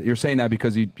trying to say that you're saying that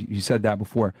because you said that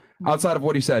before. Outside of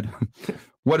what he said,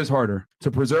 what is harder,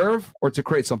 to preserve or to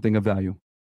create something of value?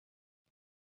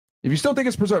 If you still think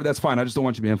it's preserved, that's fine. I just don't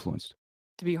want you to be influenced.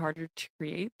 To be harder to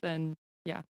create, then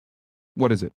yeah,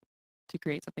 What is it? to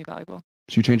create something valuable.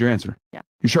 So you change your answer? Yeah.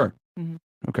 You sure? Mhm.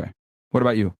 Okay. What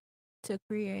about you? To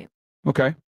create.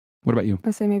 Okay. What about you?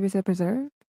 I say maybe to preserve.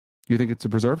 You think it's to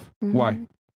preserve? Why? Mhm.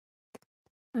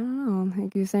 I don't know.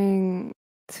 Like you're saying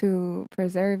to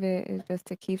preserve it is just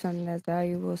to keep something that's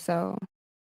valuable. So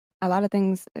a lot of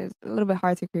things is a little bit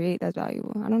hard to create that's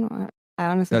valuable. I don't know. I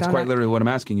honestly That's don't quite know. literally what I'm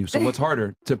asking you. So what's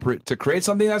harder, to create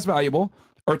something that's valuable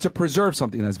or to preserve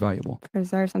something that's valuable?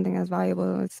 Preserve something that's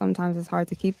valuable. Sometimes it's hard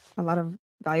to keep a lot of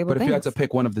valuable But if things. you had to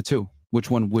pick one of the two, Which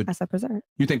one would I said preserve.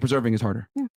 you think preserving is harder?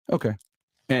 Yeah. Okay.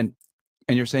 And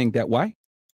you're saying that why?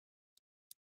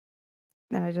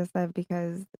 And I just said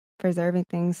because preserving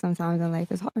things sometimes in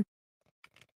life is hard.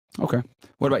 Okay.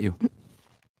 What about you?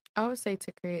 I would say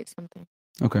to create something.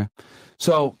 Okay.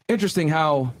 So interesting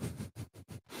how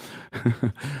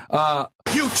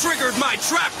You triggered my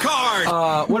trap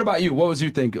card. what about you? What was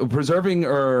you think? Preserving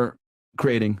or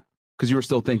creating? Because you were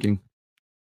still thinking.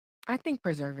 I think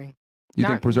preserving. You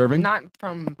think preserving? Not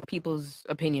from people's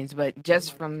opinions, but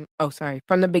just from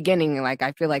from the beginning. Like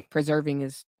I feel like preserving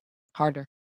is harder.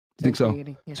 You think so?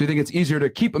 creating, yeah. So you think it's easier to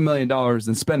keep $1 million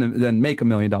than than make $1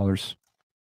 million?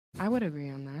 I would agree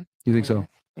on that. You think so?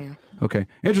 Yeah. Okay.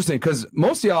 Interesting, because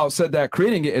most of y'all said that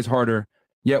creating it is harder.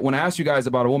 Yet when I asked you guys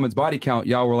about a woman's body count,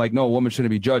 y'all were like, no, a woman shouldn't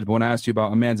be judged. But when I asked you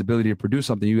about a man's ability to produce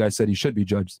something, you guys said he should be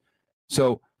judged.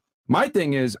 So my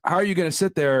thing is, how are you going to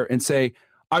sit there and say,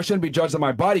 I shouldn't be judged on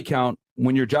my body count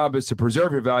when your job is to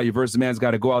preserve your value versus the man's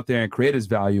got to go out there and create his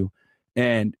value?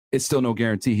 And it's still no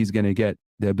guarantee he's going to get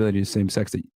the ability of the same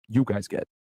sex that you guys get.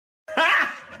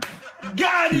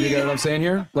 Got You get what I'm saying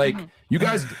here? Like you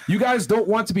guys don't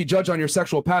want to be judged on your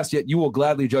sexual past, yet you will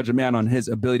gladly judge a man on his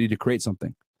ability to create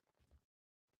something.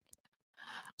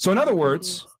 So in other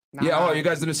words, yeah. Oh, you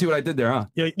guys didn't see what I did there, huh?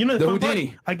 Yeah, you know the fun part?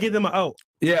 Houdini. I gave them an out.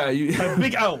 Yeah, A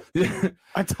big out.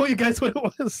 I told you guys what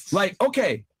it was. Like,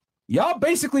 okay, y'all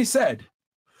basically said,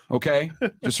 okay,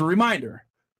 just a reminder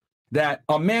that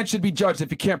a man should be judged if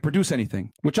he can't produce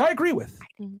anything, which I agree with.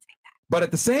 But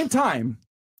at the same time,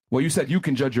 well, you said you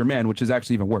can judge your man, which is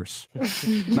actually even worse.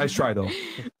 Nice try, though.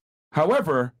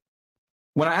 However,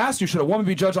 when I asked you, should a woman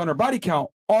be judged on her body count,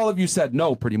 all of you said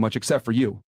no, pretty much, except for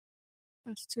you.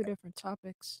 That's two different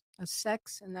topics. That's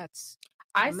sex, and that's.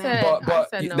 I men. But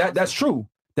said no. that's true.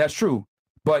 That's true.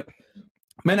 But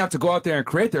men have to go out there and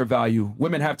create their value.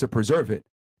 Women have to preserve it.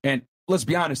 And let's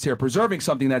be honest here, preserving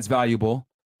something that's valuable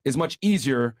is much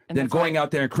easier than going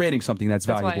out there and creating something that's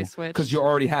That's why I valuable switched. because you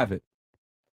already have it.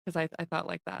 Because I thought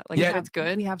like that. Like Yeah. if it's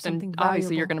good, We have then something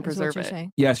obviously you're going valuable, to is what preserve you're it.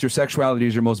 saying. Yes, your sexuality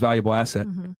is your most valuable asset,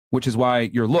 Mhm. which is why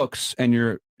your looks and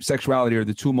your sexuality are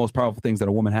the two most powerful things that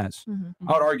a woman has. Mhm.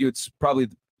 I would argue it's probably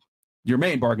your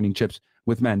main bargaining chips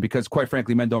with men because, quite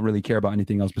frankly, men don't really care about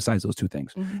anything else besides those two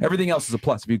things. Mhm. Everything else is a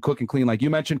plus. If you cook and clean, like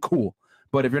you mentioned, cool.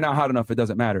 But if you're not hot enough, it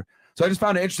doesn't matter. So I just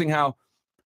found it interesting how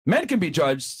men can be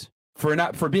judged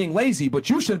for being lazy, but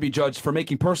you shouldn't be judged for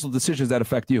making personal decisions that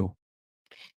affect you.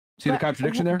 See the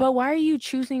contradiction there? But why are you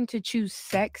choosing to choose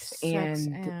sex, Sex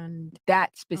and and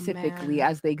that specifically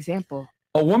man. as the example?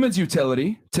 A woman's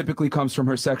utility typically comes from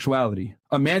her sexuality.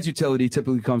 A man's utility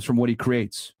typically comes from what he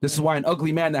creates. This is why an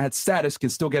ugly man that has status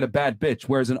can still get a bad bitch,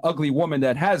 whereas an ugly woman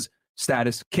that has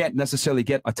status can't necessarily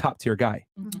get a top tier guy.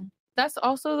 That's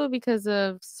also though because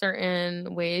of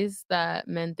certain ways that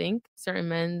men think. Certain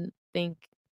men think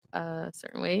a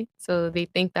certain way, so they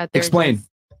think that they're Explain.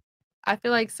 I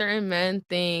feel like certain men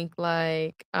think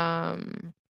like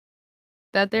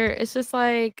that it's just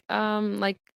like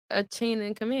a chain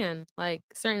in command. Like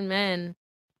certain men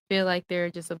feel like they're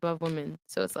just above women.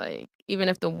 So it's like even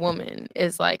if the woman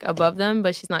is like above them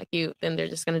but she's not cute, then they're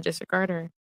just gonna disregard her.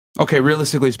 Okay,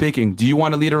 realistically speaking, do you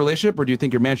want to lead a relationship or do you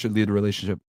think your man should lead a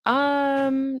relationship?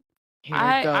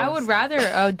 I would rather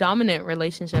a dominant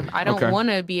relationship. I don't Okay. want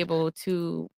to be able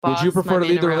to Would you boss my prefer to man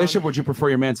lead the around. relationship or would you prefer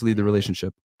your man to lead the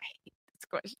relationship?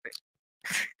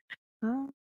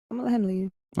 I'm gonna let him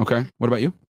leave. Okay. What about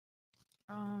you?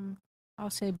 I'll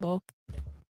say both.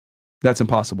 That's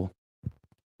impossible.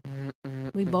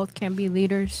 We both can be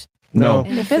leaders. No.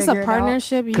 And If it's a figure it out.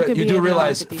 partnership, you could You be do in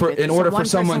realize in order for one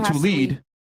someone person to has lead,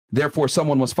 therefore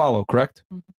someone must follow, correct?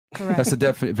 Correct. That's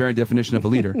the very definition of a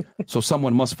leader. So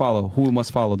someone must follow. Who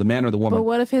must follow? The man or the woman? But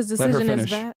what if his Let her decision is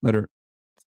finish. bad? Let her.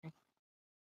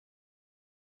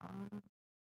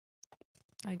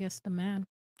 I guess the man.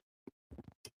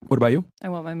 What about you? I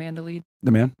want my man to lead.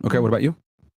 The man. Okay. What about you?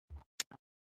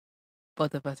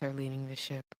 Both of us are leading the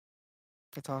ship.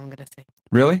 That's all I'm gonna say.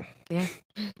 Really? Yeah.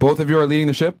 Both of you are leading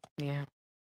the ship? Yeah.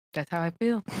 That's how I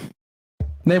feel.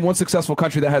 Name one successful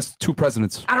country that has two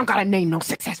presidents. I don't gotta name no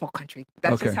successful country.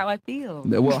 That's Okay. just how I feel.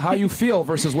 Well, how you feel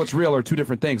versus what's real are two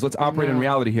different things. Let's operate in No.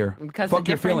 reality here. Because Fuck the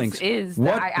your difference feelings. is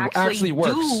What that I actually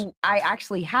works? I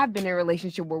actually have been in a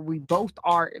relationship where we both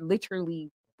are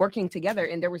literally working together,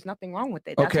 and there was nothing wrong with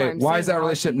it. That's Okay. I'm Why is saying that how I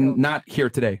relationship feel. not here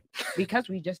today? Because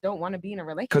we just don't want to be in a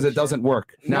relationship. Because it doesn't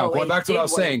work. Now, No, going it back to what I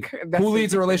was did saying, work. That's who the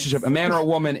leads a relationship, a man or a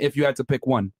woman, if you had to pick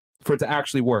one for it to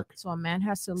actually work? So a man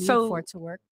has to lead So- for it to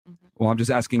work. Well, I'm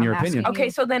just asking your opinion. Okay,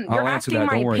 so then I'll you're answer asking that,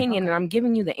 my don't worry. opinion, and I'm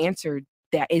giving you the answer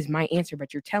that is my answer,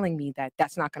 but you're telling me that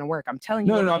that's not going to work. I'm telling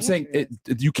you. No, what no, no. my I'm saying answer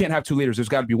is. you can't have two leaders. There's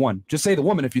got to be one. Just say the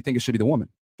woman if you think it should be the woman.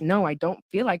 no, I don't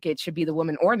feel like it should be the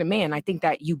woman or the man. I think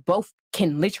that you both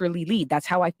can literally lead. That's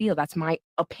how I feel. That's my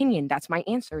opinion. That's my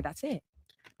answer. That's it.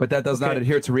 But that does not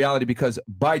adhere to reality because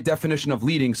by definition of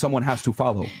leading, someone has to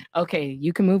follow. Okay,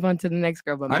 you can move on to the next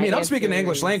girl. But I mean, I'm speaking the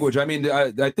English language. I mean,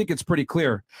 I think it's pretty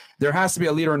clear. There has to be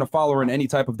a leader and a follower in any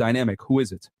type of dynamic. Who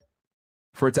is it?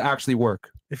 For it to actually work.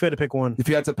 If you had to pick one. If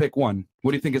you had to pick one,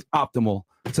 what do you think is optimal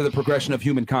to the progression of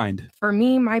humankind? For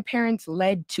me, my parents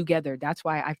led together. That's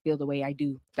why I feel the way I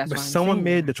do. That's But why I'm someone saying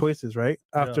made the choices, right?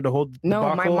 After the whole No, my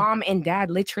debacle? mom and dad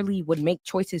literally would make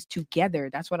choices together.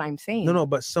 That's what I'm saying. No,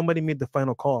 but somebody made the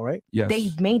final call, right? Yes.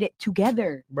 They made it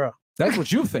together. Bro. That's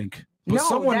what you think. But No,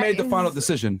 someone that made the final is-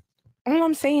 decision. All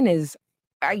I'm saying is,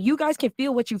 you guys can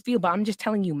feel what you feel, but I'm just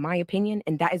telling you my opinion,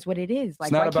 and that is what it is. Like,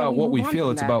 It's not why can't about what move we on feel.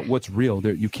 from It's that? about what's real.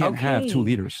 There, you can't have two Okay.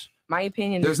 leaders. My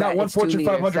opinion. There's is not that one it's two Fortune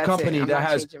leaders. 500 That's it. company I'm that not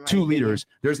has changing my two opinion. leaders.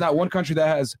 There's not one country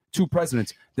that has two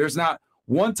presidents. There's not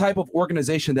one type of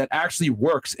organization that actually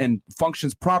works and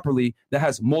functions properly that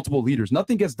has multiple leaders.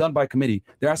 Nothing gets done by committee.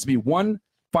 There has to be one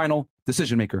final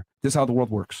decision maker. This is how the world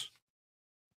works.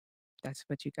 That's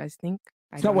what you guys think.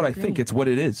 It's not what I think. It's what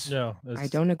it is. Yeah. I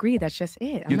don't agree. That's just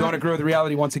it. You don't agree with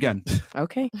reality once again.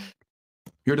 Okay.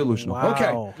 You're delusional. Wow.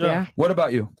 Okay. Yeah. What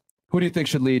about you? Who do you think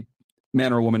should lead,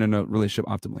 man or woman, in a relationship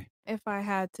optimally? If I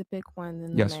had to pick one,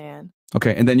 then Yes. the man.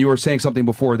 Okay. And then you were saying something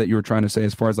before that you were trying to say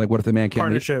as far as like, what if the man can't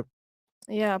Partnership.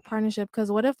 Yeah, partnership. Because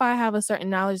what if I have a certain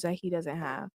knowledge that he doesn't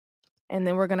have? And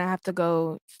then we're going to have to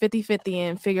go 50-50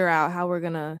 and figure out how we're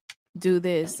going to do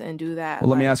this and do that.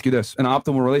 Well, let me ask you this. An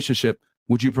optimal relationship,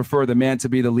 would you prefer the man to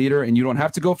be the leader and you don't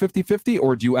have to go 50-50?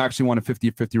 Or do you actually want a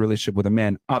 50-50 relationship with a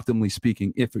man, optimally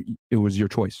speaking, if it was your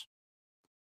choice?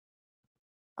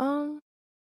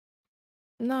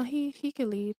 No, he could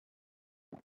lead.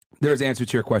 There's the answer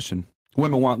to your question.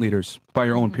 Women want leaders by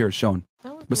your own peers shown,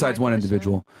 besides one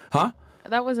individual. Huh?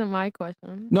 That wasn't my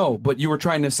question. No, but you were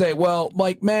trying to say, well,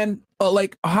 like, man,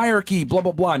 like a hierarchy, blah,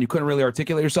 blah, blah, and you couldn't really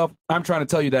articulate yourself. I'm trying to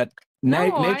tell you that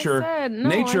nature I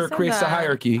said creates the that.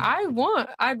 hierarchy.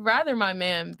 I'd rather my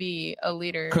man be a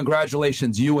leader.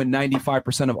 Congratulations, you and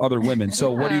 95% of other women.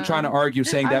 So what are you trying to argue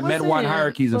saying that men want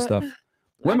hierarchies and stuff?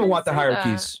 Women want the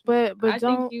hierarchies. But I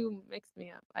don't think you mixed me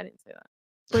up. I didn't say that.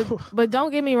 but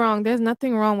don't get me wrong, there's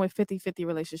nothing wrong with 50-50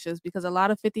 relationships because a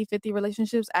lot of 50-50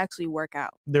 relationships actually work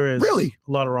out. There is Really?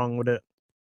 a lot wrong with it.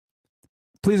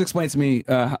 Please explain to me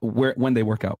when they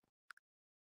work out.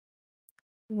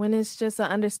 When it's just an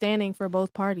understanding for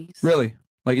both parties. Really?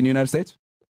 Like in the United States?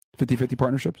 50-50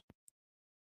 partnerships?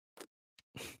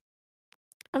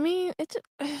 I mean,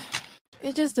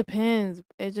 it just depends.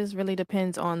 It just really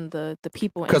depends on the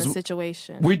people in the 'Cause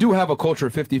situation. We do have a culture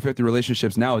of 50-50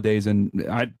 relationships nowadays, and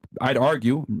I'd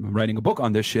argue, writing a book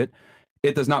on this shit,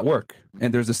 it does not work.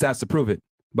 And there's the stats to prove it.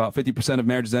 About 50% of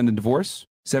marriages end in divorce.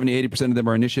 70-80% of them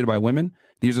are initiated by women.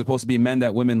 These are supposed to be men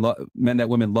that women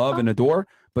love and adore,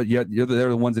 but yet they're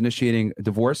the ones initiating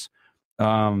divorce.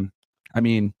 I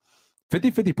mean,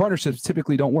 50-50 partnerships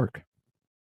typically don't work.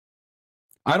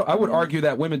 I would argue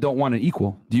that women don't want an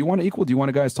equal. Do you want an equal? Do you want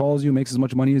a guy as tall as you, makes as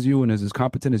much money as you, and is as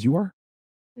competent as you are?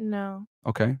 No.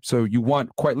 Okay, so you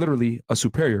want quite literally a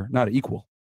superior, not an equal.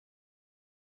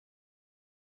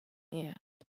 Yeah.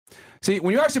 See,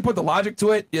 when you actually put the logic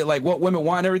to it, like what women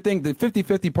want and everything, the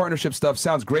 50-50 partnership stuff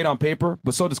sounds great on paper,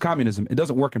 but so does communism. It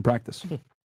doesn't work in practice.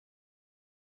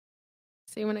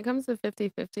 See, when it comes to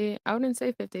 50-50, I wouldn't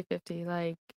say 50-50.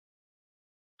 Like,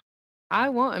 I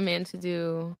want a man to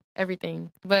do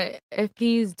everything, but if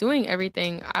he's doing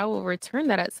everything, I will return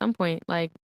that at some point.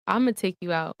 Like, I'm gonna take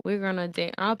you out. We're gonna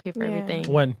date. I'll pay for Yeah.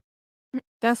 everything. When?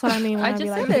 That's what I mean. When I I just be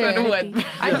like, said 50-50. it.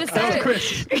 I just said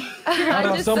I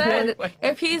At just some said point-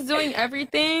 if he's doing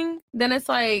everything, then it's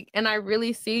like, and I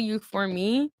really see you for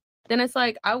me, then it's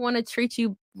like I want to treat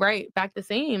you right back the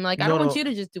same. Like I don't want you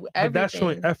to just do But everything. that's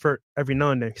showing effort every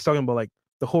now and then. He's talking about like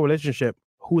the whole relationship,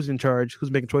 who's in charge, who's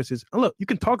making choices. And look, you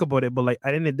can talk about it, but like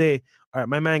at the end of the day, all right,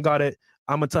 my man got it.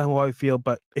 I'm gonna tell him how I feel.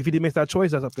 But if he didn't make that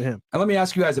choice, that's up to him. And let me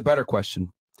ask you guys a better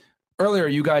question. Earlier,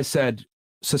 you guys said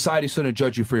society shouldn't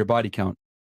judge you for your body count.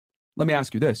 Let me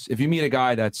ask you this. If you meet a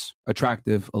guy that's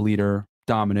attractive, a leader,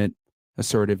 dominant,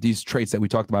 assertive, these traits that we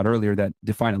talked about earlier that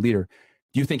define a leader,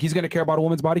 do you think he's going to care about a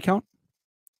woman's body count?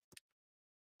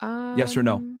 Yes or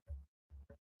no?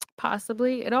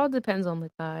 Possibly. It all depends on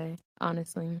the guy,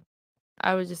 honestly.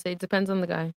 I would just say it depends on the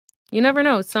guy. You never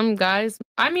know. Some guys,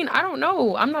 I mean, I don't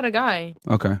know. I'm not a guy.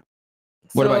 Okay.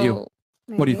 What about you?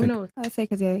 So, What do you who think? knows? I'd say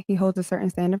because he holds a certain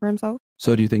standard for himself.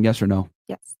 So do you think yes or no?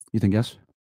 Yes. You think yes?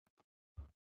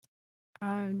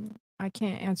 I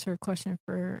can't answer a question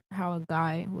for how a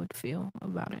guy would feel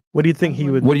about it. What do you think he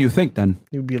would? What do you think then?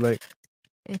 He would be like,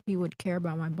 if he would care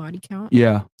about my body count.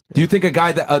 Yeah. Do you think a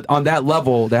guy that on that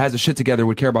level that has a shit together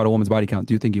would care about a woman's body count?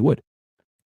 Do you think he would?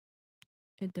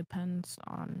 It depends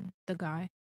on the guy.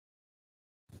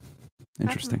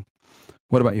 Interesting.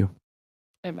 What about you?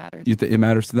 It matters. It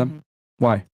matters to them?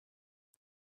 Why?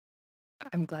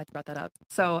 I'm glad you brought that up.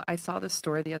 So I saw this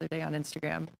story the other day on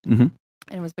Instagram, Mm-hmm. and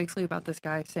it was basically about this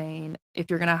guy saying, if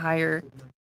you're gonna hire,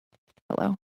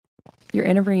 you're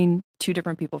interviewing 2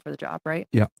 different people for the job, right?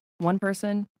 Yeah. One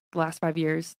person, the last 5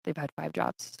 years, they've had 5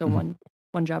 jobs, so Mhm.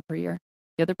 one job per year.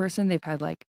 The other person, they've had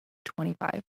like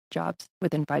 25 jobs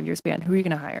within 5 year span. Who are you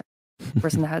gonna hire? The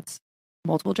person that has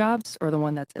multiple jobs, or the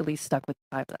one that's at least stuck with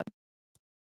 5 of them?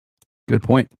 Good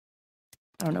point.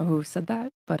 I don't know who said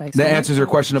that, but I. saw That it. answers your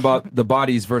question about the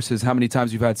bodies versus how many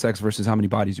times you've had sex versus how many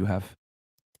bodies you have.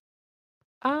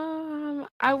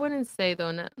 I wouldn't say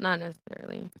though, not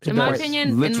necessarily. It In my does.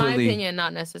 opinion,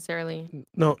 not necessarily.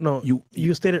 No.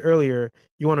 You stated earlier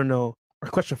you want to know. Our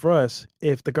question for us: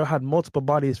 if the girl had multiple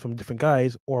bodies from different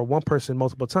guys, or one person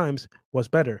multiple times, what's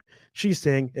better? She's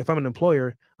saying, if I'm an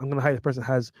employer, I'm going to hire the person that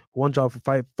has one job for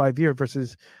five years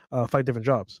versus 5 different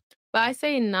jobs. But I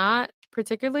say not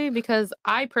particularly because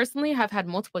I personally have had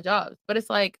multiple jobs. But it's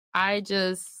like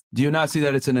Do you not see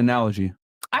that it's an analogy?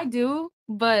 I do,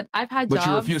 but I've had But jobs.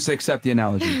 you refuse to accept the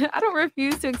analogy. I don't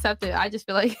refuse to accept it. I just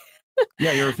feel like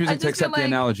Yeah, you're refusing to just feel accept the like-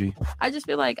 analogy. I just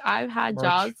feel like I've had Merch.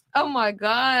 jobs. Oh my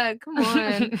God, come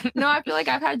on. No, I feel like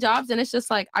I've had jobs and it's just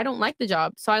like I don't like the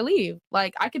job, so I leave.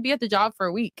 Like I could be at the job for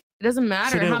a week. It doesn't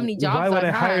matter So then how many jobs why would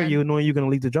I've I hire had. you knowing you're going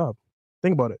to leave the job?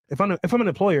 Think about it. If I'm an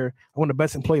employer, I want the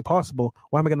best employee possible.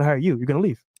 Why am I going to hire you? You're going to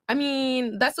leave. I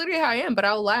mean, that's literally how I am, but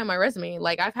I'll lie on my resume.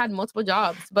 Like I've had multiple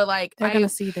jobs, but like They're gonna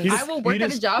see this. I will work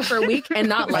at a job for a week and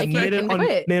not like it Admitted and on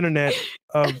quit. the internet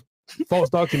of false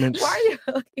documents. Why are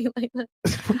you looking like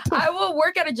that? I will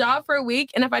work at a job for a week,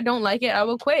 and if I don't like it, I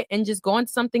will quit and just go on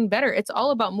to something better. It's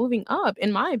all about moving up,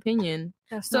 in my opinion.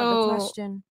 That's so not the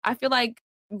question. I feel like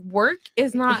work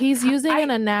is not. He's using an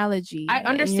analogy. I and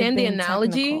you're understand the being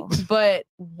analogy, technical. but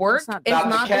work is not not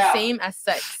the the cap. same as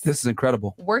sex. This is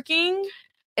incredible. Working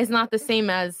is not the same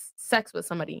as sex with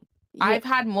somebody. I've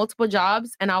had multiple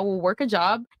jobs, and I will work a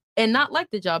job and not like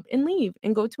the job and leave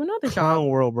and go to another job. Clown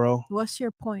world, bro. What's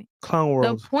your point? Clown The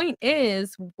world. point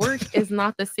is, work is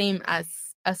not the same as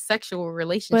a sexual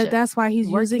relationship. But that's why he's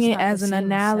Work using is it not the as an same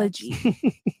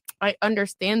analogy. I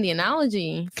understand the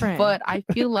analogy, Friend. but I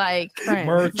feel like Friend.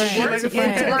 work Friend. is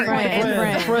Friend.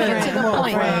 work. Friend. To the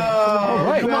point. All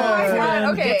right. Come on, Friend.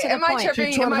 okay. Get to the Am I point. tripping?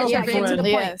 She's trying Am I to help tripping? you, To the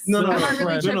friend. point. Yes. No, Am I really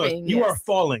friend. tripping? You are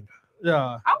falling. Yeah.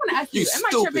 I want to ask you, You am I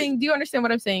stupid. tripping? Do you understand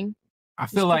what I'm saying? I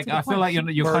feel like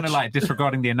you're kind of like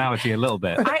disregarding the analogy a little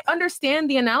bit. I understand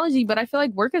the analogy, but I feel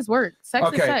like work is work. Sex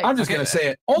is Okay, sex. I'm just gonna say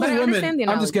it. But Only I understand women.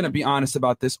 the I'm just gonna be honest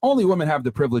about this. Only women have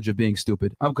the privilege of being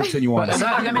stupid. I'll continue on. But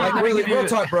let me Like give really, you- real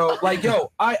talk, bro. Like,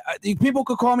 yo, I people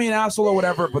could call me an asshole or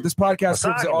whatever, but this podcast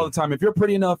proves it all the time. If you're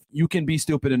pretty enough, you can be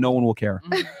stupid and no one will care.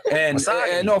 And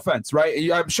no offense,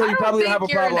 right? I'm sure you probably don't have a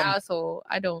you're an problem. asshole.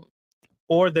 I don't.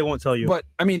 Or they won't tell you. But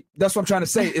I mean, that's what I'm trying to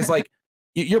say. Is like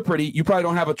you're pretty. You probably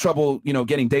don't have a trouble,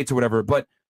 getting dates or whatever. But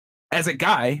as a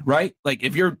guy, right? Like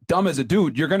if you're dumb as a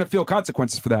dude, you're gonna feel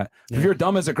consequences for that. If you're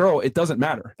dumb as a girl, it doesn't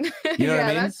matter. You know what I Yeah,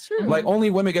 mean? that's true. Like only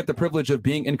women get the privilege of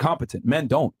being incompetent. Men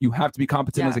don't. You have to be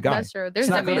competent as a guy. That's true. There's It's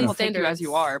not a man good will enough. take you as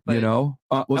you are, but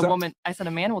What was a that? woman. I said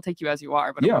a man will take you as you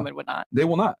are, but Yeah. a woman would not. They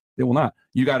will not. They will not.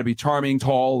 You got to be charming,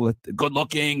 tall, good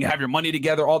looking, have your money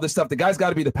together, all this stuff. The guy's got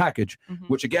to be the package,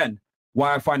 which again,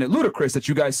 why I find it ludicrous that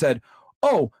you guys said,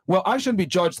 oh, well, I shouldn't be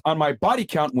judged on my body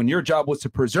count when your job was to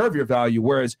preserve your value.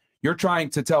 Whereas you're trying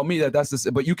to tell me that that's this,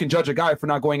 but you can judge a guy for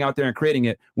not going out there and creating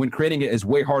it when creating it is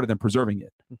way harder than preserving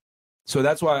it. So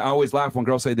that's why I always laugh when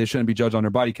girls say they shouldn't be judged on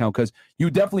their body count, because you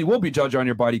definitely will be judged on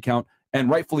your body count, and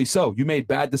rightfully so. You made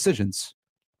bad decisions.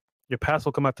 Your past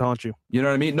will come out to haunt you. You know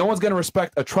what I mean? No one's going to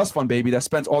respect a trust fund baby that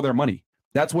spends all their money.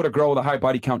 That's what a girl with a high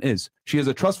body count is. She is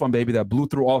a trust fund baby that blew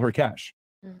through all her cash.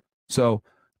 So,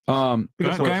 Going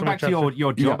back to your Yeah,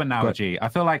 job go ahead. analogy, I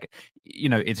feel like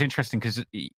it's interesting because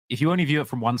if you only view it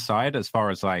from one side, as far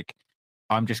as like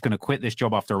I'm just going to quit this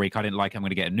job after a week, I didn't like it, I'm going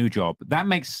to get a new job. That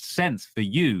makes sense for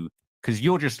you because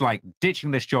you're just like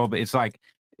ditching this job. It's like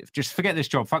just forget this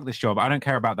job, fuck this job. I don't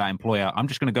care about that employer. I'm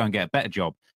just going to go and get a better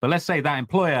job. But let's say that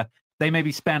employer, they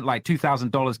maybe spent like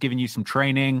 $2,000 giving you some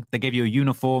training. They gave you a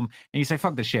uniform, and you say,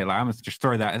 "Fuck this shit!" Like I'm gonna just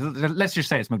throw that. Let's just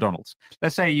say it's McDonald's.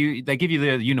 Let's say they give you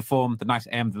the uniform, the nice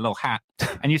M, the little hat,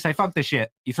 and you say, "Fuck this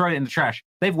shit!" You throw it in the trash.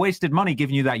 They've wasted money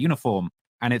giving you that uniform,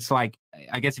 and it's like,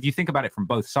 I guess if you think about it from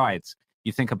both sides,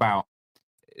 you think about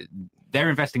they're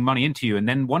investing money into you, and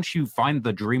then once you find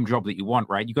the dream job that you want,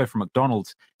 right? You go from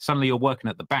McDonald's, suddenly you're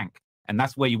working at the bank. and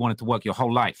that's where you wanted to work your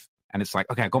whole life. And it's like,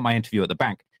 okay, I got my interview at the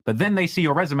bank. But then they see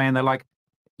your resume and they're like,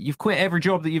 you've quit every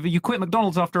job that you quit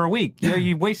McDonald's after a week.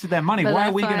 You wasted their money. But Why are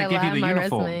that's we why going I to give you lie the on my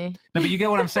uniform? resume. No, but you get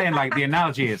what I'm saying? Like the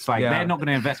analogy, it's like they're not going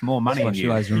to invest more money in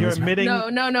you. You're admitting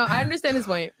No. I understand his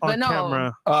point, but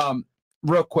no.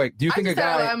 Real quick, do you I think a just said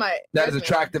I guy lie on my that is resume.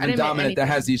 attractive I and didn't mean dominant that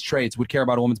anything. has these traits would care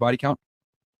about a woman's body count?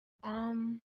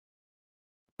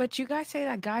 But you guys say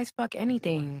that guys fuck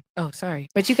anything. Oh, sorry.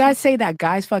 But you guys say that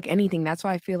guys fuck anything. That's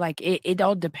why I feel like it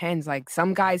all depends. Like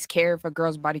some guys care if a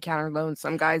girl's body count alone.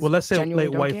 Some guys. Well, let's say genuinely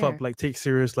like don't wife care. up, like take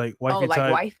serious, like wifey Oh, like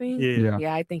type. wifing? Yeah.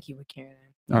 Yeah, I think he would care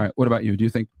then. All right. What about you? Do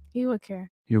you think He would care.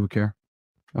 you would care?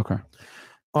 Okay.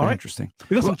 All Very right. Interesting.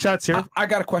 We got some chats here. I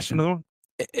got a question.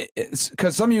 It's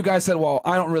because some of you guys said, "Well,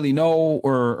 I don't really know,"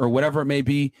 or whatever it may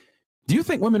be. Do you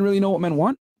think women really know what men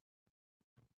want?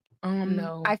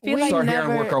 No. I feel We'll like start here and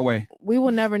never, work our way. we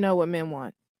will never know what men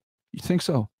want. You think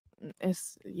so?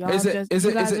 It's y'all Is it just, is you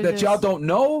it guys is it are that just- y'all don't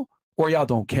know or y'all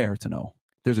don't care to know?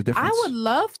 There's a difference. I would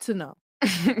love to know.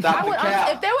 Stop the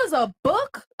cap. If there was a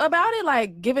book about it,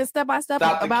 like give it step by step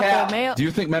Stop the about cap. the male. Do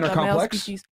you think men are the male complex?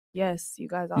 species. Yes, you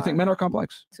guys are. You think men are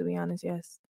complex? To be honest,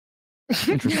 yes.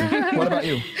 Interesting. What about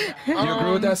you? Do you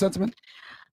agree with that sentiment?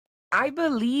 I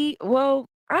believe. Well,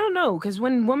 I don't know, because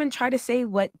when women try to say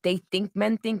what they think,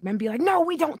 men be like, "No,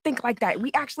 we don't think like that.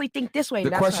 We actually think this way."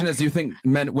 The question is, do you think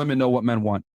women know what men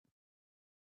want?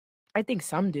 I think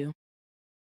some do.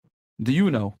 Do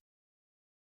you know?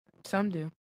 Some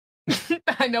do.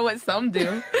 I know what some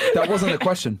do. That wasn't a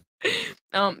question.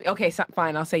 Okay. So,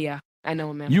 fine. I'll say yeah. I know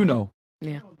what men. You know.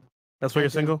 Yeah. That's why you're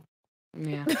single.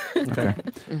 Yeah. Okay.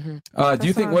 Mhm. Do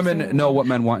you think women know what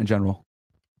men want in general?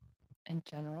 In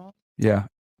general, Yeah.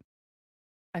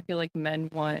 I feel like men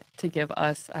want to give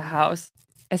us a house.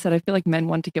 I said I feel like men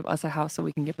want to give us a house so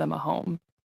we can give them a home.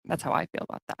 That's how I feel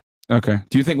about that. Okay.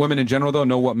 Do you think women in general though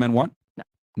know what men want? No.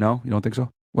 No, you don't think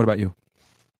so? What about you?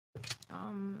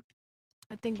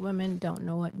 I think women don't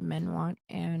know what men want,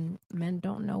 and men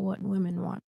don't know what women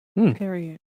want.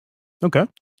 Period. Okay.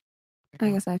 I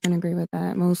guess I can agree with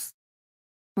that. Most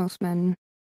men,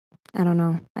 I don't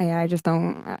know. I just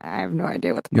don't. I have no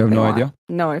idea what. You have they no want. idea?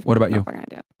 No. What about you? fucking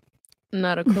idea.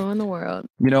 Not a clue in the world.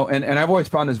 You know, and I've always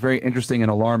found this very interesting and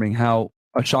alarming how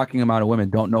a shocking amount of women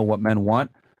don't know what men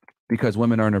want because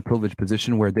women are in a privileged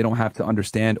position where they don't have to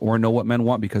understand or know what men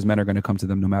want because men are going to come to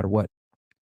them no matter what.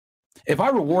 If I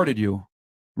rewarded you,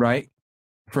 right,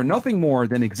 for nothing more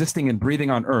than existing and breathing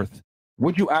on earth,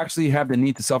 would you actually have the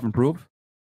need to self-improve?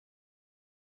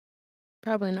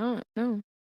 Probably not. No.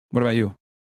 What about you?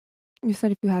 You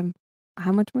said if you have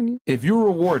how much money? If you're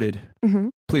rewarded, Mm-hmm.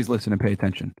 please listen and pay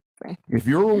attention. Right. If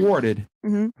you're rewarded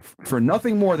Mm-hmm. for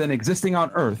nothing more than existing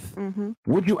on earth, Mm-hmm.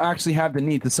 would you actually have the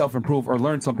need to self-improve or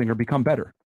learn something or become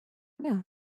better? Yeah.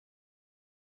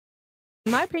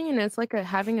 In my opinion, it's like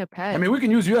having a pet. I mean, we can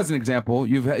use you as an example.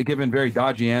 You've given very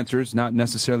dodgy answers, not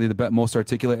necessarily the most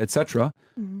articulate, etc.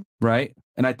 Mhm. Right?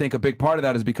 And I think a big part of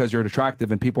that is because you're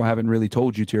attractive and people haven't really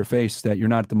told you to your face that you're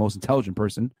not the most intelligent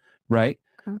person, right?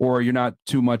 Okay. Or you're not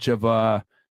too much of a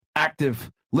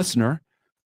active listener,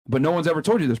 but no one's ever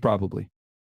told you this probably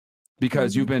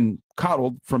because you've been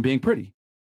coddled from being pretty.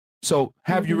 So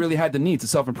have you really had the need to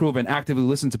self-improve and actively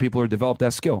listen to people or develop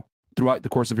that skill throughout the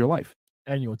course of your life?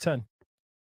 Annual 10.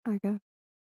 I guess.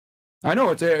 I know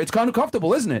it's kind of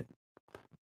comfortable, isn't it?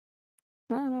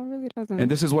 No, it really doesn't. And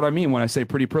this is what I mean when I say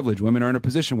pretty privileged. Women are in a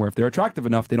position where if they're attractive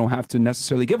enough, they don't have to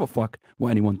necessarily give a fuck what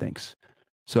anyone thinks.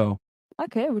 So I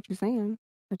care what you're saying.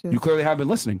 I just, you clearly have been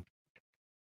listening.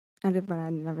 I did, but I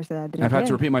never said I didn't. I've had to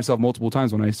care. repeat myself multiple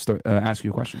times when I start ask you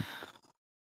a question.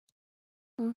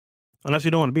 Unless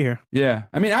you don't want to be here. Yeah,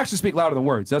 I mean, actions speak louder than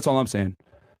words. That's all I'm saying.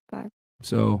 Fact.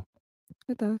 So,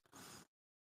 It does.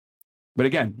 but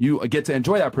again, you get to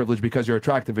enjoy that privilege because you're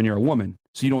attractive and you're a woman.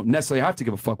 So you don't necessarily have to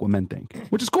give a fuck what men think,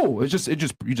 which is cool. You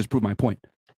just proved my point.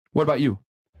 What about you?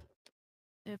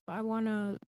 If I want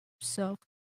to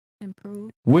self-improve,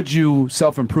 Would you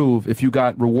self-improve if you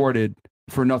got rewarded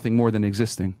for nothing more than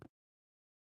existing?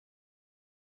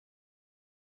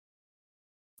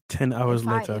 10 hours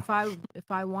later.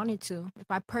 if I wanted to, if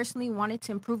I personally wanted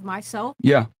to improve myself,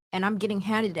 Yeah, and I'm getting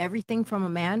handed everything from a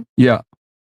man yeah.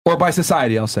 Or by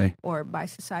society, I'll say. or by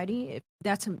society, if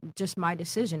that's just my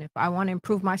decision. If I want to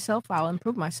improve myself, I'll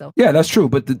improve myself. Yeah, that's true.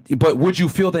 But would you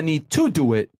feel the need to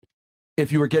do it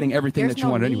if you were getting everything There's that you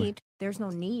no wanted need. anyway? There's no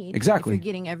need. Exactly. If you're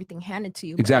getting everything handed to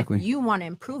you. Exactly. But if you want to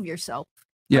improve yourself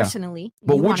Yeah. personally.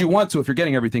 But would you wanna- want to if you're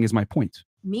getting everything? Is my point.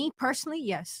 Me personally,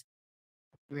 yes.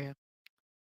 Yeah.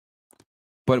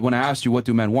 But when I asked you what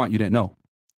do men want, you didn't know.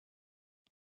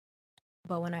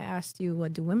 But when I asked you,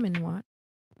 what do women want?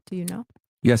 Do you know?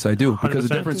 Yes, I do. Because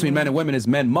the 100%. difference between men and women is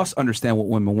men must understand what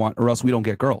women want, or else we don't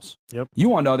get girls. Yep.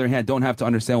 You, on the other hand, don't have to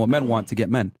understand what men want to get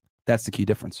men. That's the key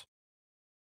difference.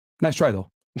 Nice try, though.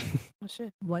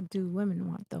 What do women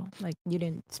want though? Like you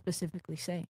didn't specifically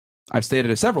say. I've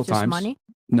stated it several Just times. money?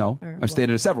 No, Or I've what?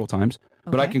 stated it several times,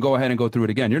 but I Okay. can go ahead and go through it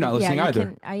again. You're not Yeah, listening you either.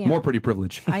 can- I am. More pretty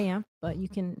privilege. I am, but you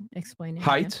can explain it.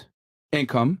 Height,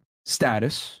 income,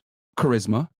 status,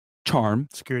 charisma, charm,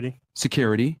 security,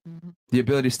 the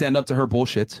ability to stand up to her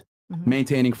bullshit, Mm-hmm.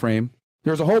 maintaining frame.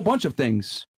 There's a whole bunch of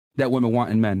things that women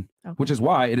want in men, which is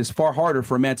why it is far harder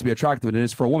for a man to be attractive than it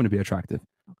is for a woman to be attractive.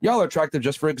 Y'all are attractive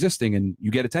just for existing, and you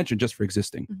get attention just for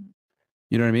existing. Mm-hmm.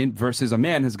 You know what I mean? Versus a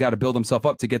man has got to build himself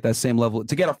up to get that same level,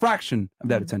 to get a fraction of Mm-hmm.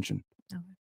 that attention.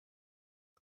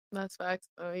 That's facts.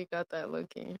 Oh, you got that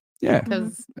looking. Yeah.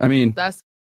 Because I mean, that's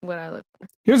what I look for.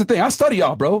 here's the thing. I study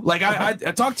y'all, bro. Like I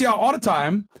talk to y'all all the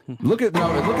time. Look at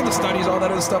the studies, all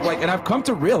that other stuff. Like, and I've come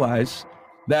to realize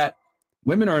that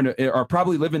women are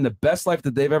probably living the best life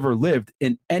that they've ever lived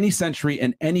in any century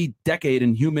and any decade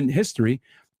in human history.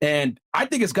 And I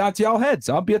think it's got to y'all heads.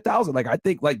 I'll be 1,000. Like I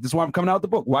think like this is why I'm coming out with the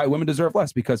book. Why women deserve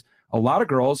less, because a lot of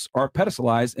girls are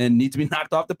pedestalized and need to be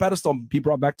knocked off the pedestal and be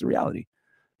brought back to reality.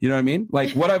 You know what I mean?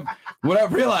 Like what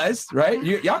I've realized, right?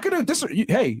 Y'all can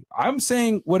hey, I'm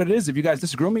saying what it is. If you guys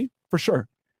disagree with me, for sure.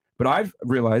 But I've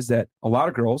realized that a lot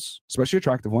of girls, especially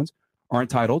attractive ones, are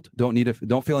entitled, don't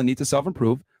feel a need to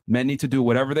self-improve. Men need to do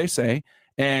whatever they say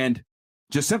and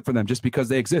just simp for them just because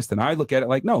they exist. And I look at it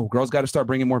like, no, girls got to start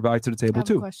bringing more value to the I table have a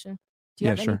too. question. Do you Yeah,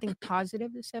 have sure. anything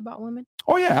positive to say about women?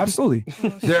 Oh yeah, absolutely.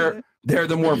 They're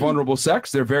the more vulnerable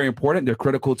sex. They're very important. They're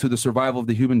critical to the survival of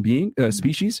the human being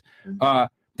species.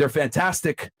 They're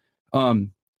fantastic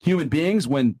human beings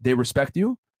when they respect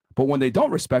you, but when they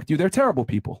don't respect you, they're terrible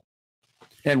people.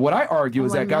 And what I argue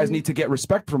is that guys need to get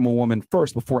respect from a woman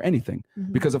first before anything,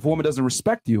 because if a woman doesn't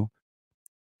respect you,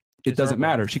 it doesn't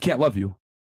matter. She can't love you.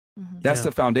 That's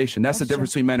the foundation. That's the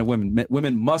difference between men and women.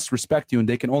 Women must respect you, and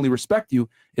they can only respect you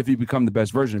if you become the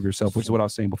best version of yourself, which is what I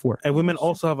was saying before. And women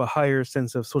also have a higher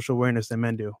sense of social awareness than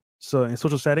men do. So in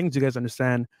social settings, you guys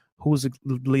understand who's the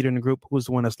leader in the group, who's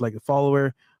the one that's like a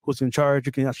follower, who's in charge.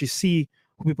 You can actually see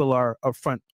who people are up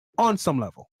front on some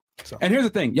level. So. And here's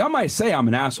the thing. Y'all might say I'm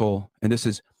an asshole and this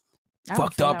is I don't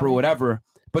fucked feel up that or way. whatever.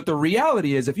 But the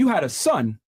reality is if you had a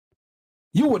son,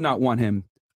 you would not want him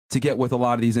to get with a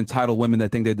lot of these entitled women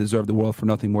that think they deserve the world for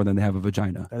nothing more than they have a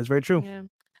vagina. That is very true. Yeah.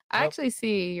 I actually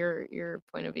see your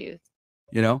point of view.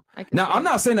 You know? I can Now, see I'm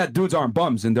not saying that dudes aren't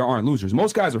bums and there aren't losers.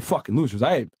 Most guys are fucking losers.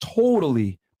 I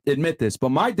totally admit this. But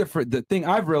the thing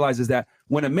I've realized is that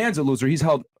when a man's a loser, he's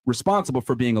held responsible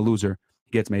for being a loser.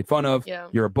 He gets made fun of. Yeah.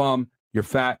 You're a bum. You're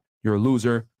fat. You're a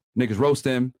loser. Niggas roast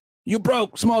him. You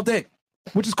broke, small dick,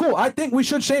 which is cool. I think we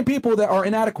should shame people that are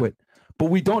inadequate, but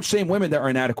we don't shame women that are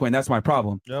inadequate, and that's my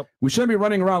problem. Yep. We shouldn't be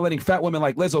running around letting fat women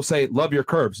like Lizzo say, love your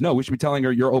curves. No, we should be telling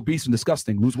her you're obese and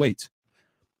disgusting, lose weight.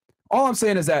 All I'm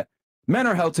saying is that men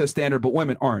are held to a standard, but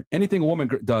women aren't. Anything a woman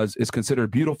does is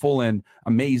considered beautiful and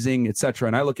amazing, etc.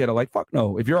 And I look at it like, fuck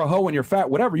no. If you're a hoe and you're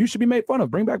fat, whatever, you should be made fun of.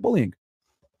 Bring back bullying.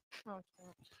 Don't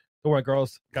worry,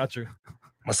 girls. Got you.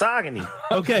 Misogyny.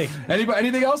 Okay.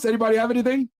 Anything else? Anybody have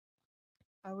anything?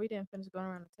 Oh, we didn't finish going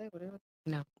around the table, did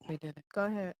we? No, we didn't. Go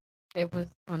ahead. It was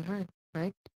on her,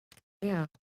 right? Yeah.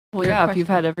 Well, Good yeah, if you've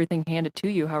question. had everything handed to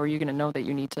you, how are you going to know that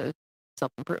you need to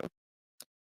self-improve?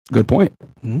 Good point.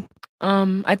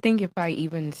 I think if I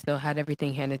even still had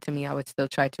everything handed to me, I would still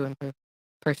try to improve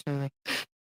personally.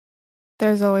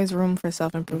 There's always room for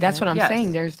self-improvement. That's what I'm Yes.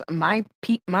 saying. There's my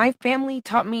family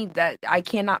taught me that I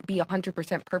cannot be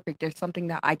 100% perfect. There's something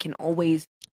that I can always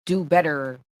do better,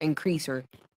 or increase, or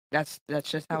that's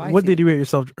just how I What see did you rate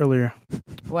yourself earlier? it.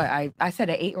 What I said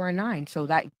an 8 or a 9, so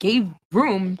that gave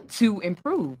room to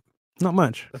improve. Not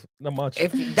much. Not much.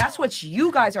 If that's what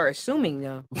you guys are assuming,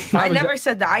 though, I never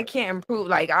said that I can't improve.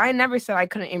 Like I never said I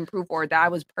couldn't improve or that I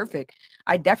was perfect.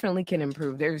 I definitely can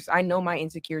improve. I know my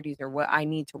insecurities are what I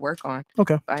need to work on.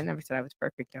 Okay. But I never said I was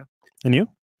perfect, though. And you?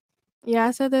 Yeah,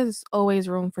 I said there's always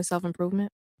room for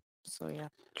self-improvement. So yeah,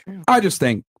 true. I just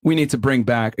think we need to bring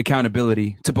back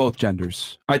accountability to both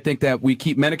genders. I think that we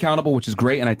keep men accountable, which is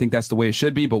great, and I think that's the way it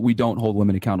should be, but we don't hold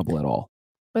women accountable at all.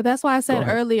 But that's why I said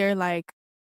ahead. earlier, like,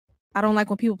 I don't like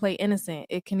when people play innocent.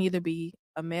 It can either be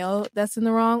a male that's in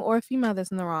the wrong or a female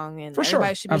that's in the wrong. And For sure.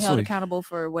 everybody should be Absolutely. held accountable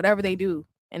for whatever they do.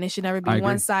 And it should never I be agree.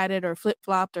 one-sided or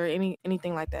flip-flopped or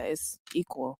anything like that. It's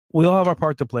equal. We all have our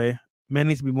part to play. Men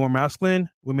need to be more masculine.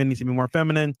 Women need to be more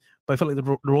feminine. But I feel like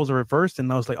the roles are reversed, and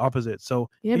now it's like opposite. So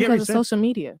Yeah, you get what because you're of saying? social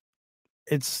media.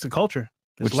 It's the culture.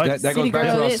 It's Which like that goes City back to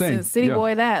girl what I was this saying. and city Yeah.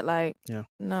 boy that. Like, Yeah.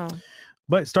 no.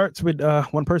 But it starts with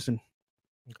one person.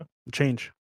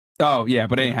 Change. Oh yeah,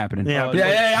 but it ain't happening. Yeah,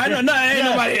 I know. No, ain't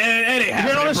nobody. It ain't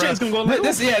happening. You're on the bro. shit, it's gonna go like,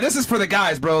 This is for the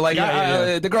guys, bro. Like,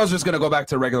 the girls are just gonna go back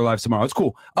to regular lives tomorrow. It's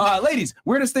cool. Ladies,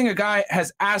 weirdest thing a guy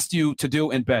has asked you to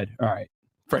do in bed. All right,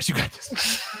 Fresh, you got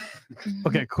this.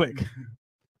 Okay, quick.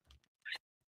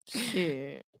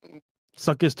 Shit.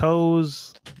 Suck his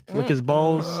toes, lick his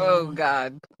balls, Oh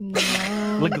God.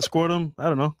 lick the scrotum. I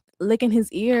don't know. Licking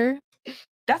his ear.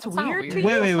 That's weird.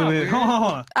 Wait. Hold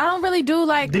on. I don't really do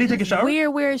like Did he take a shower?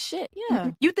 weird shit. Yeah.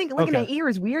 You think licking Okay. an ear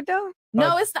is weird though?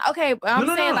 No, it's not okay. But I'm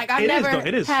no, saying no. like I've It is, never though.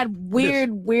 It is. had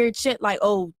weird shit like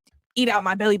eat out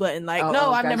my belly button. Like Oh, no,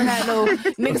 oh, I've never gotcha. had no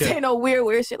niggas Okay. say no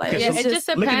weird shit like Okay, that. so It just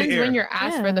licking the depends ear. when you're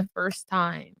asked for Yeah. the first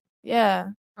time. Yeah.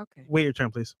 Okay. Wait your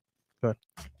turn, please. Go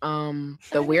ahead.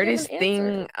 The weirdest an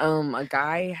thing, a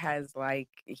guy has like,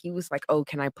 he was like, "Oh,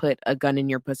 can I put a gun in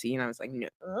your pussy?" And I was like, "No."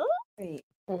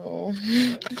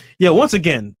 Yeah, once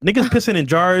again, niggas pissing in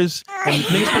jars and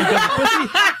niggas putting guns in pussy.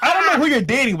 I don't know who you're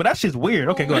dating, but that shit's weird.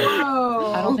 Okay, go ahead.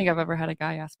 I don't think I've ever had a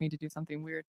guy ask me to do something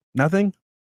weird. Nothing?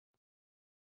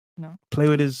 No. Play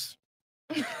with his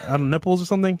nipples or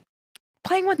something?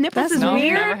 Playing with nipples That's is No,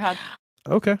 weird. never had.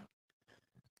 Okay.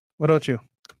 What about you?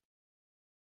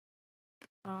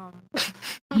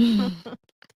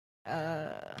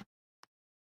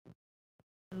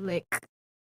 Lick.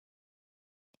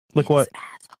 Look what?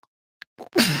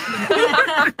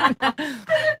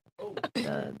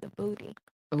 The booty.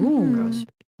 Ooh.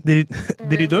 Did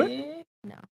he do it?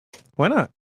 No, Why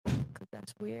not? because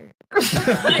that's weird.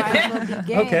 Might as well be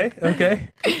gay. Okay.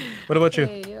 What about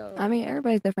you? I mean,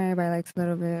 everybody's different. Everybody likes a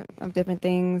little bit of different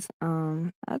things.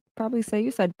 I'd probably say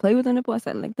you said play with the nipple. I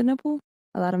said lick the nipple.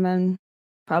 A lot of men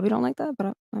probably don't like that,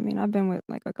 but I mean, I've been with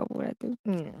like a couple that do.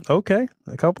 Okay,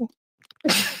 a couple.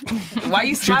 Why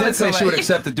you She smiling did say so she would much?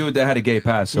 accept the dude that had a gay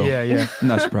pass. So Yeah. I'm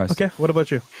not surprised. Okay, what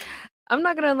about you? I'm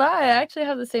not gonna lie, I actually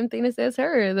have the same thing to say as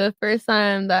her. The first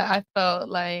time that I felt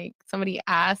like somebody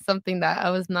asked something that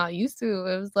I was not used to,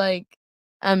 it was like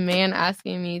a man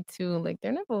asking me to lick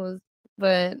their nipples.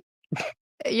 But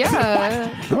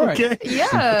yeah. All right. Okay.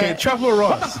 Yeah. Okay, Truffle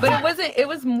Ross. But it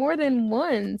was more than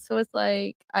one. So it's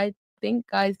like I think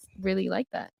guys really like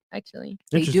that, actually.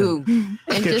 They do. And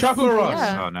Okay, just- Truffle Ross.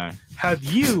 yeah. Oh no. Have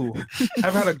you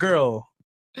ever had a girl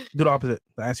do the opposite?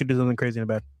 Ask you to do something crazy in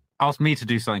bed. Asked me to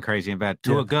do something crazy in bed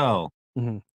to Yeah. a girl.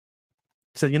 Mm-hmm.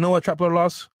 Said, you know what, Trapper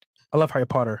Ross? I love Harry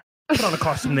Potter. Put on a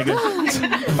costume, nigga.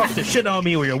 Fuck the shit on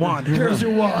me with your wand. Here's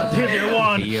your wand. Here's your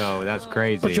wand. Yo, that's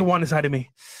crazy. Put your wand inside of me.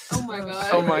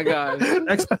 Oh my god.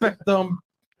 Expect them.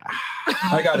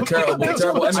 I got a terrible image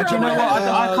in my You know what? head.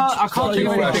 I can't think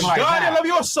of anything like God, I that. love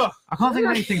you also. I can't think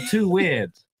of anything too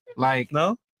weird. Like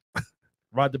No?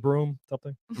 Ride the broom,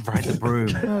 something. ride the broom.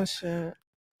 Oh shit.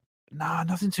 Nah,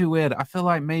 nothing too weird. I feel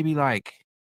like maybe like.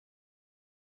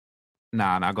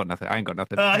 Nah, I got nothing. I ain't got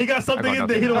nothing. He got something in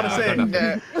there he don't want to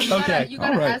say. Okay.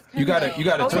 All right. You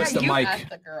gotta twist the mic.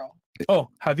 Oh,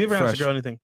 have you ever asked Fresh. a girl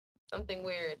anything? Something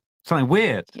weird. Something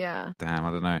weird. Yeah. Damn,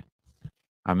 I don't know.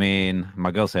 I mean,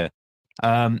 my girl's here.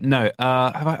 No.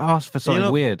 Have I asked for something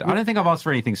know, weird? I don't think I've asked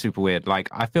for anything super weird. Like,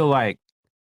 I feel like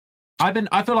I've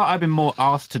been more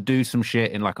asked to do some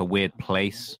shit in like a weird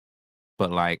place, but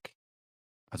like,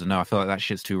 I don't know. I feel like that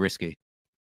shit's too risky.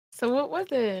 So what was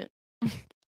it?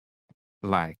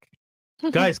 Like,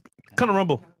 Guys, kind of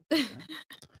rumble.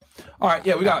 All right,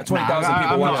 yeah, we got 20,000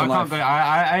 people watching live.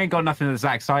 I ain't got nothing that's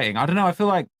that exciting. I don't know. I feel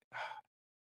like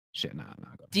shit. Nah.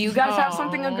 Do you guys have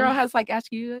something a girl has like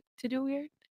asked you to do weird?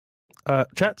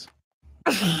 Chats.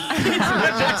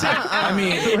 I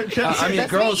mean,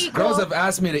 girls have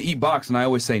asked me to eat box, and I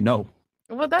always say no.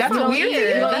 Well, that's That's not weird.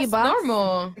 weird. You don't That's eat box?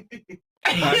 normal.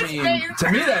 I mean,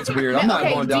 to me, that's weird. I'm not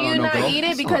Okay, going do down you on no not girl. eat it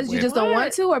That's not because you weird. just don't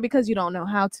want to, or because you don't know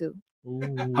how to?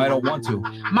 I don't want to.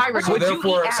 Myra, So would you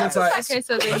therefore, eat since ass? I Okay,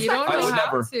 so then you don't I know would how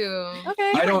never. to.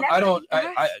 Okay.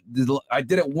 I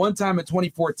did it one time in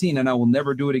 2014, and I will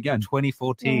never do it again.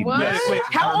 2014. What? Wait,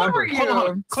 How old were you? Hold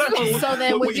on. Clarify So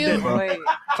then what would you you- did, bro.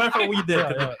 Clarify what you did.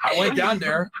 I went down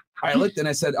there, I licked, and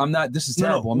I said, "I'm not. This is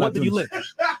terrible. I'm what not did you doing lick?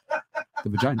 the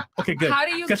vagina." Okay, good. How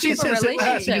do you 'Cause she keep a said- said-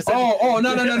 relationship? Oh,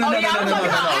 no. yeah, I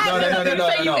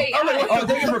No. was Oh,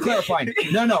 thank you for clarifying.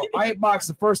 No. I ate box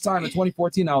the first time in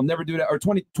 2014. I'll never do that. Or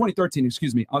 2013,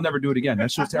 excuse me. I'll never do it again.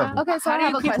 That shit's terrible. Okay, so How I do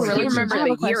have you a keep a question. relationship? I have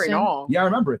a The year and question. all. Yeah, I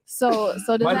remember it. So does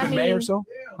Might that have been May or mean so.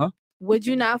 Huh? would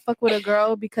you not fuck with a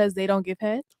girl because they don't give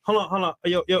head? Hold on.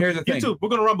 Yo, Here's the thing. YouTube, we're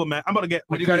gonna rumble, man. I'm about to get.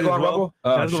 You gotta go on Rumble?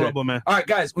 Yeah, let's go shit. rumble, man. All right,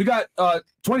 guys, we got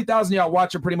 20,000 y'all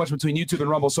watching pretty much between YouTube and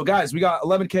Rumble. So, guys, we got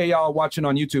 11K y'all watching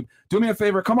on YouTube. Do me a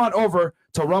favor, come on over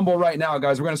to Rumble right now,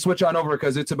 guys. We're gonna switch on over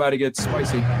because it's about to get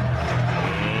spicy.